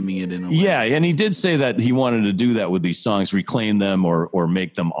reclaiming it in a way. Yeah, and he did say that he wanted to do that with these songs, reclaim them or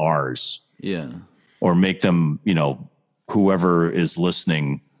make them ours. Yeah. Or make them, you know, whoever is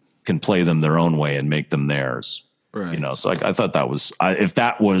listening can play them their own way and make them theirs. Right. You know, so I thought that was if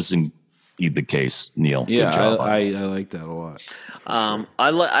that was indeed the case, Neil. Yeah, I like that a lot.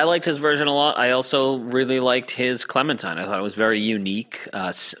 I liked his version a lot. I also really liked his Clementine. I thought it was very unique,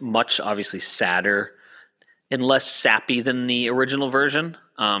 much obviously sadder and less sappy than the original version.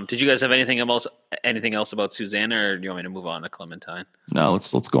 Did you guys have anything else about Susanna, or do you want me to move on to Clementine? No,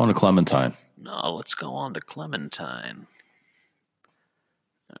 let's go on to Clementine. No, let's go on to Clementine.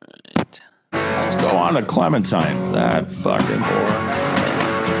 All right. Let's go on to Clementine. That fucking whore.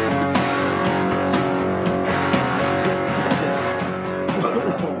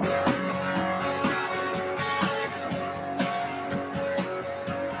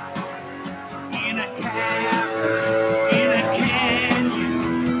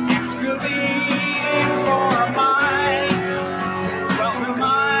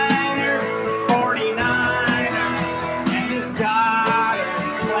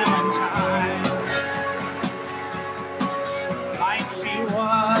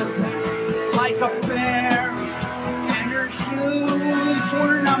 shoes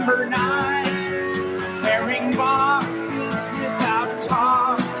were number 9. Wearing boxes without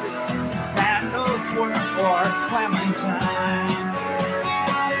topses. Sandals were for Clementine.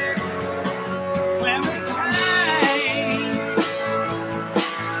 Clementine.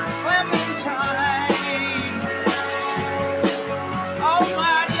 Clementine. Oh,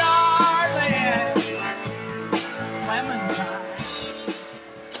 my darling. Clementine.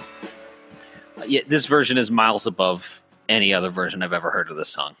 Yeah, this version is miles above any other version I've ever heard of this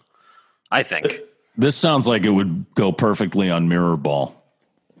song, I think. This sounds like it would go perfectly on Mirror Ball.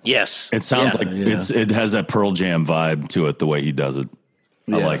 Yes. It sounds like it has that Pearl Jam vibe to it, the way he does it.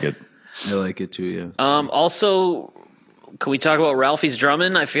 I like it. I like it too, yeah. Also, can we talk about Ralphie's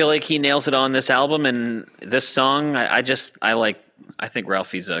drumming? I feel like he nails it on this album and this song. I think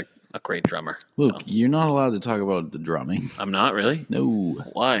Ralphie's a great drummer. Luke, you're not allowed to talk about the drumming. I'm not really? No.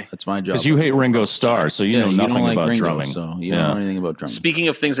 Why? That's my job. Because you hate Ringo Starr, so you know nothing about Ringo, drumming. So you don't know anything about drumming. Speaking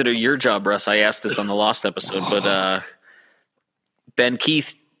of things that are your job, Russ, I asked this on the Lost episode, but Ben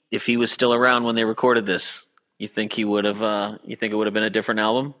Keith, if he was still around when they recorded this, you think he would have? You think it would have been a different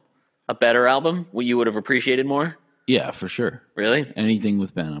album, a better album? What you would have appreciated more? Yeah, for sure. Really? Anything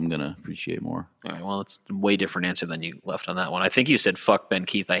with Ben, I'm gonna appreciate more. All right. Well, it's a way different answer than you left on that one. I think you said "fuck Ben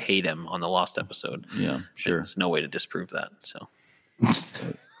Keith, I hate him" on the Lost episode. Yeah, sure. There's no way to disprove that. So.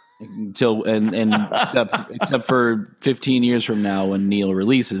 Until except for 15 years from now when Neil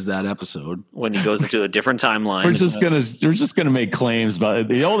releases that episode, when he goes into a different timeline. We're just gonna make claims about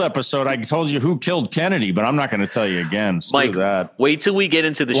the old episode. I told you who killed Kennedy, but I'm not going to tell you again. Mike, that. Wait till we get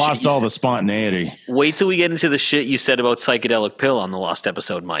into the lost all the spontaneity. Wait till we get into the shit you said about psychedelic pill on the Lost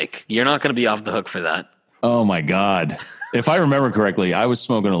episode, Mike. You're not going to be off the hook for that. Oh my God. If I remember correctly, I was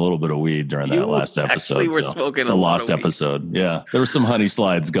smoking a little bit of weed during that last episode. Actually, were smoking the a lot Lost of weed. Episode. Yeah, there were some honey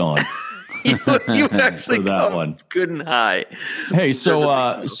slides going. you actually for that one. Good and high. Hey,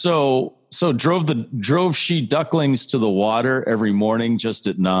 so drove she ducklings to the water every morning just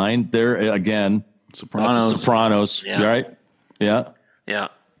at 9. There again, Sopranos. Yeah. Right? Yeah. Yeah.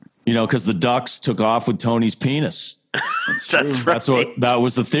 You know, because the ducks took off with Tony's penis. That's right. That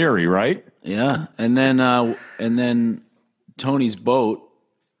was the theory, right? Yeah, and then Tony's boat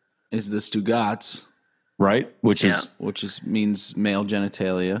is the Stugatz, right? Which means male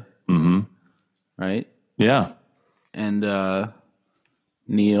genitalia. Mm-hmm. Right? Yeah. And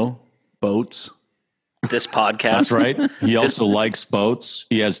Neil, boats. This podcast. That's right. He also likes boats.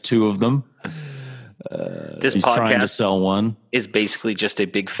 He has 2 of them. This he's podcast trying to sell one. Is basically just a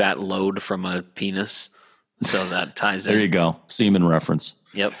big fat load from a penis. So that ties in. There you go. Semen reference.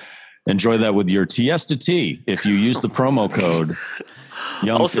 Yep. Enjoy that with your TS to T if you use the promo code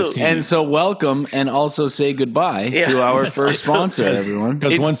Young15. And so welcome and also say goodbye to our first sponsor, everyone.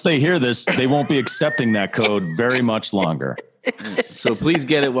 Because once they hear this, they won't be accepting that code very much longer. So please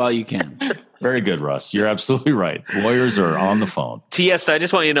get it while you can. Very good, Russ. You're absolutely right. Lawyers are on the phone. TS, I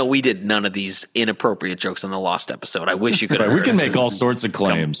just want you to know we did none of these inappropriate jokes on the Lost episode. I wish you could. Right, we can make all sorts of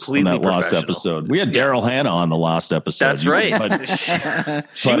claims on that Lost episode. We had Daryl Hannah on the Lost episode. That's right.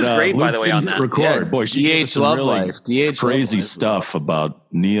 She was great, by the way, on that. Boy, she gave us some Love really Life. DH crazy Love Life. stuff about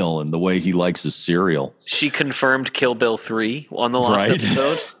Neil and the way he likes his cereal. She confirmed Kill Bill 3 on the Lost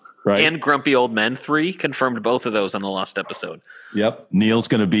episode. Right. And Grumpy Old Men 3 confirmed both of those on the Lost episode. Yep. Neil's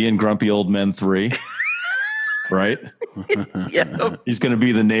going to be in Grumpy Old Men 3. Right? Yeah. He's going to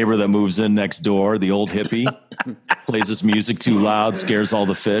be the neighbor that moves in next door, the old hippie. Plays his music too loud, scares all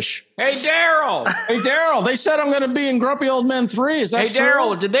the fish. Hey, Daryl. Hey, Daryl, they said I'm going to be in Grumpy Old Men 3. Is that true? Hey,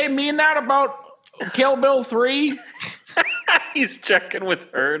 Daryl, did they mean that about Kill Bill 3? He's checking with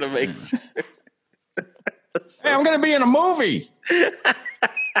her to make sure. Hey, I'm going to be in a movie.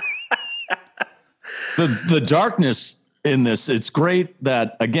 The darkness in this, it's great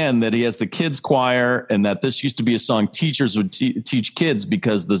that, again, that he has the kids choir and that this used to be a song teachers would teach kids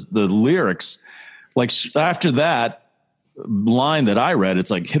because the lyrics, like after that line that I read, it's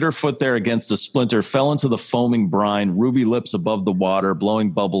like hit her foot there against a splinter, fell into the foaming brine, ruby lips above the water,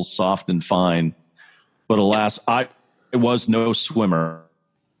 blowing bubbles soft and fine. But alas, I was no swimmer,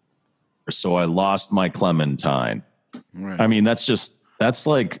 so I lost my Clementine. Right. I mean, that's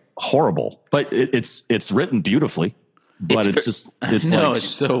like horrible, but it's written beautifully. But it's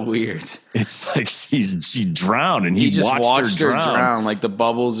so weird. It's like she drowned and he just watched her drown. Like the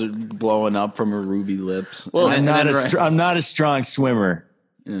bubbles are blowing up from her ruby lips. Well, I'm not a strong swimmer.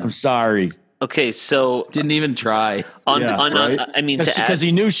 Yeah. I'm sorry. Okay, so didn't even try. I mean, because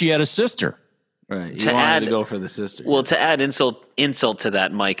he knew she had a sister. Right. He wanted to go for the sister. Well, to add insult to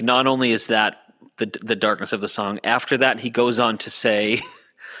that, Mike, not only is that the darkness of the song, after that he goes on to say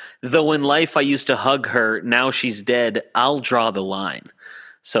Though in life I used to hug her, now she's dead, I'll draw the line.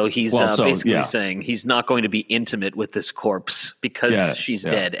 So he's basically saying he's not going to be intimate with this corpse because she's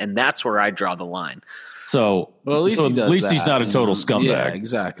dead, and that's where I draw the line. So, well, at least he's not a total scumbag. Yeah,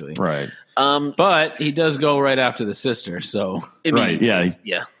 exactly. Right. But he does go right after the sister. So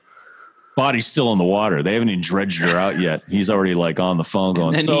yeah. Body's still in the water. They haven't even dredged her out yet. He's already like on the phone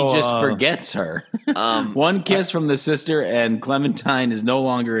going. And then he just forgets her. One kiss from the sister, and Clementine is no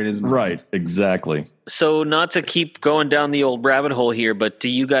longer in his mind. Right. Exactly. So not to keep going down the old rabbit hole here, but do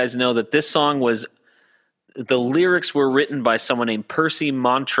you guys know that this song the lyrics were written by someone named Percy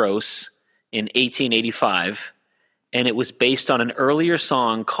Montrose in 1885, and it was based on an earlier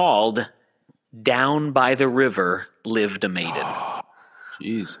song called "Down by the River Lived a Maiden."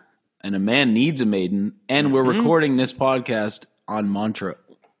 Jeez. And a man needs a maiden, and we're recording this podcast on Montrose.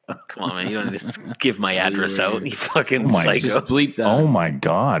 Come on, man. You don't need to give my address out. You fucking psycho. Just bleep that. Oh, my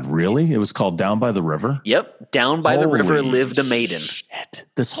God. Really? It was called Down by the River? Yep. Down by the river lived a maiden. Shit.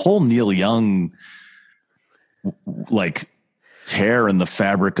 This whole Neil Young, like, tear in the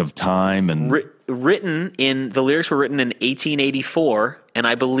fabric of time. And the lyrics were written in 1884, and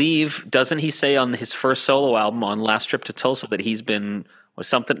I believe, doesn't he say on his first solo album on Last Trip to Tulsa that he's been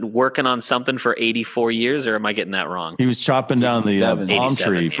working on something for 84 years, or am I getting that wrong? He was chopping down the palm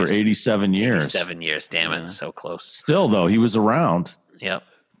tree for 87 years. 87 years, damn it, so close. Still, though, he was around. Yep.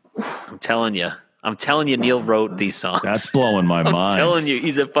 I'm telling you, Neil wrote these songs. That's blowing my mind. I'm telling you,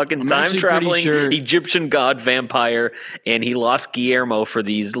 he's a fucking time-traveling Egyptian god vampire, and he lost Guillermo for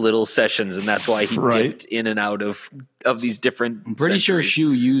these little sessions, and that's why he dipped in and out of these different I'm pretty sure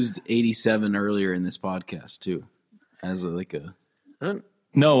Shu used 87 earlier in this podcast, too, as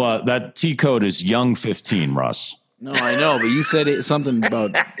No, that T code is Young 15, Russ. No, I know, but you said something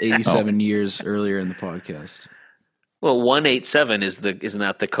about 87 years earlier in the podcast. Well, 187 isn't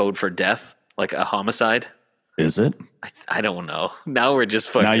that the code for death, like a homicide? Is it? I don't know. Now we're just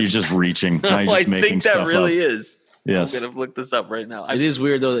fucking. Now you're just reaching. Now you're just I think that really up. is. Yes. I'm gonna look this up right now. It is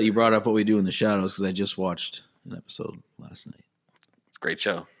weird though that you brought up What We Do in the Shadows because I just watched an episode last night. It's a great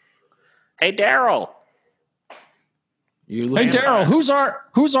show. Hey, Daryl. Hey, Daryl, who's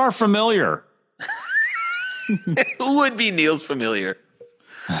our familiar? Who would be Neil's familiar?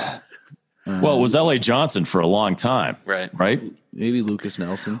 Well, it was L.A. Johnson for a long time. Right? Maybe Lucas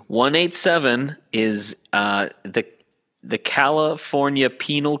Nelson. 187 is the California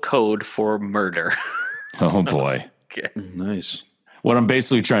Penal Code for murder. Oh, boy. Okay. Nice. What I'm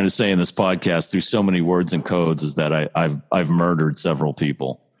basically trying to say in this podcast through so many words and codes is that I've murdered several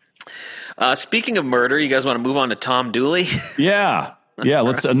people. Speaking of murder, you guys want to move on to Tom Dooley? Yeah.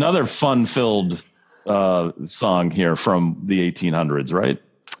 Let's another fun-filled song here from the 1800s, right?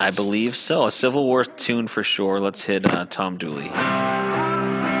 I believe so. A Civil War tune for sure. Let's hit Tom Dooley.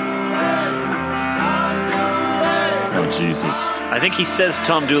 Oh, Jesus. I think he says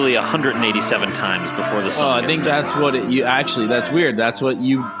Tom Dooley 187 times before the song. I think that's what that's weird. That's what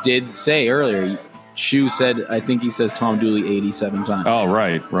you did say earlier. Shu said, I think he says Tom Dooley 87 times. Oh,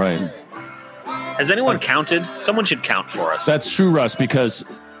 right. Has anyone counted? Someone should count for us. That's true, Russ, because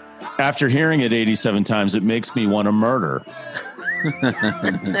after hearing it 87 times, it makes me want to murder.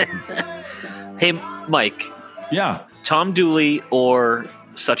 Hey, Mike. Yeah. Tom Dooley or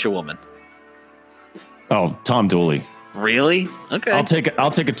Such a Woman? Oh, Tom Dooley. Really? Okay. I'll take a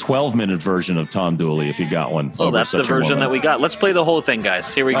 12-minute version of Tom Dooley if you got one. Oh, that's the version that we got. Let's play the whole thing,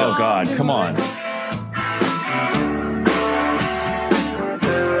 guys. Here we go. Oh, God. Come on.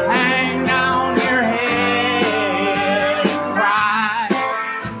 Hang down your head and cry.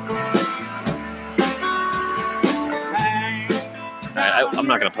 I'm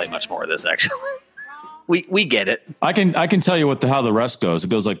not going to play much more of this, actually. We get it. I can tell you how the rest goes. It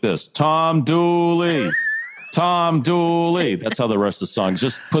goes like this: Tom Dooley, Tom Dooley. That's how the rest of the song.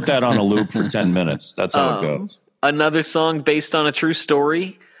 Just put that on a loop for 10 minutes. That's how it goes. Another song based on a true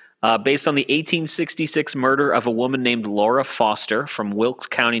story, based on the 1866 murder of a woman named Laura Foster from Wilkes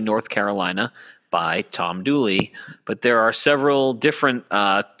County, North Carolina, by Tom Dooley. But there are several different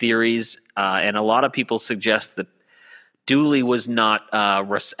theories, and a lot of people suggest that Dooley was not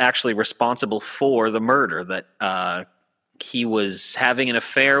actually responsible for the murder, that he was having an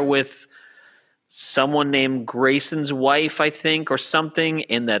affair with someone named Grayson's wife, I think, or something,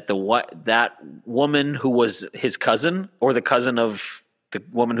 and that that woman who was his cousin, or the cousin of the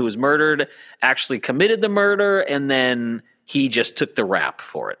woman who was murdered, actually committed the murder, and then he just took the rap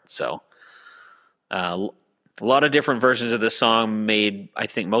for it. So a lot of different versions of this song made, I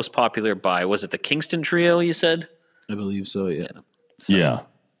think, most popular by, was it the Kingston Trio, you said? I believe so, yeah. Yeah.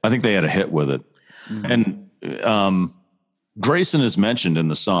 I think they had a hit with it. Mm-hmm. And Grayson is mentioned in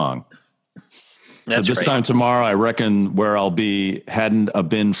the song. That's this right. time tomorrow, I reckon where I'll be, hadn't a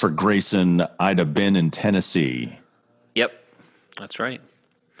been for Grayson, I'd have been in Tennessee. Yep, that's right.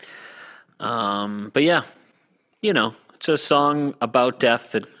 But yeah, it's a song about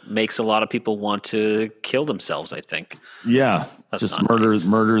death that makes a lot of people want to kill themselves, I think. Yeah, That's just not nice.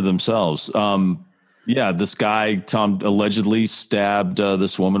 murder themselves. Yeah, this guy, Tom, allegedly stabbed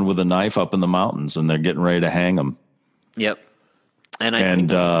this woman with a knife up in the mountains, and they're getting ready to hang him. Yep. And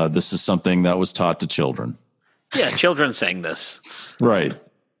this is something that was taught to children. Yeah, children sang this. Right.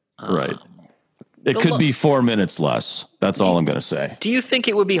 Right. It could be 4 minutes less. That's all I'm going to say. Do you think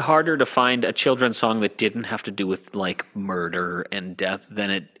it would be harder to find a children's song that didn't have to do with like murder and death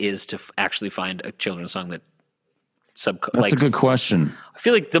than it is to actually find a children's song that That's a good question. I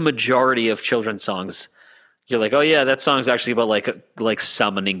feel like the majority of children's songs, you're like, oh yeah, that song's actually about like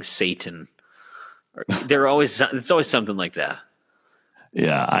summoning Satan. It's always something like that.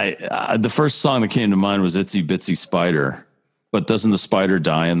 Yeah, the first song that came to mind was "Itsy Bitsy Spider," but doesn't the spider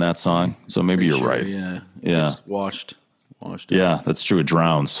die in that song? So maybe you're right. Yeah. It's washed. Yeah, that's true. It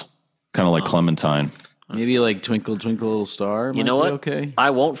drowns, kind of like Clementine. Maybe like Twinkle Twinkle Little Star. You know what? Okay. I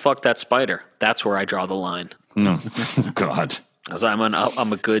won't fuck that spider. That's where I draw the line. No, God. Because I'm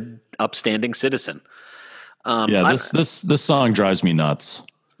a good, upstanding citizen. This song drives me nuts.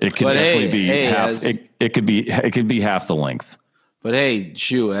 It could definitely be half. It could be half the length. But hey,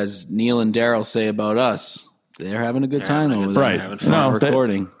 as Neil and Daryl say about us, they're having a good time over there. Right? No,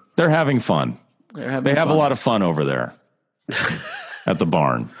 recording. They're having fun. They have a lot of fun over there at the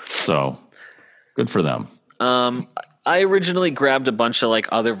barn. So good for them. I originally grabbed a bunch of like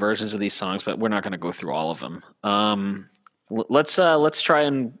other versions of these songs, but we're not going to go through all of them. Let's try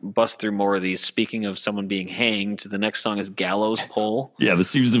and bust through more of these. Speaking of someone being hanged, the next song is Gallows Pole. Yeah, this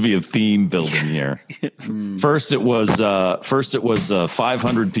seems to be a theme building here. First, it was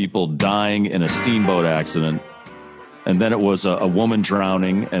 500 people dying in a steamboat accident, and then it was a woman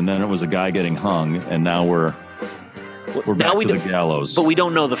drowning, and then it was a guy getting hung, and now we're back to the gallows. But we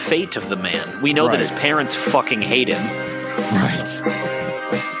don't know the fate of the man. We know that his parents fucking hate him. Right.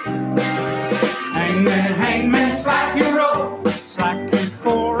 Hangman, slack your rope, slack it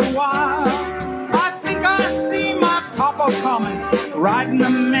for a while. I think I see my papa coming, riding a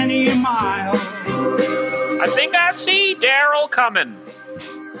many mile. I think I see Daryl coming.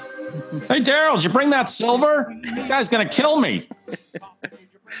 Hey, Daryl, did you bring that silver? This guy's going to kill me.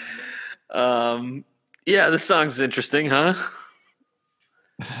 Yeah, this song's interesting, huh?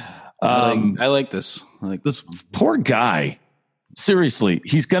 I like this. I like this poor guy. Seriously,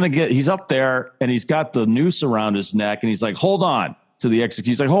 he's up there and he's got the noose around his neck and he's like, hold on to the execution.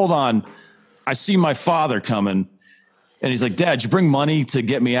 He's like, hold on. I see my father coming. And he's like, Dad, did you bring money to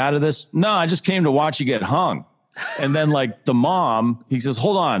get me out of this? No, I just came to watch you get hung. And then like the mom, he says,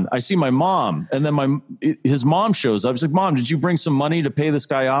 hold on, I see my mom. And then his mom shows up. He's like, Mom, did you bring some money to pay this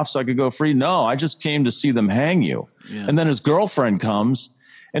guy off so I could go free? No, I just came to see them hang you. Yeah. And then his girlfriend comes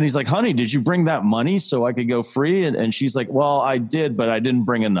and he's like, honey, did you bring that money so I could go free? And she's like, well, I did, but I didn't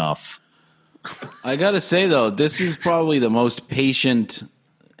bring enough. I got to say, though, this is probably the most patient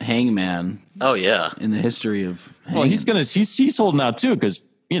hangman. Oh, yeah. In the history of hangmans. Well, he's holding out, too, because,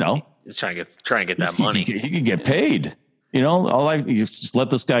 he's trying to get that money. He could get paid. You just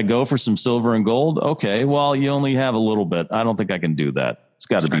let this guy go for some silver and gold. Okay, well, you only have a little bit. I don't think I can do that. It's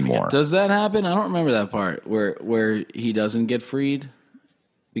got to be more. Does that happen? I don't remember that part where he doesn't get freed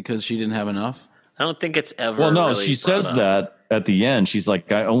because she didn't have enough. I don't think it's ever. Well, no, really she says that at the end. She's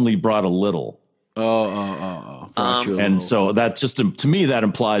like, I only brought a little. And so that just to me that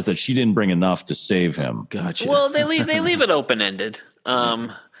implies that she didn't bring enough to save him. Gotcha. Well, they leave it open ended.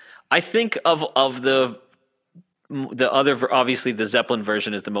 I think of the other, obviously the Zeppelin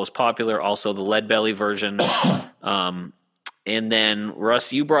version is the most popular. Also the Leadbelly version. And then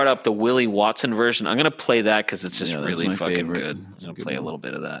Russ, you brought up the Willie Watson version. I'm going to play that because it's just really fucking favorite. Good. I'm going to play a little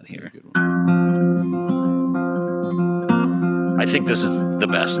bit of that here. I think this is the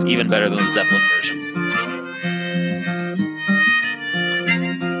best, even better than the Zeppelin version.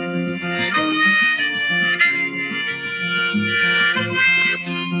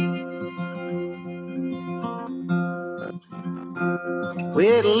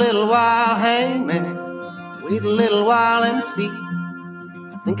 Wait a little while, hangman, wait a little while and see.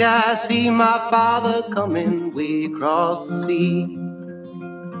 I think I see my father coming way across the sea.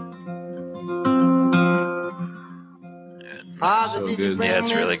 So good. Yeah,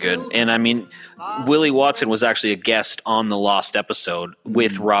 it's really good. And I mean, Willie Watson was actually a guest on the Lost episode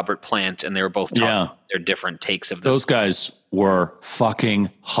with Robert Plant, and they were both talking their different takes of this. Those guys were fucking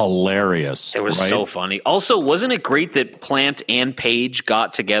hilarious. It was so funny. Also, wasn't it great that Plant and Page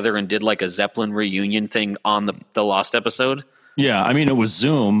got together and did like a Zeppelin reunion thing on the Lost episode? Yeah, I mean, it was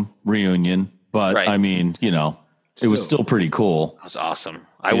Zoom reunion, but I mean, you know, it was still pretty cool. That was awesome.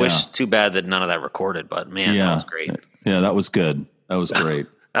 I wish, too bad that none of that recorded, but man, that was great. Yeah, that was good. That was great.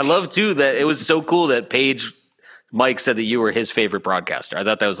 I love too that it was so cool that Mike said that you were his favorite broadcaster. I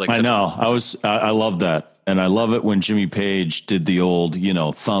thought that was like, I know. I love that. And I love it when Jimmy Page did the old, you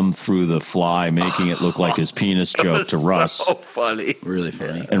know, thumb through the fly, making it look like his penis joke to Russ. So funny. Really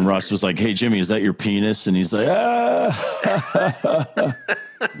funny. And Russ was like, "Hey, Jimmy, is that your penis?" And he's like, "Ah."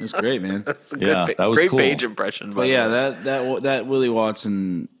 It was great, man. That's a that was great cool. Page impression. But yeah, that Willie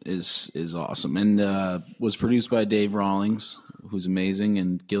Watson is awesome, and was produced by Dave Rawlings, who's amazing,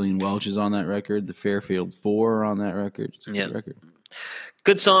 and Gillian Welch is on that record. The Fairfield 4 are on that record. It's a good record.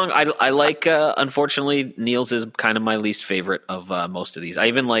 Good song. I like. Unfortunately, Neil's is kind of my least favorite of most of these. I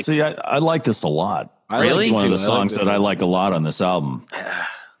even like. See, I like this a lot. Really, it's one of the songs that I like a lot on this album.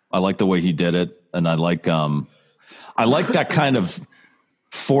 I like the way he did it, and I like that kind of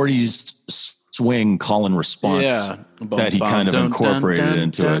 40s swing call and response that he kind of incorporated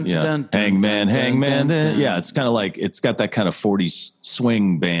into it. Yeah, Hangman. Yeah, it's kind of like it's got that kind of 40s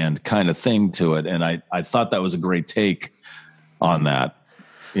swing band kind of thing to it, and I thought that was a great take on that.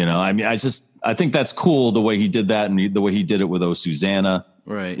 You know, I mean, I think that's cool the way he did that and the way he did it with Oh Susanna,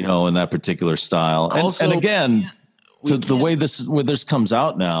 right? You know, in that particular style. And again, the way this comes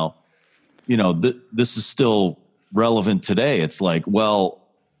out now, you know, this is still relevant today. It's like, well,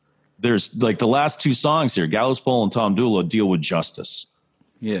 there's like the last two songs here, Gallows Pole and Tom Dooley, deal with justice.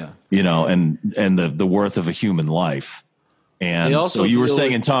 Yeah, you know, and the worth of a human life. And so you were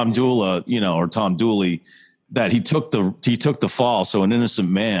saying in Tom Dooley, you know, or Tom Dooley, that he took the fall, so an innocent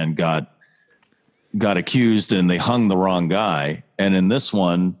man got accused and they hung the wrong guy. And in this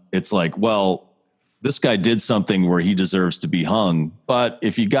one, it's like, well, this guy did something where he deserves to be hung, but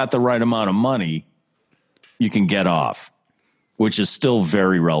if you got the right amount of money, you can get off, which is still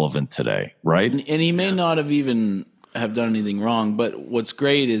very relevant today, right? And he may not have even have done anything wrong, but what's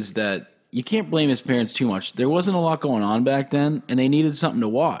great is that you can't blame his parents too much. There wasn't a lot going on back then, and they needed something to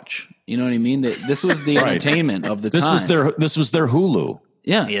watch. You know what I mean? This was the entertainment of the time. This was their Hulu.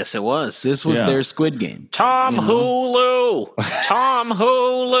 Yeah. Yes, it was. This was their Squid Game. Tom Hulu. Tom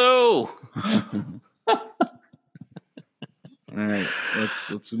Hulu. All right,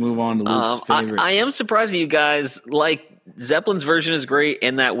 let's move on to Luke's favorite. I am surprised that you guys like Zeppelin's version is great,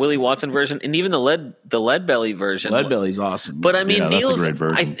 and that Willie Watson version, and even the Lead Belly version. Lead Belly's awesome. But I mean, Neil's, that's a great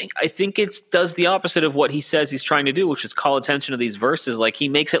version. I think it does the opposite of what he says he's trying to do, which is call attention to these verses. Like he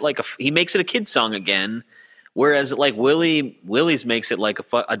makes it a kid's song again, whereas like Willie's makes it like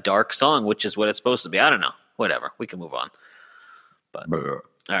a dark song, which is what it's supposed to be. I don't know. Whatever. We can move on. But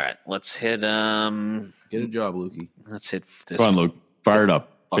all right, let's hit. Get a job, Lukey. Let's hit this. Come on, Luke. Fire it up.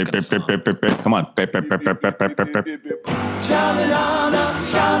 Come on. Shining on up,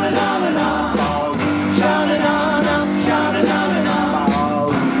 shining on and on. Shining on up, shining on and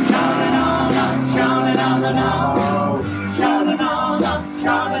on. Shining on up, shining on and on. Shining on up,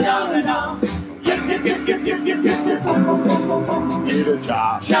 shining on and on. Yip, boom, boom, boom, boom, boom. Get a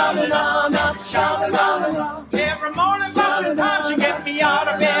job. Shining on up, shining on and on. Every morning about this time she get me out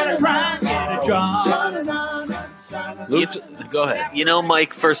of bed and grind. Get a job. Shining on up. Go ahead. You know,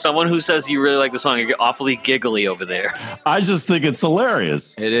 Mike, for someone who says you really like the song, you're awfully giggly over there. I just think it's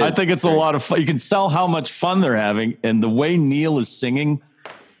hilarious. It is. I think it's a lot of fun. You can tell how much fun they're having. And the way Neil is singing,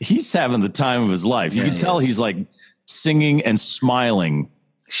 he's having the time of his life. You can tell he's like singing and smiling.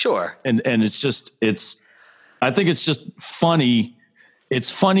 Sure. And I think it's just funny. It's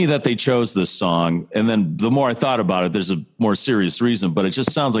funny that they chose this song. And then the more I thought about it, there's a more serious reason, but it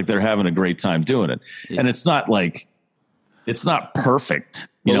just sounds like they're having a great time doing it. Yeah. And it's not perfect.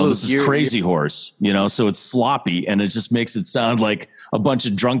 You know, this is Crazy Horse, you know, so it's sloppy and it just makes it sound like a bunch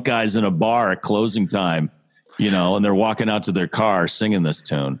of drunk guys in a bar at closing time, you know, and they're walking out to their car singing this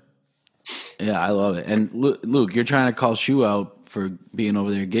tune. Yeah, I love it. And Luke, you're trying to call Shu out for being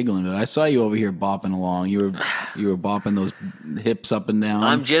over there giggling, but I saw you over here bopping along. You were bopping those hips up and down.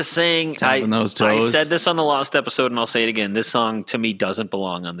 I'm just saying, those toes. I said this on the Lost episode, and I'll say it again. This song to me doesn't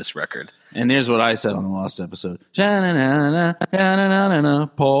belong on this record. And here's what I said on the Lost episode: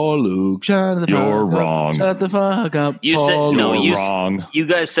 Paul Luke, you're wrong. Shut the fuck up. You Paul said no. Luke. You're wrong. You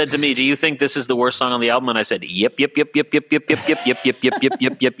guys said to me, "Do you think this is the worst song on the album?" And I said, "Yep. Yes,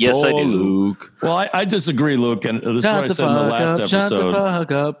 I do." Luke. Well, I disagree, Luke, and this is what I said in the last episode. Shut the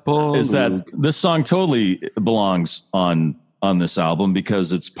fuck up, Paul is that Luke. This song totally belongs on this album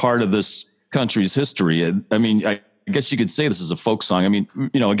because it's part of this country's history. I mean, I guess you could say this is a folk song. I mean,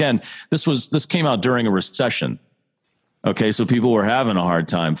 again, this came out during a recession. Okay, so people were having a hard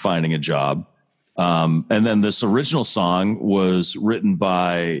time finding a job. And then this original song was written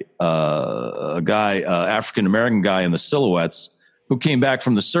by a guy, African-American guy in the Silhouettes, who came back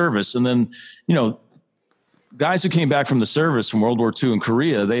from the service. And then, guys who came back from the service from World War II in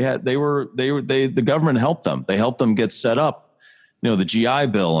Korea, the government helped them. They helped them get set up, the GI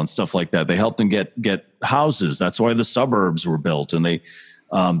Bill and stuff like that. They helped them get houses. That's why the suburbs were built. And they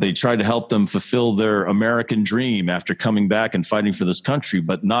tried to help them fulfill their American dream after coming back and fighting for this country.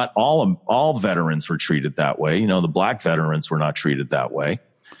 But not all veterans were treated that way. The black veterans were not treated that way.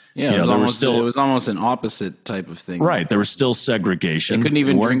 Yeah, it was almost an opposite type of thing. Right. There was still segregation. They couldn't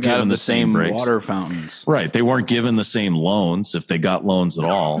even drink out of the same water fountains. Right. They weren't given the same loans, if they got loans at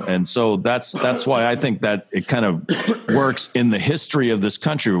all. And so that's why I think that it kind of works in the history of this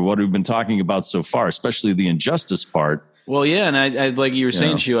country, what we've been talking about so far, especially the injustice part. Well, yeah, and I like you were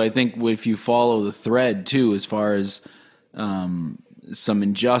saying, Shu, I think if you follow the thread, too, as far as some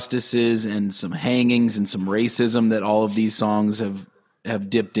injustices and some hangings and some racism that all of these songs have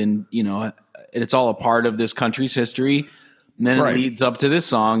dipped in, it's all a part of this country's history. And then it leads up to this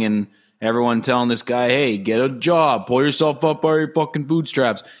song and everyone telling this guy, hey, get a job, pull yourself up by your fucking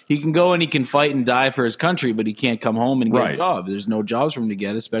bootstraps. He can go and he can fight and die for his country, but he can't come home and get a job. There's no jobs for him to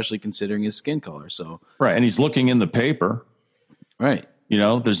get, especially considering his skin color. So and he's looking in the paper. Right.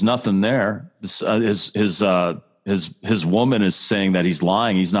 There's nothing there. His woman is saying that he's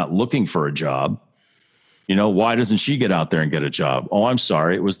lying. He's not looking for a job. Why doesn't she get out there and get a job? Oh, I'm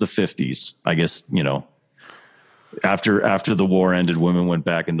sorry. It was the 50s. I guess, after the war ended, women went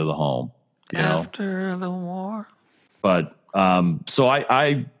back into the home. After the war. But so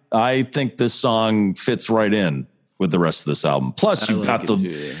I think this song fits right in with the rest of this album. Plus, you've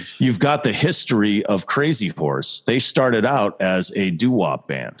got the history of Crazy Horse. They started out as a doo-wop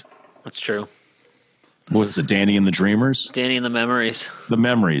band. That's true. What was it, Danny and the Dreamers? Danny and the Memories. The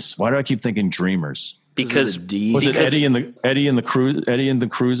Memories. Why do I keep thinking Dreamers? Because was it Eddie and the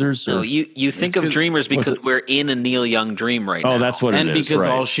Cruisers? No, you think of Dreamers because we're in a Neil Young dream right now. Oh, that's what it is. And because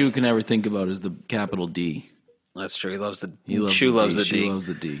all Shu can ever think about is the capital D. That's true. He loves the D. Shu loves the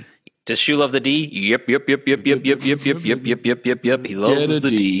D. Does Shu love the D? Yep. He loves the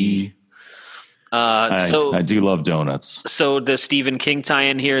D. I do love donuts. So the Stephen King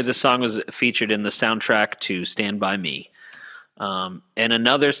tie-in here, the song was featured in the soundtrack to Stand By Me. And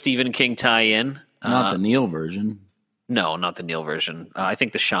another Stephen King tie-in. Not the Neil version. No, not the Neil version. I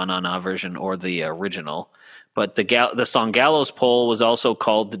think the Sha Na Na version or the original. But the song Gallows Pole was also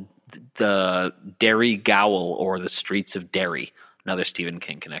called the Derry Gowl or the Streets of Derry. Another Stephen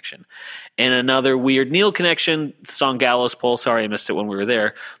King connection. And another weird Neil connection, the song Gallows Pole. Sorry, I missed it when we were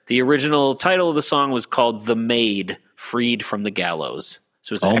there. The original title of the song was called The Maid Freed from the Gallows.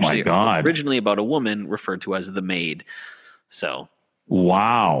 So it was actually originally about a woman referred to as the maid. So.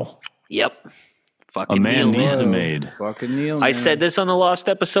 Wow. Yep. Fucking a man Neil, needs a maid. Fucking Neil. I said this on the Lost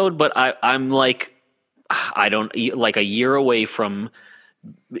episode, but I'm like, like a year away from.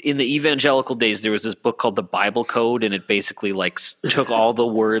 In the evangelical days, there was this book called the Bible Code, and it basically like took all the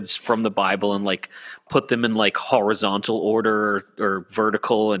words from the Bible and like put them in like horizontal order or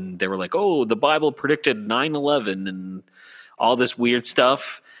vertical, and they were like, "Oh, the Bible predicted 9/11 and all this weird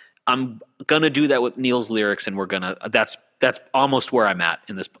stuff." I'm gonna do that with Neil's lyrics, and that's almost where I'm at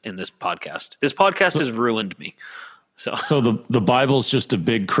in this podcast. This podcast has ruined me. So the Bible's just a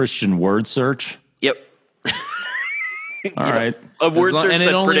big Christian word search. Yep. All right. A word search and that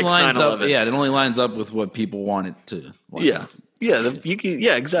it only predicts lines 9/11. up. Yeah, it only lines up with what people want it to. Yeah,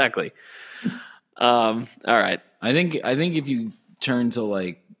 exactly. All right. I think if you turn to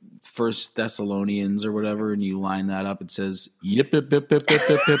like First Thessalonians or whatever, and you line that up, it says yip get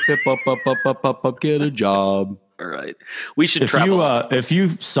a job. All right. We should travel. If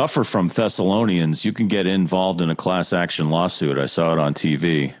you suffer from Thessalonians, you can get involved in a class action lawsuit. I saw it on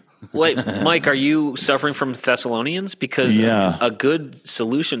TV. Wait, Mike, are you suffering from Thessalonians? Because a good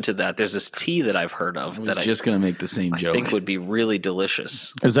solution to that, there's this tea that I've heard of that I just going to make the same joke. I think would be really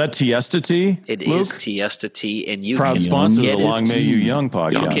delicious. Is that Tiesta tea? It is Tiesta tea, and you proud can sponsor of the Long May You Young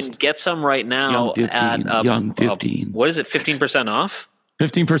podcast. You can get some right now at Young 15. What is it? 15% off?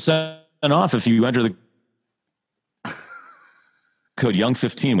 15% off if you enter the code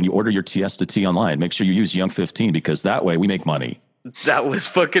Young15 when you order your Tiesta tea online. Make sure you use Young15 because that way we make money. That was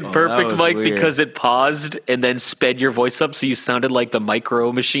fucking perfect, Mike, weird. Because it paused and then sped your voice up so you sounded like the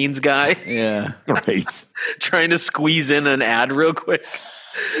Micro Machines guy. Yeah. Right. Trying to squeeze in an ad real quick.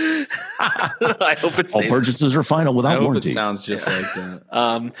 I hope it's all purchases are final without warranty. It sounds just like that.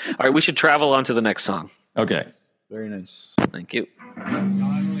 All right, we should travel on to the next song. Okay. Very nice. Thank you.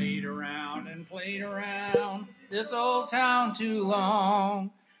 I laid around and played around this old town too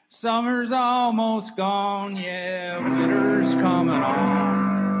long. Summer's almost gone, yeah, winter's coming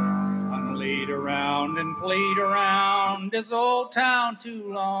on. I laid around and played around this old town too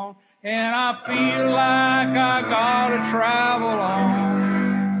long, and I feel like I gotta travel on.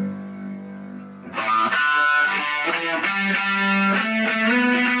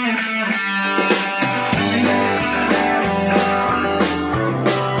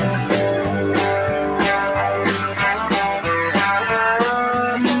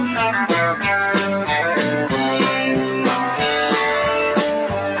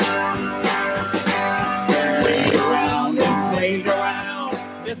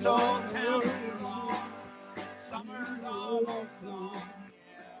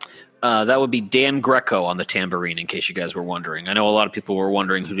 That would be Dan Greco on the tambourine, in case you guys were wondering. I know a lot of people were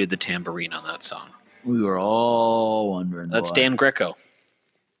wondering who did the tambourine on that song. We were all wondering. That's Dan Greco.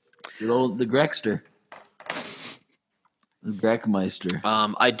 Good old the Grexter. The Greckmeister.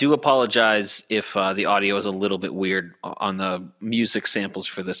 I do apologize if the audio is a little bit weird on the music samples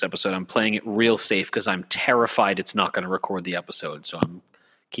for this episode. I'm playing it real safe because I'm terrified it's not going to record the episode, so I'm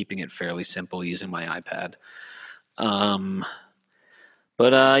keeping it fairly simple using my iPad.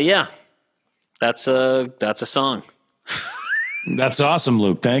 But yeah, that's a song. That's awesome,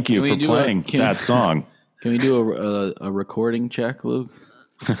 Luke. Thank you for playing that song. Can we do a recording check, Luke?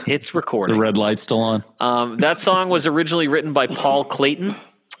 It's recording. The red light's still on. That song was originally written by Paul Clayton,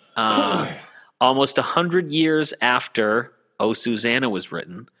 almost 100 years after "Oh Susanna" was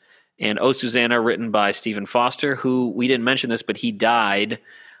written, and "Oh Susanna" written by Stephen Foster, who we didn't mention this, but he died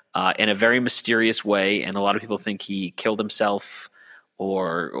in a very mysterious way, and a lot of people think he killed himself.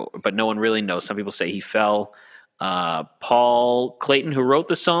 But no one really knows. Some people say he fell. Paul Clayton, who wrote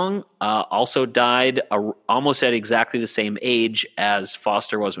the song, also died almost at exactly the same age as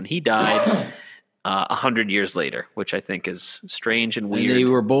Foster was when he died, 100 years later, which I think is strange and weird. And they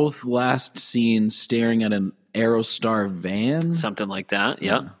were both last seen staring at an Aerostar van? Something like that,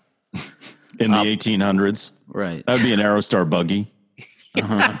 yeah. In the 1800s. Right. That would be an Aerostar buggy.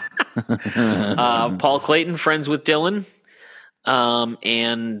 Paul Clayton, friends with Dylan.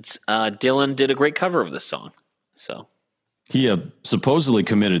 And Dylan did a great cover of this song. So he supposedly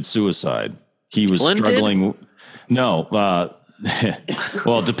committed suicide. He was Dylan struggling. Did? No. Well,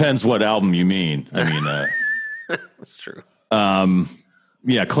 it depends what album you mean. I mean, that's true.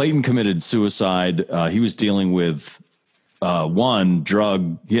 Yeah, Clayton committed suicide. He was dealing with one,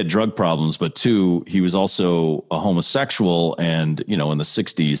 he had drug problems, but two, he was also a homosexual, and in the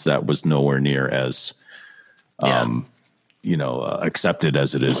 60s that was nowhere near as accepted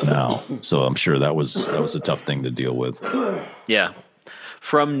as it is now. So I'm sure that was a tough thing to deal with. Yeah.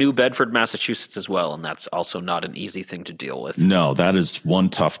 From New Bedford, Massachusetts as well, and that's also not an easy thing to deal with. No, that is one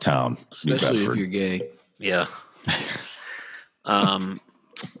tough town. Especially if you're gay. Yeah.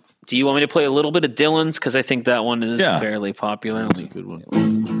 Do you want me to play a little bit of Dylan's? Because I think that one is fairly popular. That's a good one.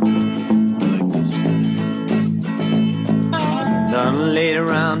 Done laid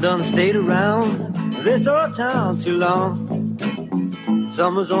around, done stayed around this old town too long.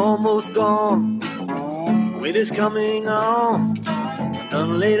 Summer's almost gone, winter's coming on.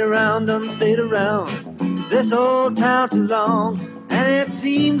 Done laid around, done stayed around this old town too long, and it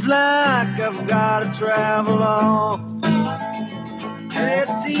seems like I've got to travel on. And it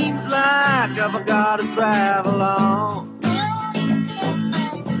seems like I've got to travel on.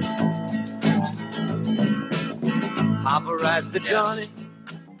 Papa rides the Johnny.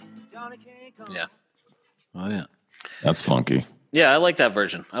 Johnny can't come. Yeah. Oh, yeah. That's funky. Yeah, I like that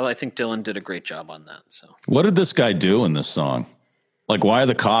version. I think Dylan did a great job on that. So, what did this guy do in this song? Like, why are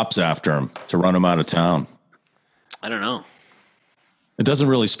the cops after him to run him out of town? I don't know. It doesn't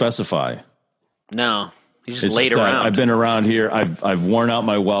really specify. No, he just laid around. I've been around here. I've worn out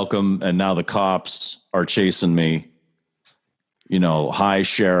my welcome, and now the cops are chasing me. Hi,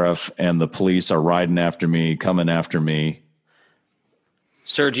 sheriff, and the police are riding after me, coming after me.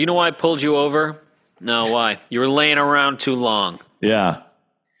 Sir, do you know why I pulled you over? No, why? You were laying around too long. Yeah.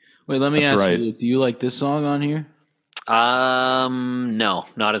 Wait, let me ask you, do you like this song on here? No,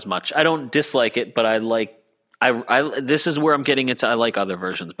 not as much. I don't dislike it, but I this is where I'm getting into. I like other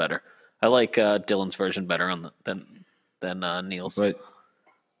versions better. I like Dylan's version better than Neil's. But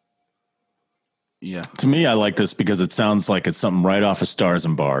yeah, to me, I like this because it sounds like it's something right off of Stars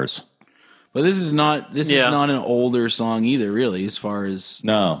and Bars. But this is not an older song either, really, as far as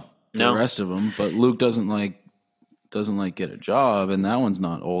the rest of them. But Luke doesn't get a job, and that one's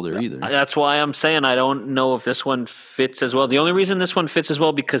not older either. That's why I'm saying I don't know if this one fits as well. The only reason this one fits as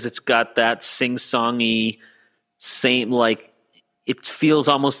well because it's got that sing-songy same, like it feels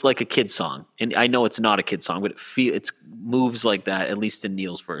almost like a kid song. And I know it's not a kid song, but it moves like that, at least in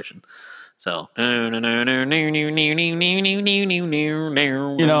Neil's version. So, I'm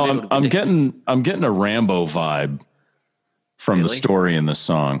getting a Rambo vibe from the story in this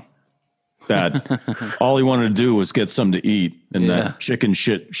song. That all he wanted to do was get something to eat, and that chicken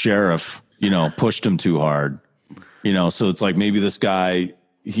shit sheriff, pushed him too hard. So it's like maybe this guy,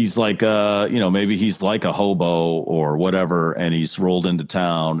 he's like maybe he's like a hobo or whatever, and he's rolled into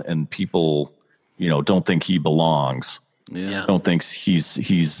town, and people, don't think he belongs. Yeah. Don't think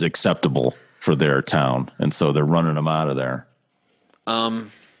he's acceptable for their town, and so they're running him out of there.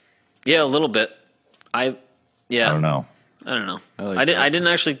 Yeah, a little bit. I don't know. I didn't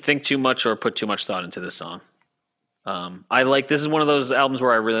actually think too much or put too much thought into this song. This is one of those albums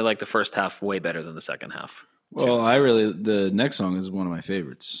where I really like the first half way better than the second half. Well, the next song is one of my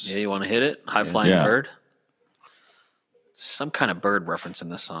favorites. Yeah, you want to hit it? High Flying Bird? Some kind of bird reference in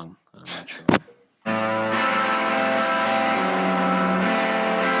this song. I'm not sure.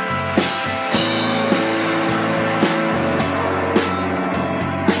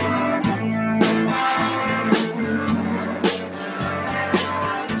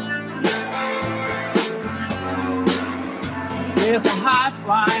 There's a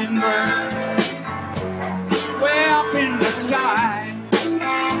high-flying bird way up in the sky,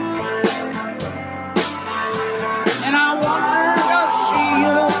 and I wonder does she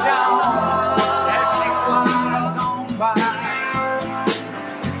look down as she flies on by,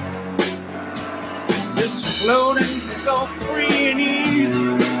 just floating so free and easy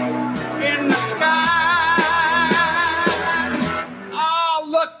in the sky. Oh,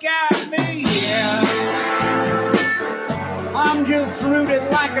 look at me, yeah. I'm just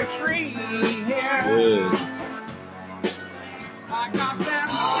rooted like a tree here. Good. I got them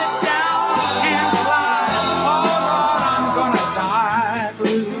sit down and fly. Oh Lord, I'm gonna die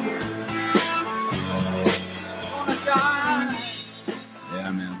blue. Gonna die.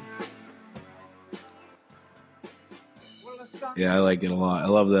 Yeah, man. Yeah, I like it a lot. I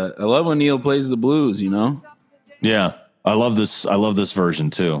love that. I love when Neil plays the blues, Yeah. I love this version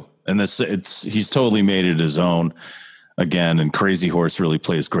too. And he's totally made it his own. Again, and Crazy Horse really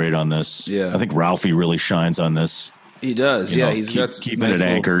plays great on this. Yeah. I think Ralphie really shines on this. He does. He's got keeping nice it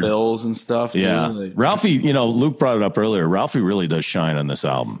anchored, fills and stuff. Yeah, too. Ralphie. Luke brought it up earlier. Ralphie really does shine on this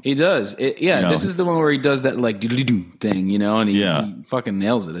album. He does. This is the one where he does that like doodly-doo thing, and he fucking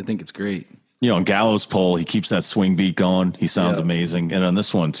nails it. I think it's great. On Gallows Pole, he keeps that swing beat going. He sounds amazing, and on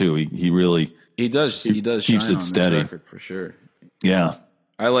this one too, he really does. He does keeps shine it steady on this record for sure. Yeah,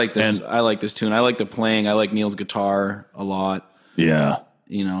 I like this. I like this tune. I like the playing. I like Neil's guitar a lot. Yeah.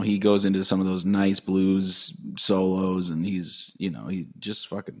 He goes into some of those nice blues solos, and he just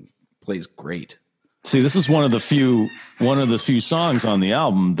fucking plays great. See, this is one of the few songs on the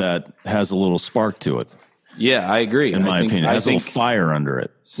album that has a little spark to it. Yeah, I agree. In my opinion, it has a little fire under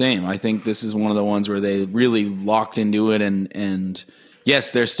it. Same. I think this is one of the ones where they really locked into it, and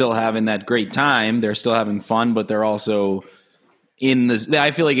yes, they're still having that great time. They're still having fun, but they're also in this.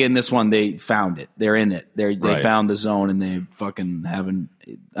 I feel like in this one they found it. They're in it. They found the zone, and they fucking haven't.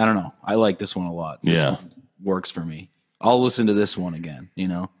 I don't know. I like this one a lot. This one works for me. I'll listen to this one again.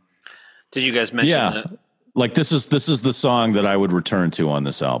 Did you guys mention that? Like this is the song that I would return to on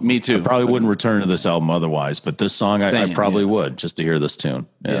this album. Me too. I probably wouldn't return to this album otherwise, but this song I probably would just to hear this tune.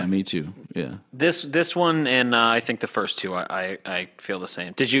 Yeah, me too. Yeah. This one and I think the first two I feel the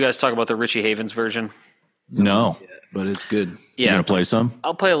same. Did you guys talk about the Richie Havens version? No. But it's good. Yeah. You gonna play some?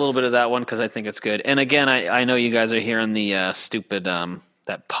 I'll play a little bit of that one because I think it's good. And again, I know you guys are hearing the stupid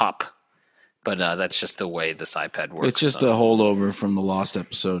that pop, but that's just the way this iPad works. It's just a holdover from the Lost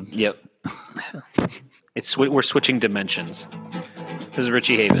episode. Yep. We're switching dimensions. This is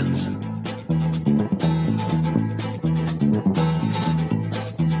Richie Havens.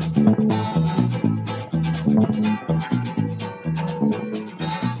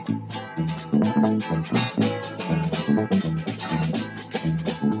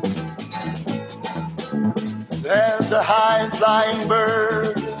 There's a high-flying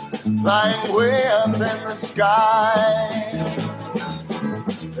bird flying way up in the sky,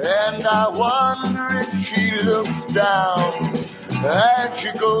 and I wonder if she looks down as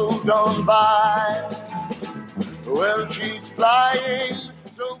she goes on by. Well, she's flying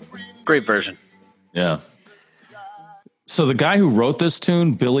so free. Great version. Yeah. So the guy who wrote this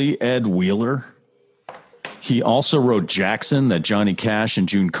tune, Billy Ed Wheeler, he also wrote Jackson that Johnny Cash and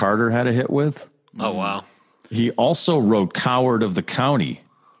June Carter had a hit with. Oh, wow. He also wrote Coward of the County.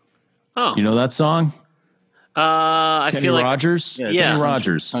 Oh. You know that song? I Kenny feel like Rogers. Yeah. Kenny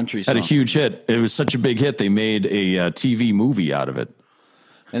Rogers country had a song. huge hit. It was such a big hit. They made a TV movie out of it.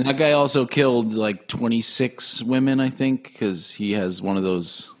 And that guy also killed like 26 women, I think, because he has one of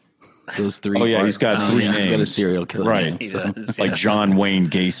those three. Oh yeah, he's got three names. He's got a serial killer, right? name, He so. does, Like John Wayne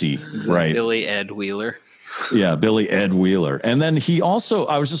Gacy, right? Billy Ed Wheeler. Yeah, Billy Ed Wheeler. And then he also,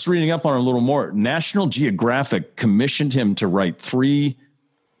 I was just reading up on it a little more. National Geographic commissioned him to write 3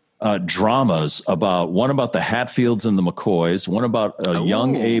 dramas one about the Hatfields and the McCoys, one about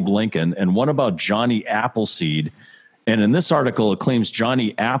young Abe Lincoln, and one about Johnny Appleseed. And in this article, it claims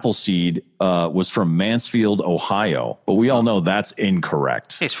Johnny Appleseed was from Mansfield, Ohio. But we all know that's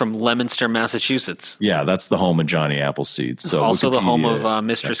incorrect. He's from Leominster, Massachusetts. Yeah, that's the home of Johnny Appleseed. So Also the home Wikipedia- of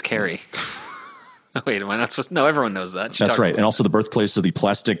Mistress Carey. Wait, am I not supposed to? No, everyone knows that. That's right. And also the birthplace of the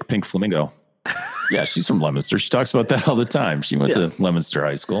plastic pink flamingo. Yeah, she's from Leominster. She talks about that all the time. She went to Leominster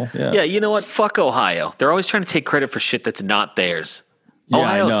High School. Yeah, you know what? Fuck Ohio. They're always trying to take credit for shit that's not theirs. Yeah,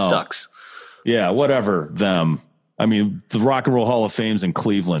 I Ohio know. sucks. Yeah, whatever, them. I mean, the Rock and Roll Hall of Fame's in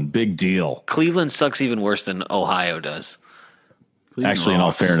Cleveland. Big deal. Cleveland sucks even worse than Ohio does. Cleveland Actually, in all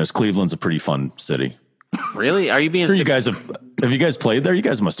rocks. fairness, Cleveland's a pretty fun city. Really? Are you being Sure, you guys have you guys played there? You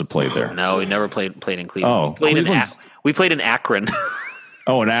guys must have played there. No, we never played in Cleveland. Oh, We played in Akron.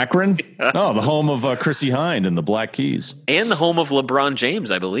 Oh, in Akron? Oh, the home of Chrissy Hind and the Black Keys. And the home of LeBron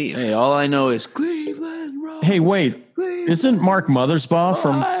James, I believe. Hey, all I know is Cleveland rocks. Hey, wait. Isn't Mark Mothersbaugh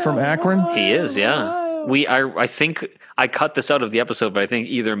from Akron? He is, yeah. I think I cut this out of the episode, but I think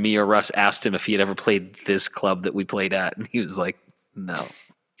either me or Russ asked him if he had ever played this club that we played at, and he was like, no.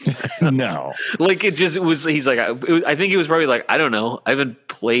 No. Like he's like, I think he was probably like, I don't know. I haven't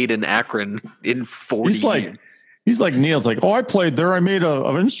played in Akron in 40 years. He's like Neil's like, oh, I played there. I made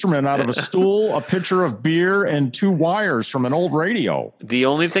an instrument out of a stool, a pitcher of beer, and 2 wires from an old radio. The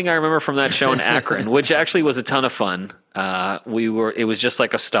only thing I remember from that show in Akron, which actually was a ton of fun, it was just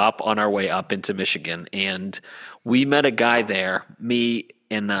like a stop on our way up into Michigan, and we met a guy there, me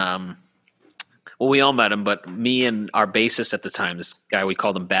and well, we all met him, but me and our bassist at the time, this guy, we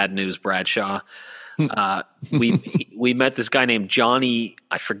called him Bad News Bradshaw. We met this guy named Johnny.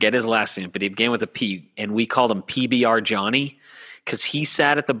 I forget his last name, but he began with a P, and we called him PBR Johnny because he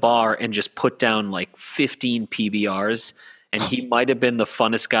sat at the bar and just put down like 15 PBRs, and he might have been the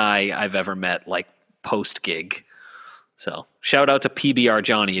funnest guy I've ever met, like post gig. So shout out to PBR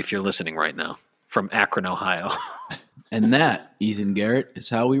Johnny if you're listening right now from Akron, Ohio. And that, Ethan Garrett, is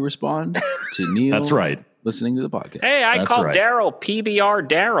how we respond to Neil. That's right. Listening to the podcast. Hey, I called Daryl PBR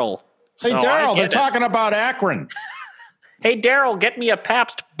Daryl. Hey, So Daryl, I they're get it. talking about Akron. Hey, Daryl, get me a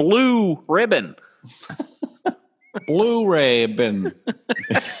Pabst Blue Ribbon. Blue Ribbon.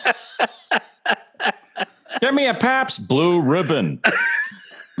 Get me a Pabst Blue Ribbon.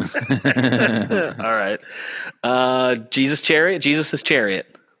 All right. Jesus' Chariot.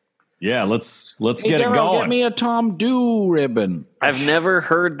 Yeah, let's Hey, get it Daryl, going. get me a Tom Do ribbon. I've never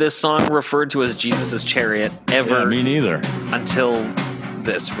heard this song referred to as Jesus' Chariot ever Yeah, me neither. until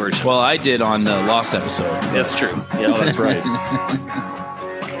this version. Well, I did on the Lost episode. That's true. Yeah, Oh, that's right. Coming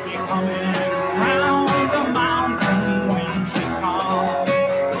around the mountain when she comes.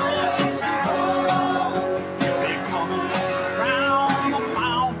 She'll be coming around the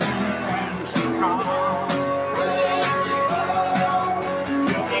mountain when she comes.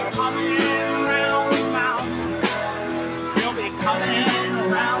 She'll be coming around the mountain. She'll be coming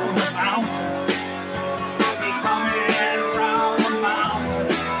around the mountain. She'll be coming around the mountain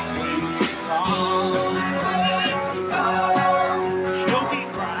when she comes. She'll be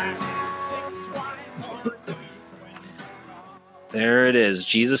driving 6 white horses. There it is.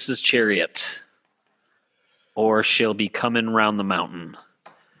 Jesus' Chariot. Or she'll be coming round the mountain.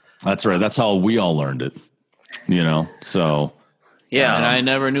 That's right. That's how we all learned it. You know, so Yeah. And I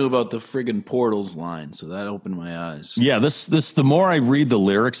never knew about the friggin' portals line, so that opened my eyes. yeah, this the more I read the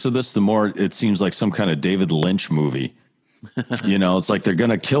lyrics of this, the more it seems like some kind of David Lynch movie. You know, it's like they're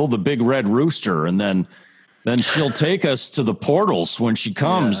gonna kill the big red rooster, and then she'll take us to the portals when she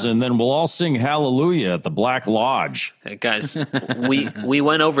comes, and then we'll all sing hallelujah at the Black Lodge. Hey, guys, we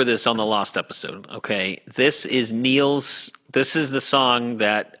went over this on the Lost episode. Okay, this is the song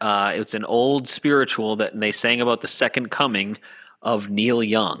that it's an old spiritual that they sang about the second coming of Neil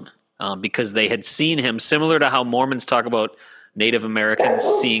Young, because they had seen him, similar to how Mormons talk about Native Americans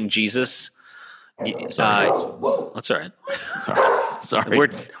seeing Jesus. That's all right. Sorry, We're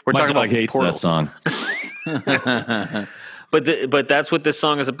My talking dog about hates portals. that song. But that's what this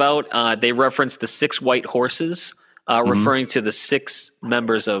song is about. They reference the 6 white horses, referring to the 6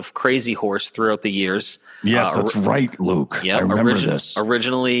 members of Crazy Horse throughout the years. Yes, that's right, Luke. Yeah, I remember this.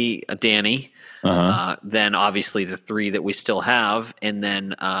 Originally Danny, Then obviously the 3 that we still have, and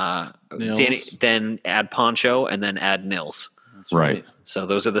then then add Poncho, and then add Nils. Right. So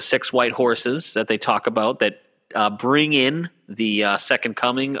those are the 6 white horses that they talk about that bring in the second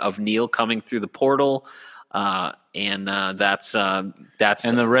coming of Neil coming through the portal, and that's and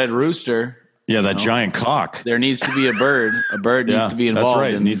the red rooster. Yeah, that giant cock. There needs to be a bird. A bird needs to be involved. That's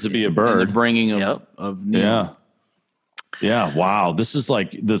right. It needs to be a bird. In the bringing of Neil. Yeah. Yeah, wow. This is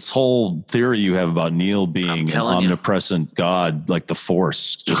like this whole theory you have about Neil being an omnipresent God, like the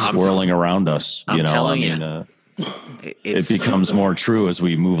force just swirling around us. It becomes more true as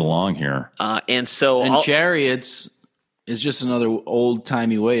we move along here. And chariots is just another old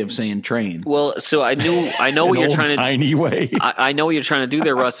timey way of saying train. Well, so I know what you're trying to tiny way. I know what you're trying to do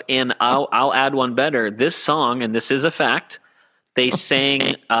there, Russ. And I'll add one better. This song, and this is a fact, they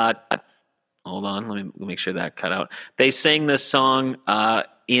sang. Hold on, let me make sure that cut out. They sang this song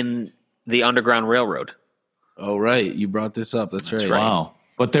in the Underground Railroad. Oh, right. You brought this up. That's right. Wow.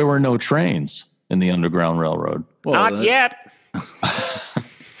 But there were no trains in the Underground Railroad. Well, Not yet.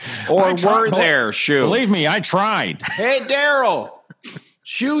 Or were there, Shu? Believe me, I tried. Hey, Daryl.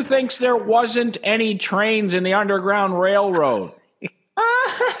 Shu thinks there wasn't any trains in the Underground Railroad.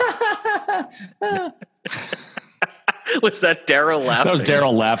 Was that Daryl laughing? That was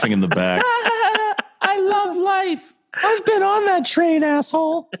Daryl laughing in the back. I love life. I've been on that train,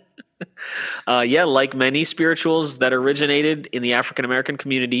 asshole. Like many spirituals that originated in the African American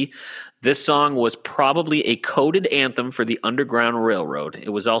community, this song was probably a coded anthem for the Underground Railroad. It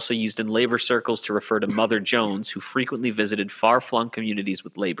was also used in labor circles to refer to Mother Jones, who frequently visited far-flung communities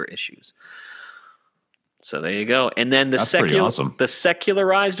with labor issues. So there you go. And then the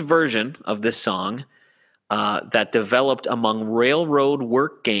secularized version of this song that developed among railroad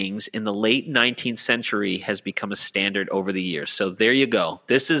work gangs in the late 19th century has become a standard over the years. So there you go.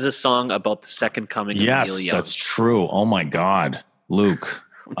 This is a song about the second coming of Neil Young. Yes, that's true. Oh my God, Luke.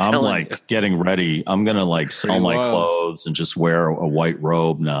 I'm like getting ready. I'm going to like sell my clothes and just wear a white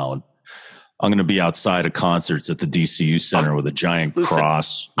robe now. And I'm going to be outside of concerts at the DCU Center with a giant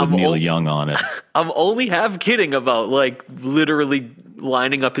cross with Neil Young on it. I'm only half kidding about like literally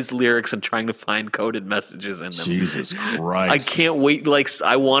lining up his lyrics and trying to find coded messages in them. Jesus Christ. I can't wait. Like,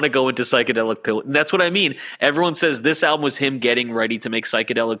 I want to go into Psychedelic Pill. And that's what I mean. Everyone says this album was him getting ready to make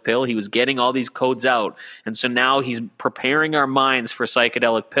Psychedelic Pill. He was getting all these codes out. And so now he's preparing our minds for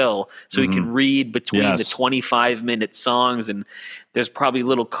Psychedelic Pill so he can read between the 25-minute songs. And there's probably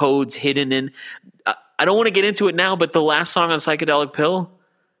little codes hidden in. I don't want to get into it now, but the last song on Psychedelic Pill,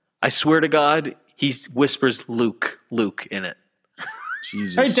 I swear to God, he whispers Luke in it.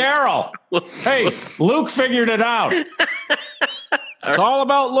 Jesus. Hey, Daryl. Hey, Luke figured it out. It's all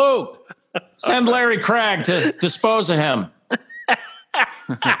about Luke. Send Larry Craig to dispose of him.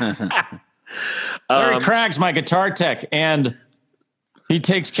 Larry Craig's my guitar tech, and he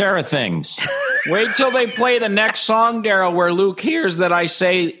takes care of things. Wait till they play the next song, Daryl, where Luke hears that I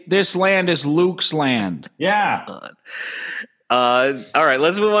say this land is Luke's land. Yeah. All right,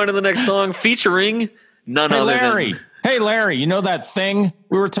 let's move on to the next song featuring none other Larry. than... Hey, Larry, you know that thing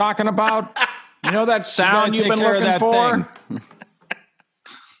we were talking about? You know that sound you've been looking for?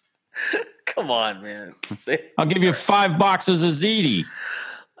 Come on, man. I'll give you 5 boxes of ziti.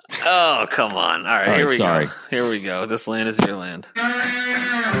 Oh, come on. All right, here we go. Here we go. This land is your land.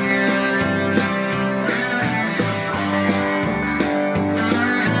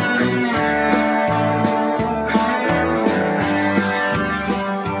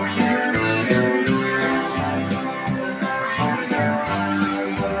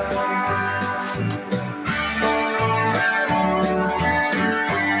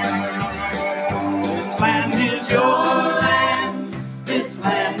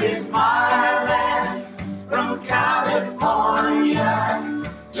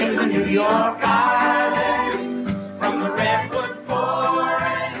 New York Islands, from the Redwood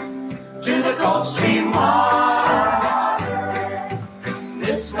Forest to the Gulf Stream waters.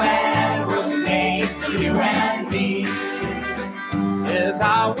 This land was made for you and me. As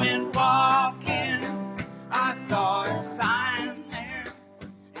I went walking, I saw a sign there,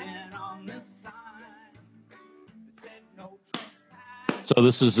 and on the sign it said no trespass. So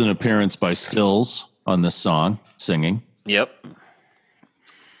this is an appearance by Stills on this song, singing. Yep.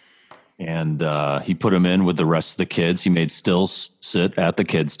 And he put him in with the rest of the kids. He made Stills sit at the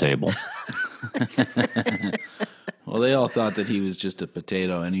kids' table. Well, they all thought that he was just a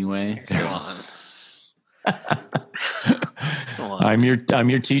potato anyway. So. Come on. I'm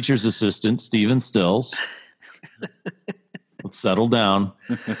your teacher's assistant, Steven Stills. Let's settle down.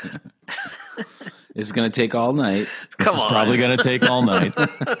 This is going to take all night. Come on. Probably going to take all night.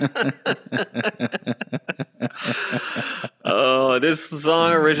 Oh, this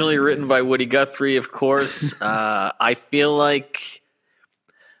song originally written by Woody Guthrie, of course. I feel like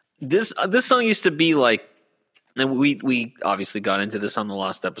this song used to be like, and we obviously got into this on the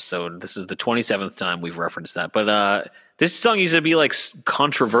last episode. This is the 27th time we've referenced that, but this song used to be like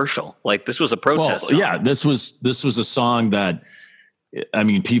controversial. Like this was a protest song. Yeah, this was a song that, I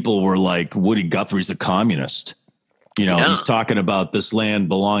mean, people were like, Woody Guthrie's a communist. You know, he's talking about this land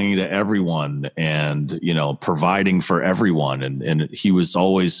belonging to everyone and, you know, providing for everyone. And he was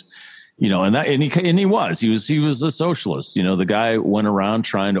always, you know, he was a socialist. You know, the guy went around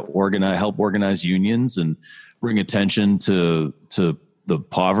trying to help organize unions and bring attention to the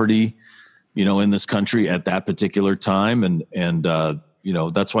poverty, you know, in this country at that particular time. And you know,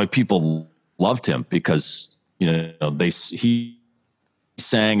 that's why people loved him, because, you know, he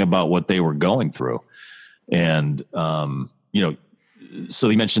sang about what they were going through. And, you know, so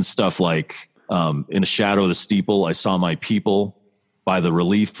he mentioned stuff like, in the shadow of the steeple, I saw my people. By the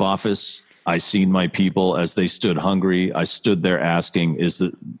relief office, I seen my people as they stood hungry. I stood there asking, is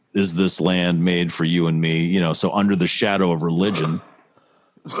this land made for you and me? You know, so under the shadow of religion,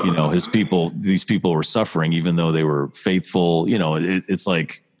 you know, these people were suffering, even though they were faithful. You know, it's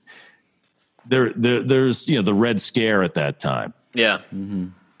like there's, you know, the Red Scare at that time. Yeah. Mm-hmm.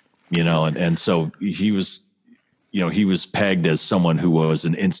 You know, and so he was pegged as someone who was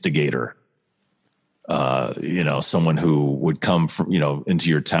an instigator, you know, someone who would come from, you know, into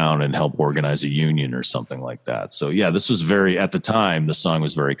your town and help organize a union or something like that. So, yeah, this was at the time, the song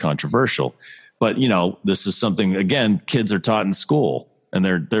was very controversial. But, you know, this is something, again, kids are taught in school, and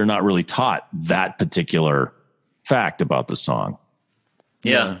they're not really taught that particular fact about the song.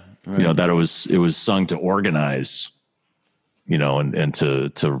 Yeah. Right. You know, that it was sung to organize, you know, and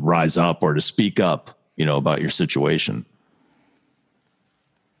to rise up or to speak up, you know, about your situation.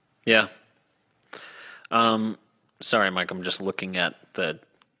 Yeah. Sorry, Mike, I'm just looking at the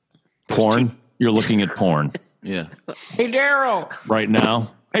Porn? You're looking at porn. Yeah. Hey, Daryl. Right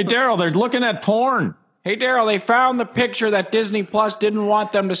now. Hey, Daryl, they're looking at porn. Hey, Daryl, they found the picture that Disney Plus didn't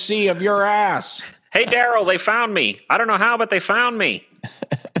want them to see of your ass. Hey, Daryl, they found me. I don't know how, but they found me.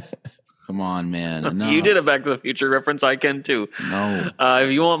 Come on, man. Enough. You did a Back to the Future reference. I can too. No.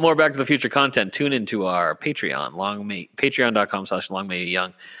 If you want more Back to the Future content, tune into our Patreon,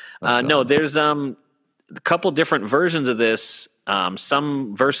 patreon.com/longmayyoung. No, there's a couple different versions of this.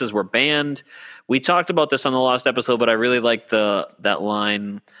 Some verses were banned. We talked about this on the last episode, but I really liked that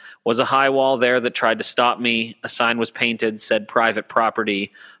line. Was a high wall there that tried to stop me. A sign was painted, said private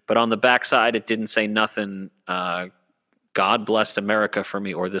property, but on the backside it didn't say nothing. God blessed America for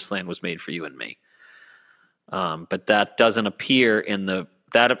me, or this land was made for you and me. But that doesn't appear in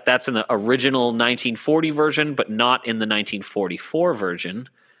that's in the original 1940 version, but not in the 1944 version.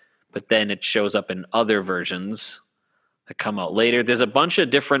 But then it shows up in other versions that come out later. There's a bunch of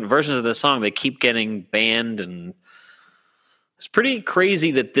different versions of the song. They keep getting banned, and it's pretty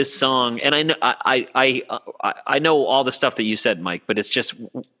crazy that this song. And I know all the stuff that you said, Mike, but it's just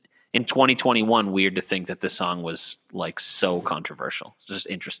in 2021 weird to think that this song was like so controversial. It's just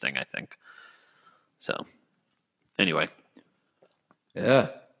interesting, I think. So, anyway, Yeah.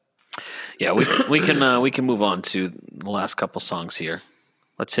 we can move on to the last couple songs here.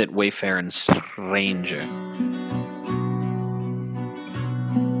 Let's hit Wayfaring Stranger.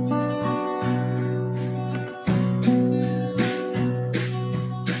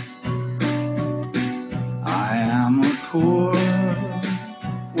 I am a poor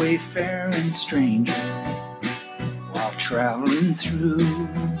wayfaring stranger while traveling through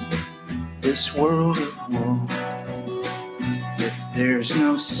this world of woe. If there's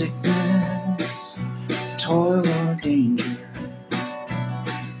no sickness, toil, or danger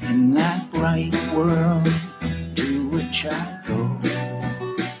in that bright world to which I go,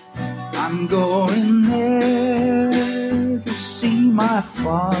 I'm going there to see my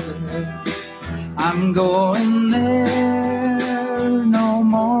Father. I'm going there, no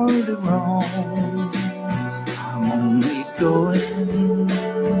more to roam. I'm only going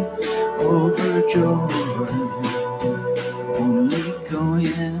over Jordan, only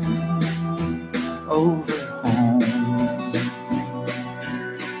going over home.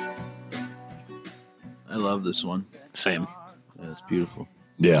 I love this one. Same. Yeah, it's beautiful.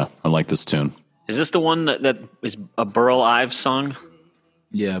 Yeah, I like this tune. Is this the one that is a Burl Ives song?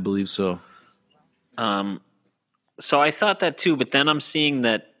 Yeah, I believe so. So I thought that too, but then I'm seeing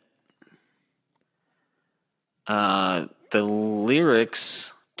that the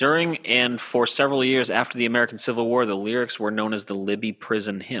lyrics during and for several years after the American Civil War, the lyrics were known as the Libby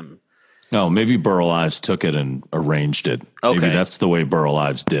Prison Hymn. Oh, maybe Burl Ives took it and arranged it. Okay. Maybe that's the way Burl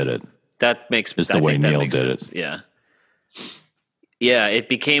Ives did it. That makes Is the way Neil did sense. It. Yeah, it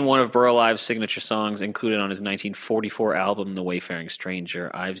became one of Burl Ives' signature songs, included on his 1944 album, The Wayfaring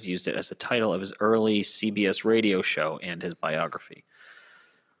Stranger. Ives used it as the title of his early CBS radio show and his biography.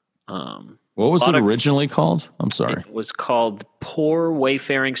 What was it originally called? I'm sorry. It was called Poor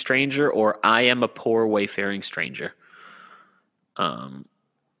Wayfaring Stranger, or I Am a Poor Wayfaring Stranger.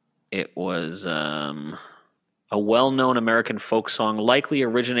 It was a well-known American folk song, likely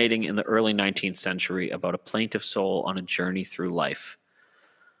originating in the early 19th century, about a plaintive soul on a journey through life.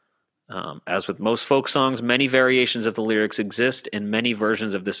 As with most folk songs, many variations of the lyrics exist, and many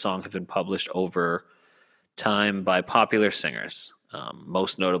versions of this song have been published over time by popular singers,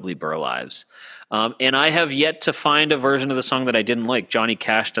 most notably Burl Ives. And I have yet to find a version of the song that I didn't like. Johnny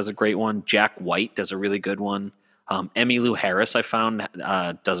Cash does a great one. Jack White does a really good one. Emmylou Harris, I found,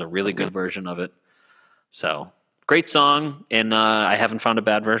 does a really good version of it. So, great song, and I haven't found a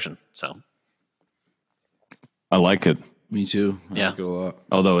bad version. So, I like it. Me too. I like it a lot.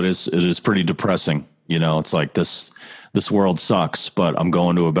 Although it is pretty depressing. You know, it's like this world sucks, but I'm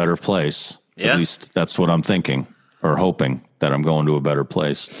going to a better place. Yeah. At least that's what I'm thinking or hoping, that I'm going to a better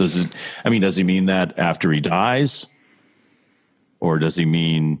place. Does he mean that after he dies? Or does he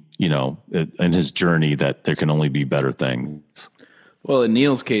mean, in his journey that there can only be better things? Well, in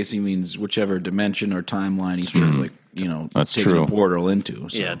Neil's case, he means whichever dimension or timeline he feels like, that's taking true. a portal into.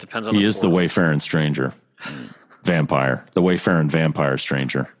 So. Yeah, it depends on He the is the Wayfaring Stranger. Vampire. The Wayfaring Vampire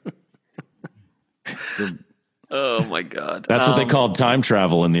Stranger. Oh, my God. That's what they called time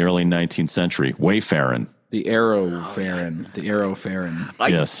travel in the early 19th century. Wayfaring. The Arrowfaring. The Arrowfaring.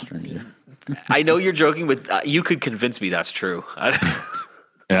 Yes. I know you're joking, but you could convince me that's true.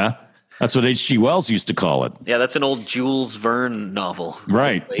 Yeah. That's what H.G. Wells used to call it. Yeah, that's an old Jules Verne novel.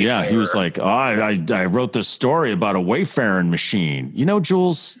 Right. Yeah. He was like, I wrote this story about a Wayfaring machine.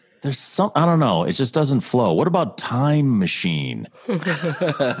 Jules, there's I don't know. It just doesn't flow. What about Time Machine?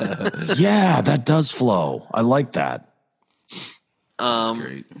 Yeah, that does flow. I like that. That's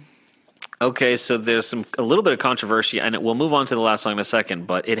great. Okay, so there's a little bit of controversy, and we'll move on to the last song in a second,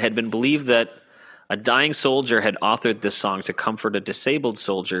 but it had been believed that a dying soldier had authored this song to comfort a disabled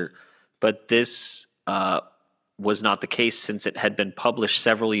soldier, but this was not the case since it had been published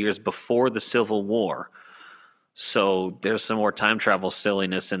several years before the Civil War. So there's some more time travel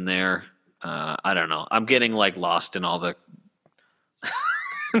silliness in there. I don't know. I'm getting lost in all the...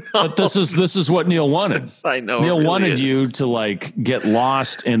 But this is what Neil wanted. I know. Neil really wanted is. you to get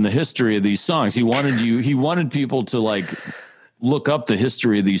lost in the history of these songs. He wanted people to look up the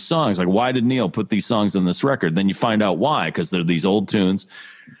history of these songs. Like, why did Neil put these songs in this record? Then you find out why, because they're these old tunes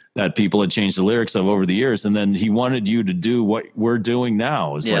that people had changed the lyrics of over the years. And then he wanted you to do what we're doing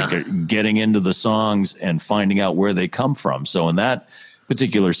now, is getting into the songs and finding out where they come from. So in that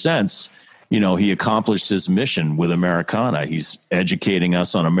particular sense, he accomplished his mission with Americana. He's educating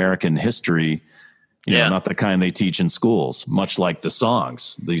us on American history, not the kind they teach in schools, much like the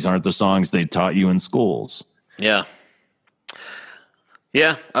songs. These aren't the songs they taught you in schools. Yeah.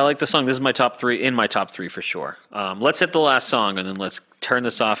 Yeah, I like the song. This is my top three for sure. Let's hit the last song, and then let's turn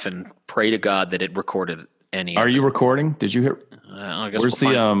this off and pray to God that it recorded any. Are you recording? Did you hear? I guess where's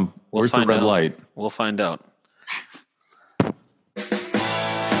the red light? We'll find out.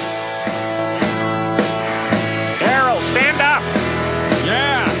 Stand up.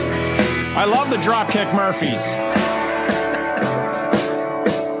 Yeah. I love the Dropkick Murphys.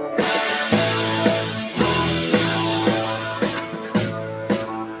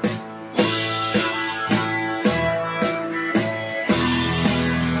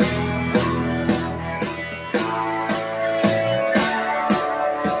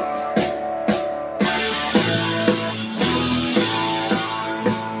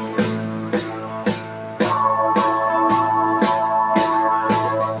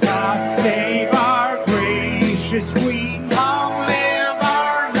 Queen, long live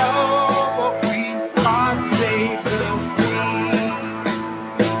our noble queen. God save the queen.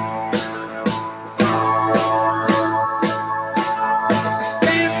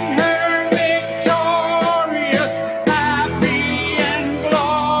 Send her victorious, happy and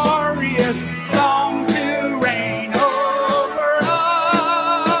glorious, long to reign over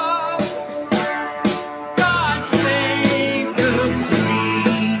us. God save the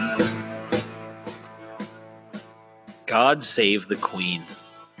queen. God Save the Queen.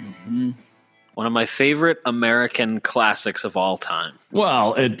 Mm-hmm. One of my favorite American classics of all time.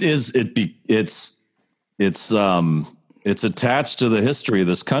 Well, it's attached to the history of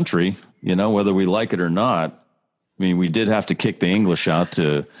this country, whether we like it or not. I mean, we did have to kick the English out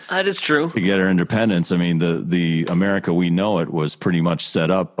to That is true. to get our independence. I mean, the America we know it was pretty much set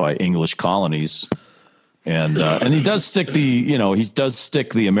up by English colonies, and he does stick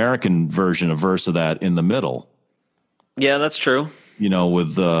the American version, a verse of that in the middle. Yeah, that's true.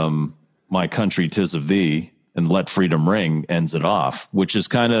 With "My Country 'Tis of Thee" and "Let Freedom Ring" ends it off, which is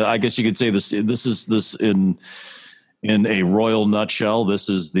kind of, I guess you could say this is in a royal nutshell. This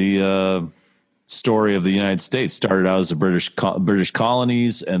is the story of the United States. Started out as a British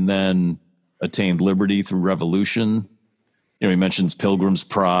colonies and then attained liberty through revolution. He mentions Pilgrim's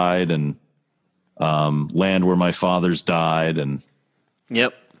Pride and land where my fathers died. And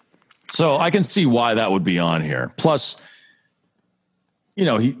yep. So I can see why that would be on here. Plus,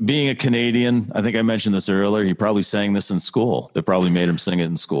 he being a Canadian, I think I mentioned this earlier, he probably sang this in school. They probably made him sing it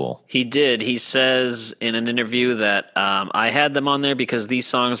in school. He did. He says in an interview that I had them on there because these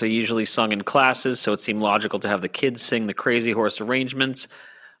songs are usually sung in classes, so it seemed logical to have the kids sing the Crazy Horse arrangements.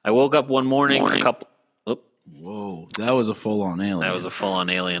 I woke up one morning, Whoa, that was a full-on alien. That was a full-on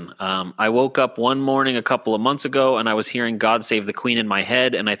alien. I woke up one morning a couple of months ago, and I was hearing God Save the Queen in my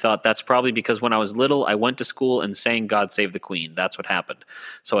head, and I thought that's probably because when I was little, I went to school and sang God Save the Queen. That's what happened.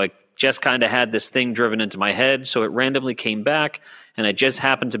 So I just kind of had this thing driven into my head, so it randomly came back, and I just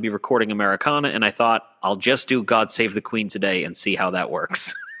happened to be recording Americana, and I thought, I'll just do God Save the Queen today and see how that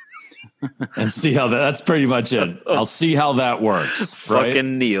works. And see how that's pretty much it. I'll see how that works. Right?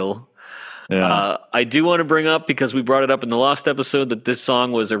 Fucking Neil. Yeah. I do want to bring up, because we brought it up in the last episode, that this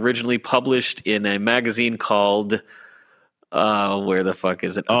song was originally published in a magazine called, where the fuck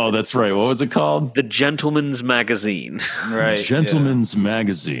is it? Oh, that's right. What was it called? The Gentleman's Magazine. Right. Gentleman's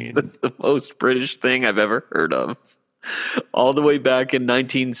Magazine. The most British thing I've ever heard of. All the way back in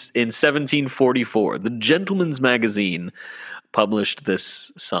 1744, the Gentleman's Magazine published this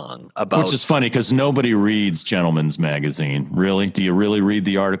song about, which is funny because nobody reads Gentleman's Magazine. Really? Do you really read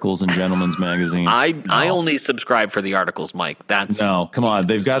the articles in Gentleman's Magazine? I only subscribe for the articles, Mike. No, come on.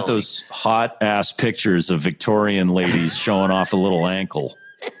 They've got those hot ass pictures of Victorian ladies showing off a little ankle.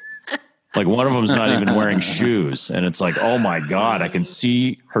 Like one of them's not even wearing shoes, and it's like, oh my God, I can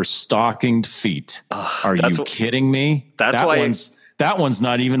see her stockinged feet. Are you kidding me? That one's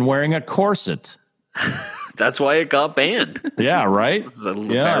not even wearing a corset. That's why it got banned. Yeah, right? This is I'm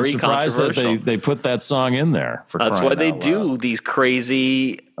surprised controversial. that they put that song in there. That's why they do these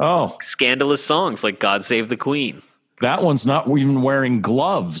crazy, scandalous songs like God Save the Queen. That one's not even wearing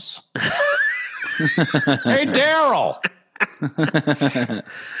gloves. Hey, Daryl.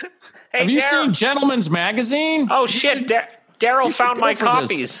 Have you seen Gentleman's Magazine? Oh, shit. Daryl found my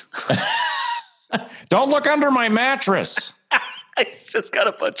copies. Don't look under my mattress. He's just got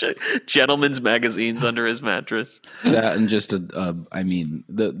a bunch of Gentleman's magazines under his mattress. That and just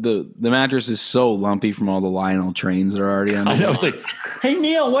the mattress is so lumpy from all the Lionel trains that are already on. I know. It's like, hey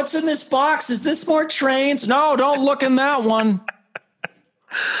Neil, what's in this box? Is this more trains? No, don't look in that one.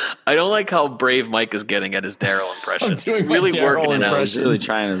 I don't like how brave Mike is getting at his Daryl impression. I'm doing my really Daryl working it out. He's really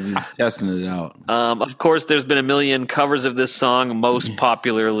he's testing it out. Of course, there's been a million covers of this song, most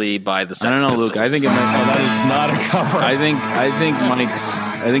popularly by the Sex I don't know, Pistols. Luke. I think it might. That is not a cover. I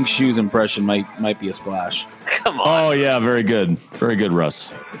think Shu's impression might be a splash. Come on. Oh yeah, very good,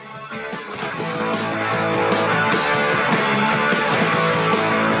 Russ.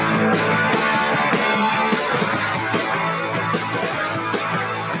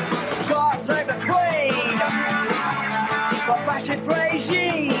 Save the Queen, the fascist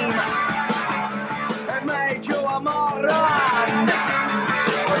regime, it made you a moron,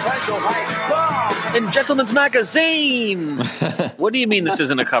 potential hate bomb. In Gentleman's Magazine. What do you mean this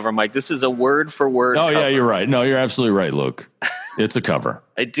isn't a cover, Mike? This is a word for word Oh cover. yeah, you're right. No, you're absolutely right, Luke. It's a cover.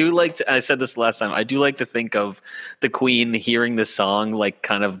 I do like to, I said this last time, I do like to think of the Queen hearing this song like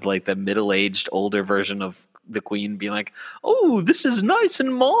kind of like the middle-aged older version of the Queen being like, oh, this is nice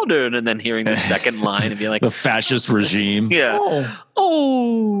and modern, and then hearing the second line and being like, The fascist regime. yeah,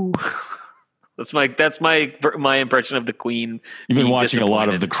 oh. That's my impression of the Queen. You've been being watching a lot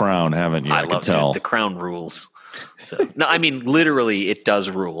of The disappointed. Crown, haven't you? I can love tell. it. The Crown rules. So, no, I mean literally, it does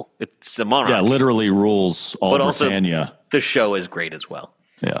rule. It's a monarchy. Yeah, literally rules all But also- Britannia. The show is great as well.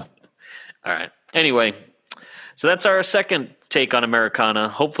 Yeah. All right. Anyway, so that's our second take on Americana.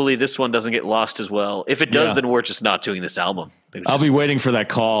 Hopefully this one doesn't get lost as well. If it does, Yeah. then we're just not doing this album. I'll be waiting for that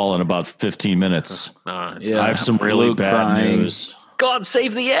call in about 15 minutes. I Yeah. I have some really Luke bad crying. news. God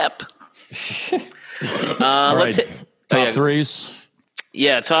save the app. All Let's right. hit Top threes.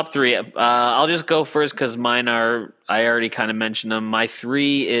 Yeah, top three. I'll just go first because mine are. I already kind of mentioned them. My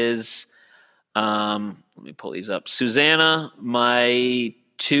three is. Let me pull these up. Susanna. My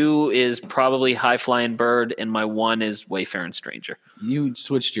 2 is probably High Flying Bird, and my 1 is Wayfaring Stranger. You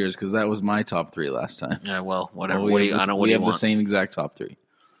switched yours because that was my top 3 last time. Yeah, well, whatever. We have want? the same exact top 3.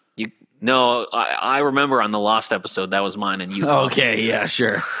 No, I remember on the Lost episode that was mine, and you. Okay, yeah,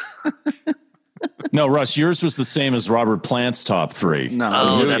 sure. No, Russ, yours was the same as Robert Plant's top 3.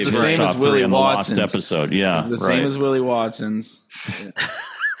 No, that's it's the right. same as Willie Watson's. Lost episode. Yeah, it's the same as Willie Watson's.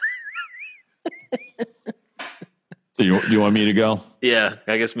 So you want me to go? Yeah,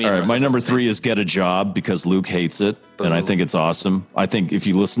 I guess me. All and right, Russ my are number the same. 3 is Get a Job because Luke hates it, and I think it's awesome. I think if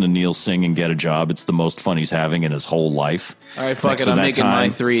you listen to Neil sing and Get a Job, it's the most fun he's having in his whole life. All right, fuck Next it. to I'm that making my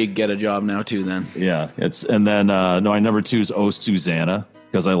time- 3 Get a Job now too. Then Yeah, and then my number 2 is Oh Susanna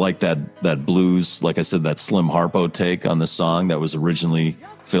because I like that blues, like I said, that Slim Harpo take on the song that was originally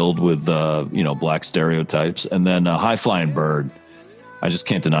filled with black stereotypes, and then High Flying Bird. I just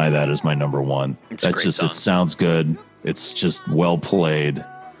can't deny that as my number 1. It's a great song. It sounds good. It's just well played.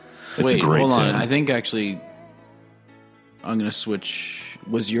 It's wait, a great hold on. tune. I think actually, I'm gonna switch.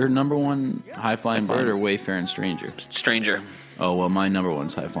 Was your number 1 High Flying Bird or Wayfaring Stranger? Stranger. Oh well, my number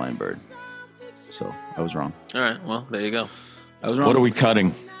 1's High Flying Bird. So I was wrong. All right, well, there you go. I was wrong. What are we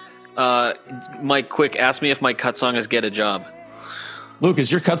cutting? Mike, quick, ask me if my cut song is Get a Job. Luke,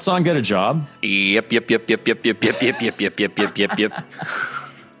 is your cut song Get a Job? Yep.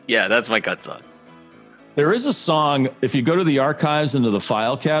 Yeah, that's my cut song. There is a song, if you go to the archives into the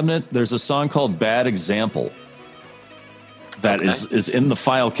file cabinet, there's a song called Bad Example that is in the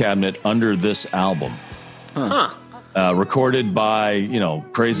file cabinet under this album. Recorded by,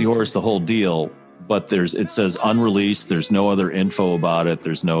 Crazy Horse, the whole deal, but it says unreleased. There's no other info about it.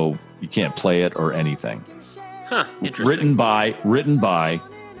 You can't play it or anything. Huh, interesting. Written by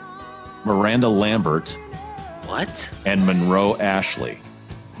Miranda Lambert. What? And Monroe Ashley.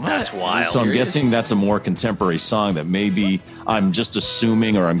 That's wild. So I'm guessing that's a more contemporary song that maybe I'm just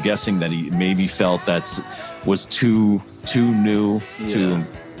assuming, or I'm guessing that he maybe felt was too new to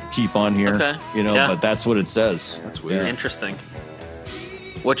keep on here. Okay. But that's what it says. That's weird. Interesting.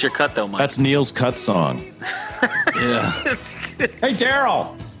 What's your cut though, Mike? That's Neil's cut song. Yeah. Hey,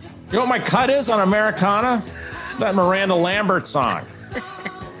 Daryl, you know what my cut is on Americana? That Miranda Lambert song.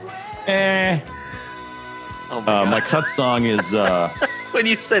 Oh my God. My cut song is... When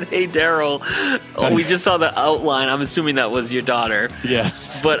you said, hey, Daryl, we just saw the outline. I'm assuming that was your daughter. Yes.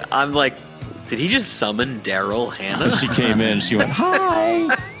 But I'm like, did he just summon Daryl Hannah? She came in. She went,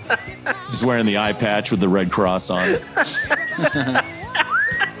 hi. She's wearing the eye patch with the Red Cross on it.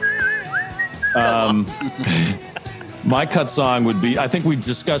 My cut song would be, I think we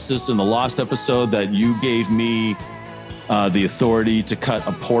discussed this in the Lost episode, that you gave me the authority to cut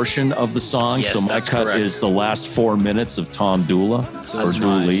a portion of the song. Yes, so my that's cut correct. is the last 4 minutes of Tom Dula, or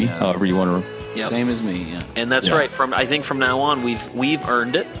Dooley, however you want to. Yep. Same as me. Yeah. And that's right. I think from now on, we've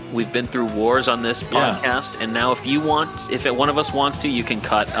earned it. We've been through wars on this podcast, and now if one of us wants to, you can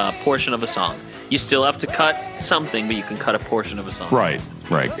cut a portion of a song. You still have to cut something, but you can cut a portion of a song. Right.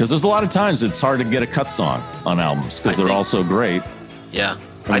 Because there's a lot of times it's hard to get a cut song on albums because they're all so great. Yeah.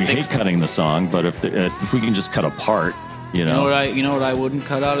 I hate cutting the song, but if we can just cut a part, You know what I wouldn't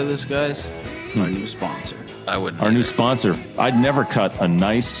cut out of this, guys? Our new sponsor. I wouldn't. Our new sponsor. I'd never cut a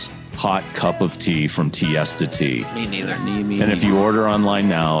nice hot cup of tea from TS to Tea. Me neither. And if you order online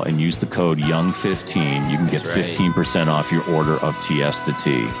now and use the code YOUNG15, you can get 15% off your order of TS to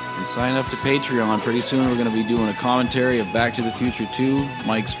Tea. And sign up to Patreon. Pretty soon we're going to be doing a commentary of Back to the Future 2,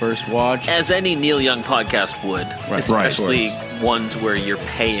 Mike's first watch. As any Neil Young podcast would. Right. Especially ones where you're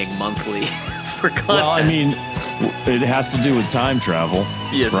paying monthly for content. Well, I mean, it has to do with time travel.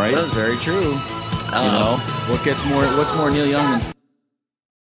 Yes, right? That's very true. What's more Neil Young than...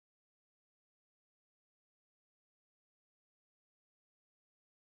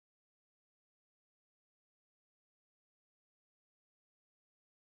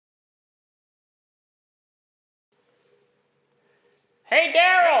 Hey,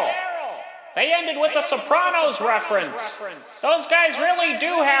 Daryl! They ended with a Sopranos reference. Those guys really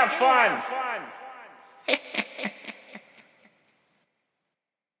do have fun.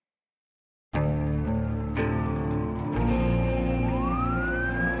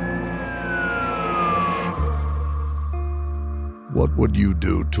 What would you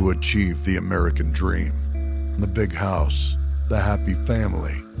do to achieve the American dream? The big house, the happy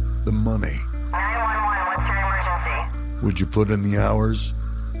family, the money. 911, what's your emergency? Would you put in the hours?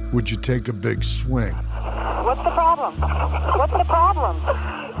 Would you take a big swing? What's the problem? What's the problem?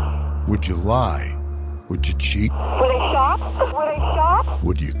 Would you lie? Would you cheat? Would they shop? Would they shop?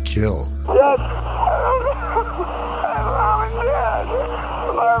 Would you kill? Yes. My mom and dad.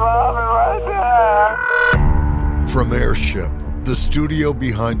 My mom and my dad. From Airship, the studio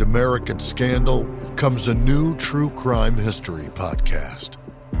behind American Scandal, comes a new true crime history podcast.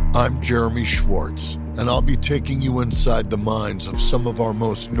 I'm Jeremy Schwartz, and I'll be taking you inside the minds of some of our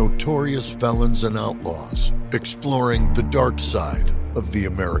most notorious felons and outlaws, exploring the dark side of the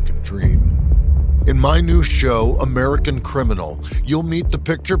American dream. In my new show, American Criminal, you'll meet the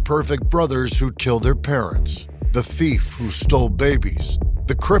picture-perfect brothers who killed their parents, the thief who stole babies,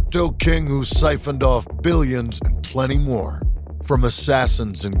 the crypto king who siphoned off billions, and plenty more. From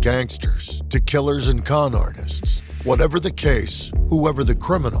assassins and gangsters to killers and con artists. Whatever the case, whoever the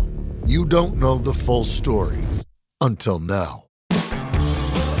criminal, you don't know the full story. Until now.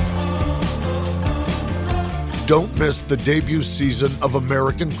 Don't miss the debut season of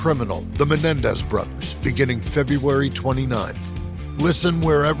American Criminal, The Menendez Brothers, beginning February 29th. Listen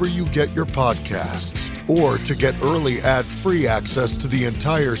wherever you get your podcasts, or to get early ad-free access to the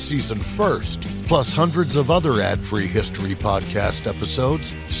entire season first, plus hundreds of other ad-free history podcast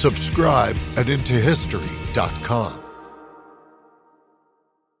episodes, subscribe at IntoHistory.com.